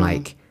 I'm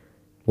like,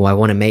 well, I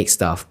want to make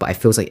stuff, but it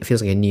feels like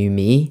a new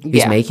me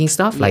who's making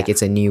stuff. Like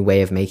it's a new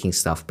way of making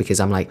stuff, because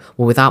I'm like,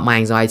 well, without my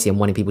anxiety and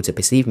wanting people to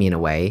perceive me in a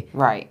way,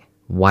 Right.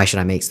 why should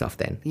I make stuff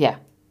then? Yeah.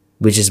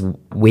 Which is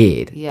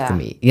weird Yeah. for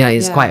me. You know,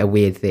 it's Yeah. quite a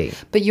weird thing.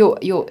 But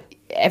you're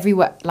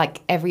everywhere,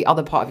 like every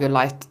other part of your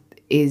life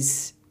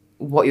is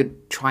what you're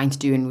trying to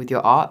do in with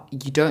your art.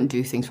 You don't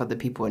do things for other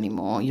people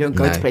anymore. You don't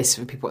go to places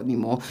for people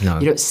anymore. No.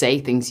 You don't say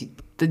things.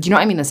 Do you know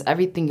what I mean? That's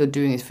everything you're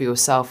doing is for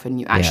yourself, and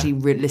you actually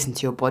listen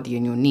to your body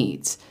and your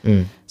needs.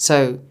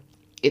 So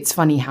it's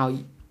funny how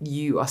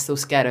you are still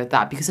scared of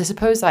that, because I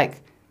suppose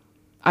like,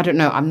 I don't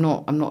know, I'm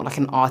not like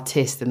an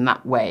artist in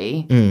that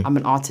way. I'm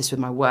an artist with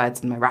my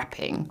words and my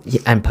rapping. Yeah,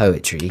 and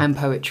poetry. And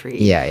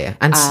poetry. Yeah, yeah.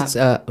 And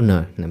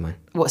no, never mind.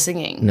 What,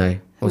 singing? No, I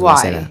wasn't Why?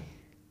 gonna say that.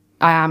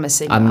 I am a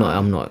singer.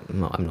 I'm not.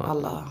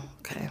 Allah.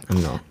 Okay.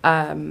 I'm not.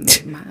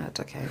 Mad.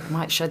 Okay. I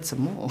might shed some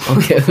more.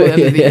 Okay. before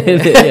the end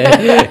of the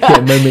year. yeah,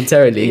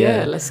 momentarily.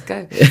 Yeah, Yeah. let's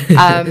go.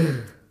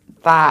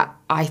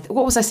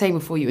 What was I saying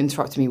before you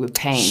interrupted me with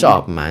pain? Shut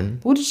up, man.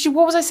 What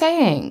was I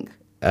saying?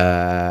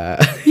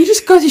 You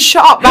just go to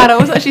shut up, man. I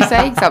was actually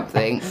saying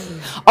something.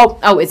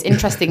 Oh, it's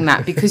interesting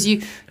that because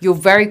you're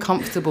very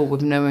comfortable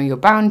with knowing your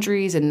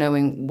boundaries and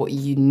knowing what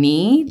you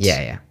need.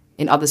 Yeah.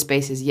 In other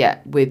spaces,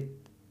 yet with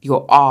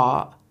your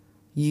art,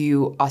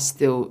 you are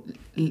still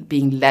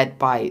being led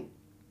by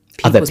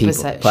Other people's people,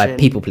 perception. by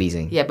people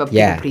pleasing. Yeah, but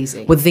people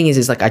pleasing. Well, the thing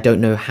is like I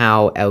don't know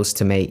how else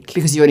to make.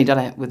 Because you only done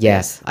it with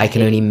Yes, this. I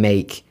can only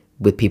make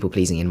with people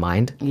pleasing in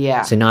mind.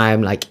 Yeah. So now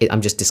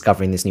I'm just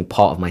discovering this new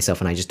part of myself,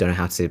 and I just don't know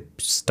how to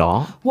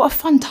start. What a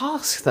fun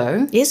task,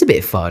 though. It is a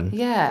bit fun.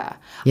 Yeah.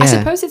 Yeah. I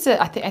suppose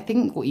I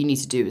think what you need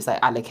to do is like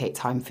allocate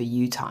time for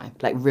you time,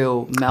 like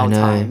real Mel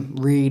time.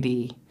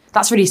 Really.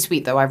 That's really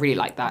sweet, though. I really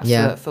like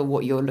that for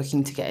what you're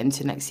looking to get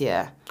into next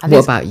year. And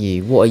What about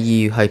you? What are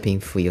you hoping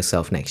for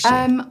yourself next year?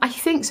 I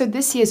think so.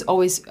 This year's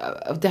always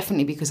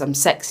definitely because I'm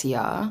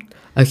sexier.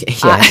 Okay,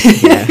 yeah.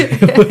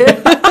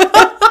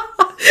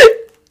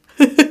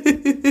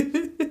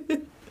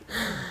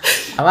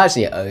 I'm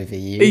actually over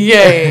you.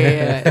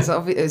 Yeah.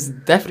 It's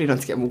definitely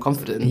not to get more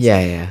confidence.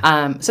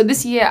 Yeah. So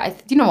this year,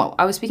 you know what?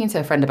 I was speaking to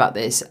a friend about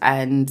this,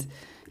 and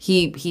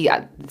he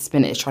at this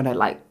minute is trying to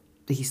like,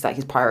 he's like,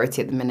 his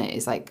priority at the minute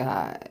is like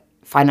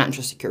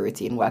financial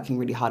security and working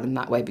really hard in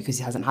that way because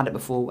he hasn't had it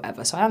before,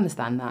 whatever. So I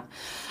understand that.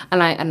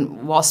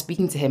 And while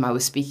speaking to him, I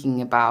was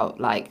speaking about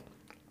like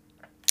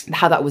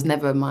how that was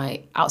never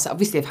my outside.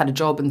 Obviously, I've had a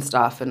job and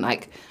stuff, and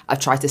like I've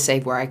tried to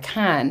save where I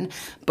can,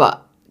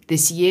 but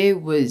this year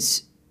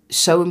was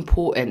so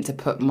important to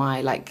put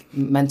my like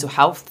mental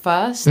health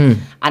first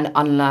and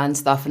unlearn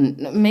stuff. And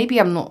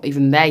maybe I'm not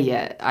even there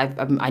yet.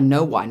 I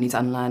know what I need to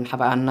unlearn.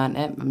 Have I unlearned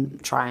it? I'm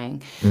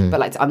trying, but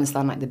like to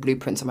understand like the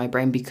blueprints of my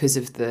brain because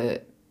of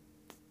the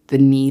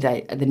need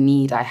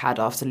I had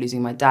after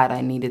losing my dad.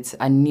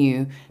 I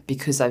knew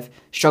because I've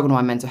struggled with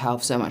my mental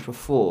health so much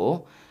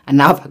before, and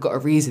now I've got a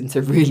reason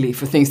to really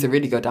for things to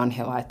really go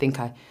downhill. I think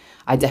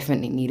I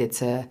definitely needed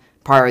to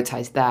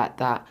prioritize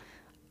that.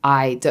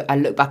 I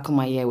look back on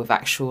my year with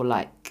actual,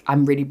 like,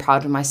 I'm really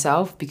proud of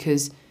myself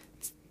because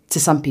to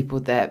some people,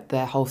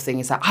 their whole thing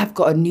is like, I've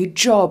got a new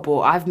job,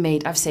 or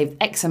I've saved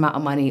X amount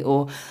of money,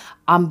 or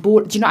I'm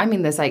bored. Do you know what I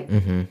mean? There's like,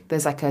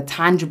 there's like a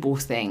tangible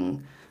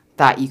thing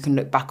that you can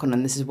look back on,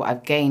 and this is what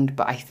I've gained.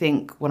 But I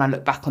think when I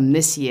look back on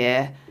this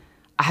year,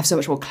 I have so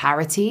much more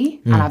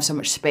clarity and I have so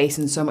much space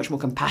and so much more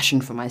compassion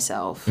for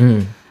myself.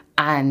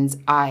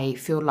 And I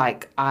feel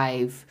like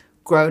I've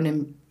grown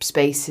in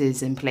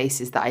spaces and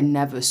places that I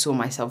never saw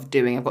myself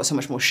doing. I've got so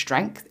much more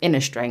strength,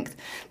 inner strength,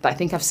 that I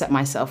think I've set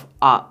myself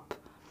up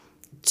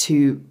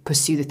to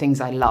pursue the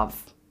things I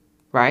love,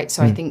 right?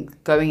 So I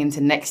think going into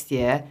next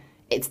year,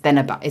 it's been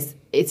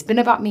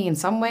about me in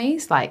some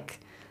ways, like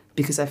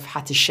because I've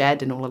had to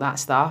shed and all of that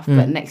stuff.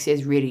 But next year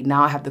is really,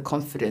 now I have the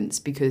confidence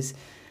because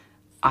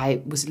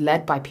I was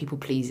led by people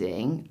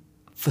pleasing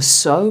for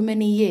so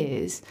many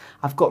years.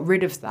 I've got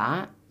rid of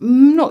that.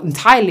 Not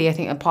entirely, I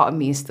think a part of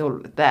me is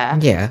still there.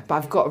 Yeah. But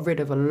I've got rid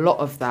of a lot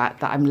of that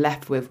I'm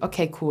left with,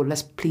 okay, cool,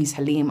 let's please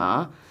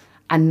Halima.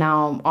 And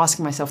now I'm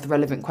asking myself the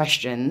relevant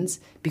questions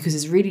because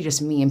it's really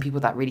just me and people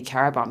that really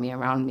care about me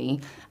around me.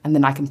 And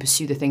then I can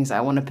pursue the things that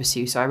I want to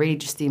pursue. So I really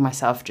just see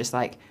myself just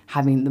like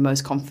having the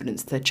most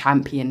confidence to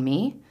champion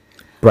me.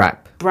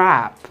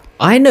 Brap.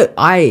 I know.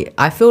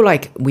 I feel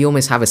like we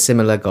almost have a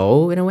similar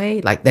goal in a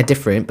way. Like they're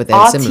different, but they're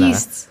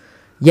Artists.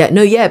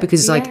 similar. Yeah,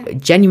 because like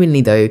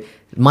genuinely though,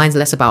 mine's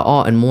less about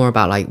art and more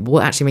about like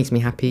what actually makes me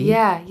happy.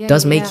 Yeah.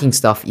 Does making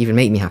stuff even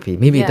make me happy?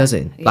 Maybe it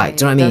doesn't. Like,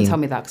 do you know what I mean? Don't tell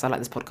me that because I like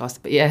this podcast.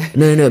 But yeah.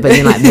 No. But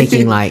then like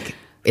making like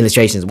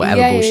illustrations,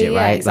 whatever bullshit,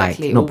 right?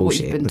 Exactly. Like not or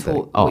bullshit.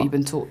 What you've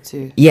been taught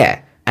to.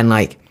 Yeah, and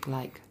like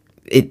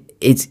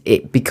it's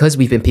because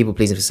we've been people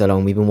pleasing for so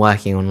long. We've been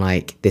working on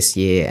like this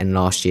year and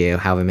last year,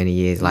 however many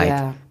years.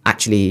 Like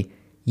actually,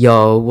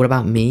 what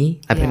about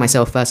me? I put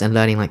myself first and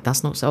learning like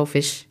that's not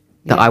selfish.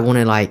 That I want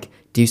to like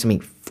do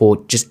something for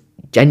just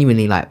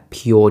genuinely like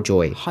pure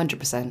joy.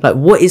 100%. Like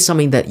what is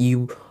something that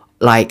you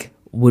like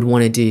would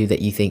want to do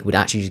that you think would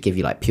actually just give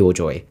you like pure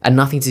joy and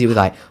nothing to do with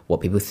like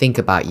what people think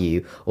about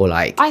you or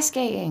like ice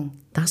skating.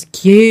 That's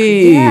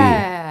cute.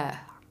 Yeah.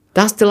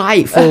 That's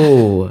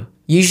delightful.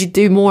 You should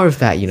do more of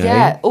that, you know?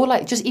 Yeah, or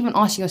like just even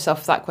asking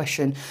yourself that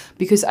question,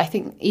 because I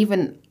think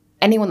even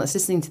anyone that's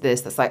listening to this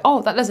that's like,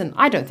 oh,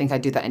 I don't think I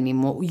do that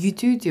anymore. You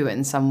do it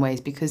in some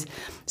ways because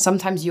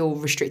sometimes you're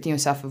restricting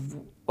yourself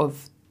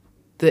of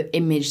the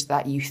image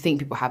that you think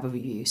people have of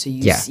you. So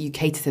you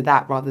cater to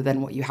that rather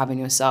than what you have in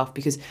yourself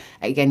because,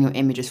 again, your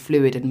image is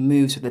fluid and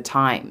moves with the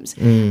times.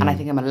 And I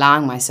think I'm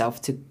allowing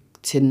myself to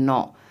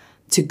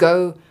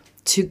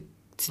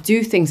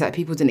do things that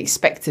people didn't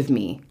expect of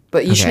me.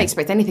 But you shouldn't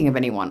expect anything of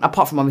anyone,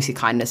 apart from obviously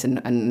kindness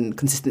and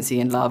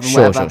consistency and love and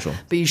whatever. Sure.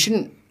 But you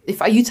shouldn't,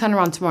 if you turn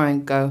around tomorrow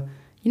and go,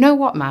 you know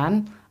what,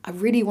 man, I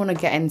really want to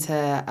get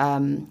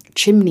into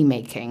chimney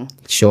making.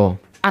 Sure.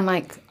 And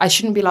like, I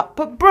shouldn't be like,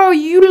 but bro,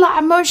 you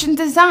like motion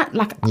design.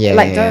 Like,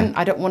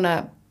 I don't want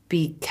to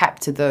be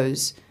kept to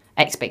those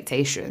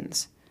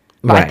expectations.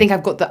 But I think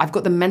I've got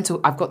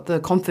the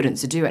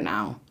confidence to do it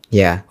now.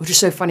 Yeah. Which is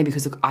so funny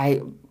because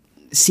I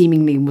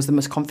seemingly was the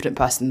most confident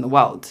person in the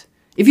world.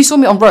 If you saw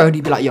me on road,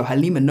 you'd be like, yo,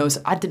 Halima knows.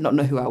 I did not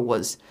know who I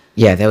was.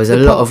 Yeah, there was a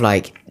lot of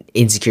like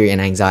insecurity and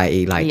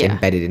anxiety like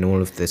embedded in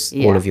all of this,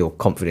 all of your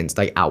confidence,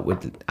 like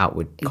outward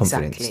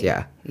confidence.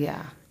 Yeah.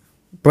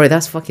 Bro,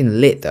 that's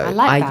fucking lit though. I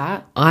like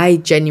that. I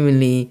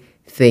genuinely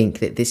think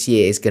that this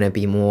year is going to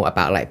be more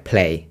about like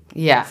play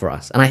for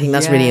us. And I think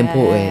that's really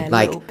important.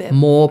 Like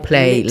more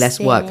play, less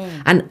work.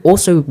 And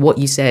also what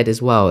you said as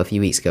well a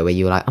few weeks ago where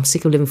you were like, I'm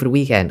sick of living for the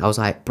weekend. I was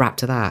like, brap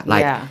to that.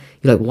 Like,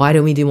 you're like, why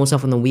don't we do more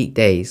stuff on the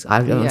weekdays? I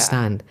don't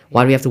understand.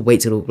 Why do we have to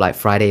wait till like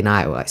Friday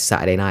night or like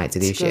Saturday night to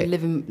do shit?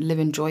 Live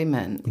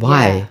enjoyment.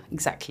 Why? Yeah,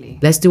 exactly.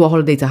 Let's do a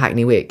holiday to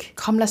Hackney Wick.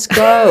 Come, let's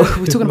go.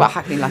 We're talking about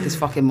Hackney like it's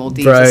fucking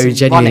Maldives. Bro,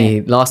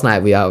 genuinely, last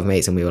night we were out with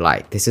mates and we were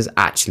like, this is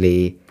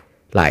actually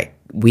like,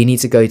 we need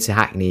to go to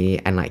Hackney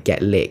and like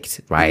get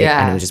licked, right?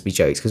 And it would just be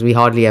jokes because we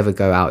hardly ever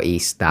go out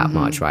east that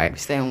much, right? We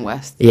stay on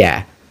west.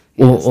 Yeah.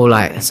 Or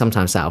like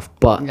sometimes south.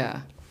 But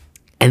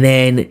and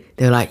then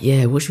they were like,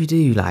 yeah, what should we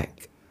do?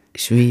 Like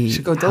should we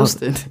Should go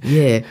Dalston.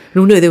 Yeah.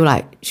 No, they were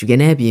like, should we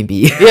get an Airbnb?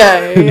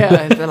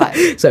 Yeah. They're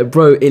like, So,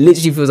 bro, it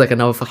literally feels like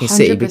another fucking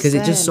city because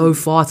it's just so 100%.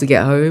 far to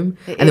get home.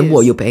 It And then what?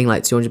 is. You're paying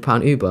like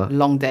 £200 Uber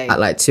long day. at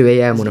like 2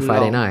 a.m. on a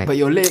Friday Long, night. But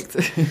you're licked.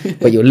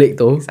 But you're lit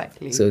though.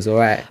 Exactly. So it's all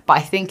right.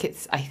 But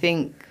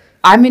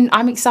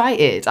I'm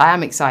excited. I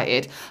am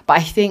excited. But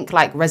I think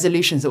like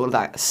resolutions that will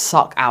like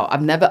suck out.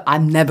 I'm never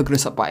gonna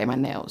stop biting my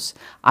nails.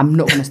 I'm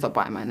not gonna stop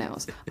biting my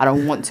nails. I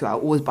don't want to. I'll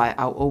always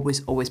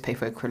pay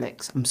for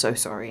acrylics. I'm so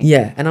sorry.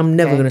 Yeah. And I'm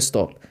never Okay. going to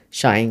stop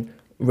shouting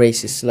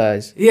racist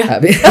slurs. Yeah.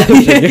 at me.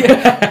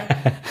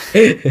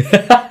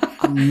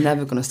 I'm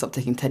never gonna stop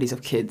taking teddies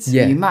off kids.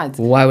 Yeah. Are you mad?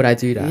 Why would I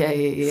do that?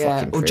 Yeah.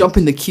 Fucking Or prick. jump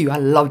in the queue. I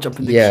love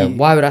jumping the Yeah. queue.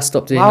 Why would I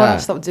stop doing Why would I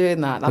that? stop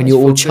doing that? That When makes you're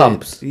me all feel good.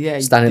 chumps, Yeah,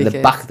 you standing in the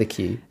dickhead. back of the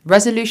queue.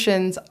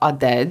 Resolutions are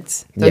dead.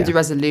 Don't Yeah. do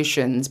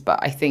resolutions. But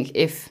I think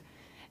if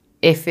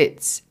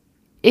it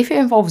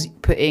involves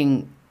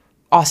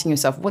asking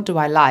yourself, what do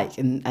I like,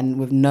 and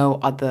with no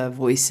other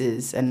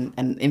voices and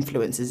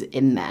influences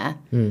in there,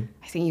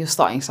 I think you're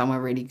starting somewhere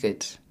really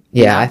good.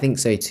 You Yeah, know? I think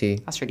so too.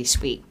 That's really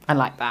sweet. I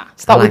like that.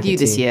 Start like with you it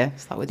this too. year.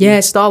 Start with Yeah,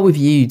 you. start with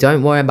you.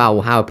 Don't worry about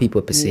how people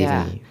are perceiving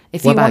you.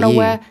 If What you about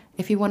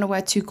want to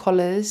wear 2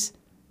 collars,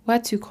 wear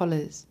 2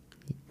 collars.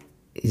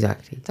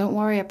 Exactly. Don't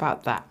worry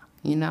about that.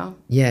 You know.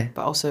 Yeah.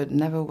 But also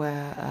never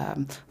wear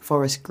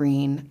forest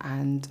green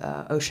and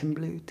ocean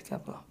blue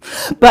together.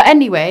 But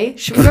anyway,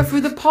 should we go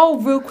through the poll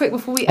real quick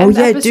before we end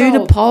the episode? do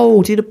the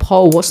poll. Do the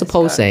poll. What's the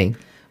poll go. saying?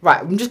 Right,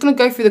 I'm just going to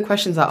go through the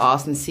questions I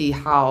asked and see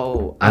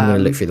how... I'm going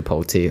to look through the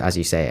poll too, as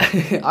you say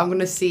it. I'm going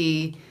to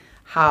see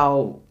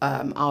how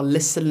our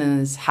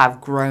listeners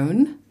have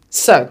grown.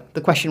 So,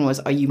 the question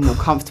was, are you more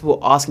comfortable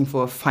asking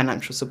for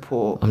financial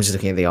support I'm just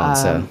looking at the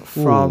answer.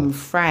 from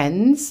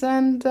friends?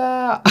 And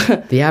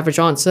The average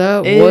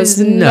answer is was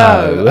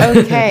no.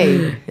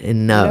 Okay. No, You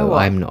know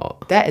what? I'm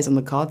not. That is on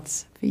the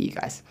cards for you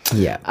guys.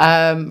 Yeah.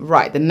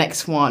 Right, the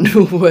next one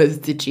was,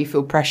 did you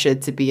feel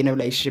pressured to be in a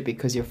relationship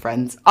because your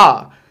friends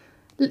are?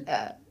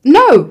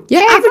 No. Yeah,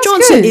 Okay, average that's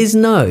answer good. is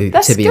no,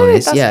 That's to be good,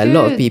 honest. that's Yeah, a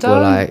lot of good. people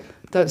are like,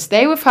 Don't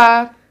stay with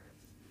her,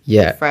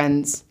 yeah,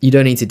 friends. you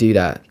don't need to do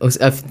that.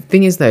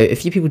 Thing is, though, a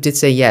few people did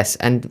say yes.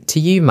 And to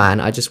you, man,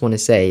 I just want to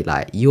say,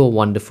 like, you're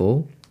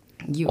wonderful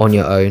You on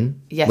your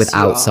own Yes, you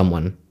without are.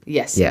 someone.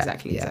 Yes, Yeah,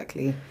 exactly, yeah.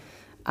 exactly.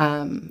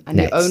 And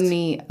Next.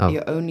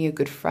 you're only a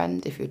good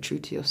friend if you're true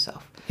to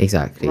yourself.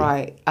 Exactly.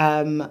 Right.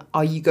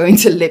 Are you going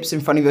to lips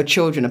in front of your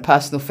children? A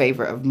personal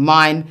favorite of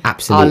mine.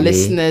 Absolutely. Our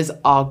listeners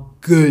are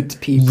good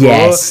people.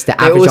 Yes, the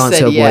They average all answer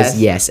said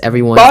was yes.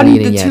 Everyone's But only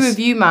leaning the yes. two of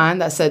you, man,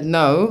 that said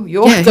no.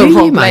 You're Yeah, the who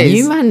wrong you, man? place.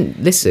 You, man,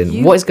 listen,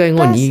 You what is going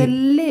on? said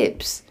You,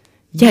 lips.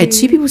 yeah,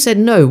 2 people said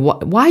no.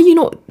 Why are you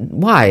not?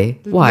 Why?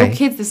 Your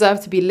kids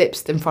deserve to be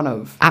lipsed in front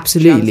of.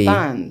 Absolutely. Do you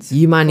understand?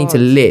 You man need to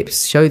God.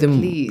 lips. Show them.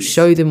 Please.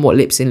 Show them what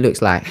lipsing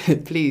looks like.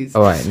 Please.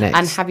 All right, next.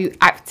 And have you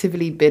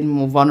actively been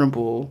more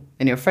vulnerable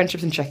in your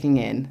friendships and checking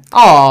in?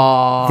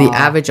 Aww. The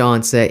average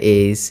answer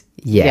is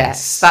yes.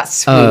 Yes,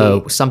 that's Oh,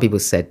 sweet. some people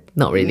said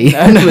not really.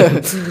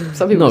 No.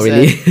 Some people Not said,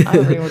 really. I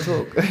don't really want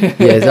to talk.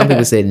 Yeah, some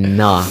people said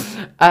nah.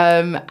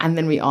 And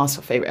then we asked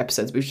for favourite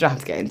episodes, which we don't have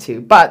to get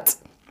into. But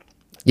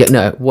Yeah,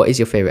 no. What is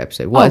your favorite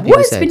episode? What have what people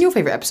has said? been your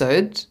favourite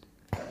episode?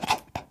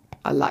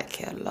 I like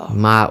it a lot.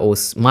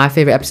 My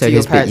favorite episode Your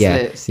has been Parents' yeah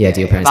Lips. yeah Yeah, to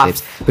your yeah. parents' That-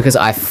 lips because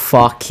I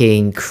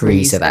fucking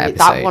crease at that episode.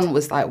 That one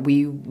was like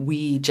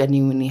we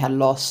genuinely had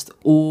lost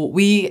all.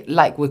 We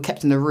like were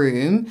kept in the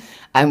room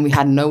and we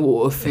had no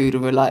water, or food,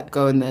 and we're like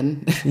going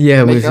then.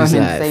 Yeah, we we're was just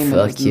going like insane, it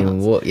was fucking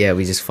nuts. what? Yeah,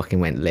 we just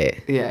fucking went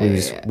lit. Yeah, we yeah,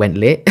 just yeah. went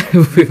lit.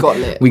 We got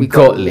lit. we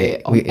got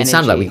lit. on It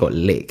sounded like we energy. got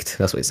licked.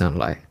 That's what it sounded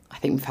like. I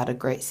think we've had a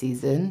great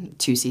season,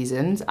 2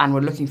 seasons, and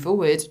we're looking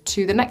forward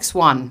to the next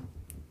one.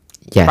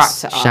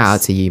 Yes, Back to shout out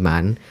us. to you,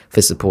 man,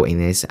 for supporting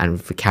this and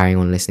for carrying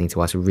on listening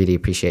to us. We really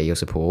appreciate your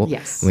support.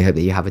 Yes. And we hope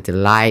that you have a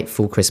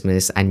delightful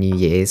Christmas and New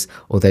Year's,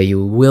 although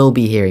you will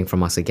be hearing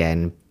from us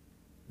again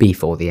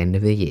before the end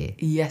of the year.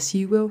 Yes,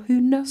 you will.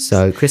 Who knows?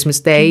 So, Christmas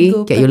Day,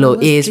 Jingle get your little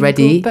bells, ears jingle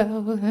ready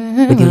bells.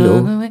 with your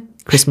little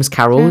Christmas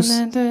carols.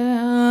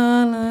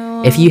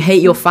 If you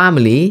hate your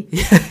family,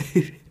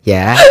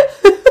 yeah.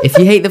 If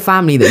you hate the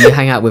family that you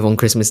hang out with on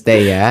Christmas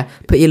Day, yeah,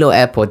 put your little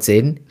AirPods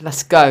in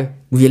Let's go.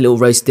 with your little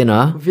roast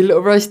dinner With your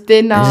little roast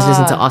dinner. and just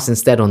listen to us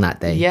instead on that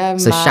day. Yeah,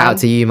 so shout out man.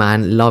 to you,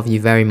 man. Love you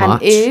very And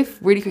much.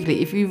 really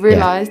quickly, if you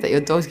realise that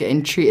your dog's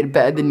getting treated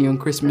better than you on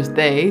Christmas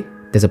Day,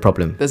 There's a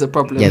problem. there's a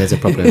problem. Yeah, there's a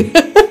problem.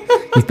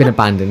 You've been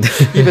abandoned.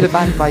 You've been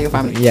abandoned by your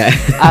family. Yeah.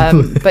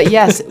 But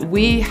yes,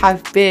 we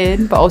have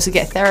been, but also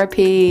get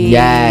therapy.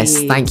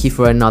 Yes. Thank you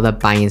for another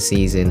banging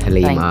season,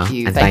 Halima. Thank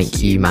you, And thank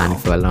thank you, you. man,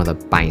 for another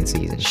banging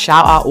season.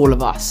 Shout out all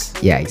of us.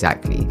 Yeah,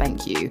 exactly.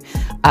 Thank you.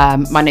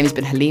 My name has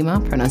been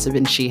Halima. Pronouns have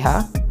been she,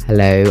 her.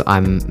 Hello,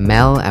 I'm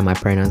Mel, and my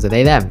pronouns are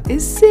they, them.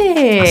 Is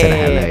it? I said a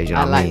hello, do you know I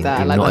what I like mean? that.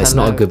 I It's like not- the it's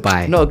not a hello.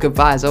 goodbye. Not a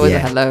goodbye. It's always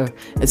Yeah. a hello.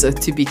 It's a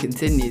to be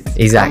continued.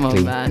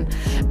 Exactly. Come on,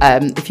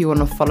 man. If you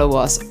want to follow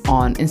us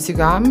on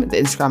Instagram,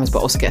 the Instagram is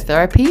But Also Get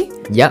Therapy.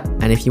 Yep.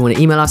 And if you want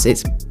to email us,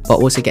 it's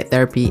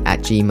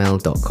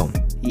butalsogettherapy@gmail.com.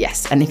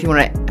 Yes. And if you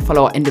want to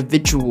follow our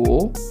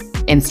individual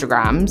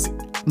Instagrams,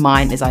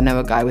 Mine is I know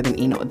a guy with an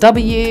E, not a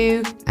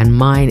W. And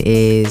mine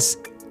is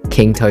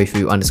King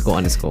Tofu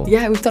 __.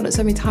 Yeah, we've done it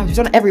so many times. We've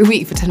done it every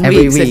week for 10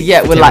 Every weeks. week. And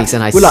yeah, for we're 10 like, weeks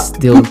and I we're like,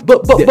 still,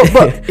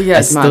 yeah, I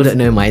it's still mad. don't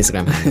know my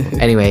Instagram handle.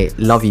 Anyway,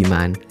 love you,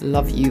 man.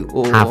 Love you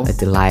all. Have a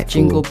delightful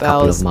Jingle couple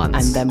bells of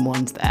months. and them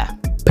ones there.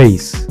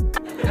 Peace.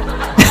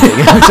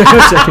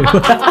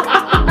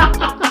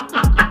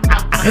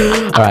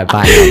 All right,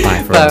 bye now.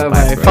 Bye for real.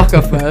 Bye. Fuck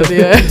off, man.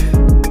 Yeah.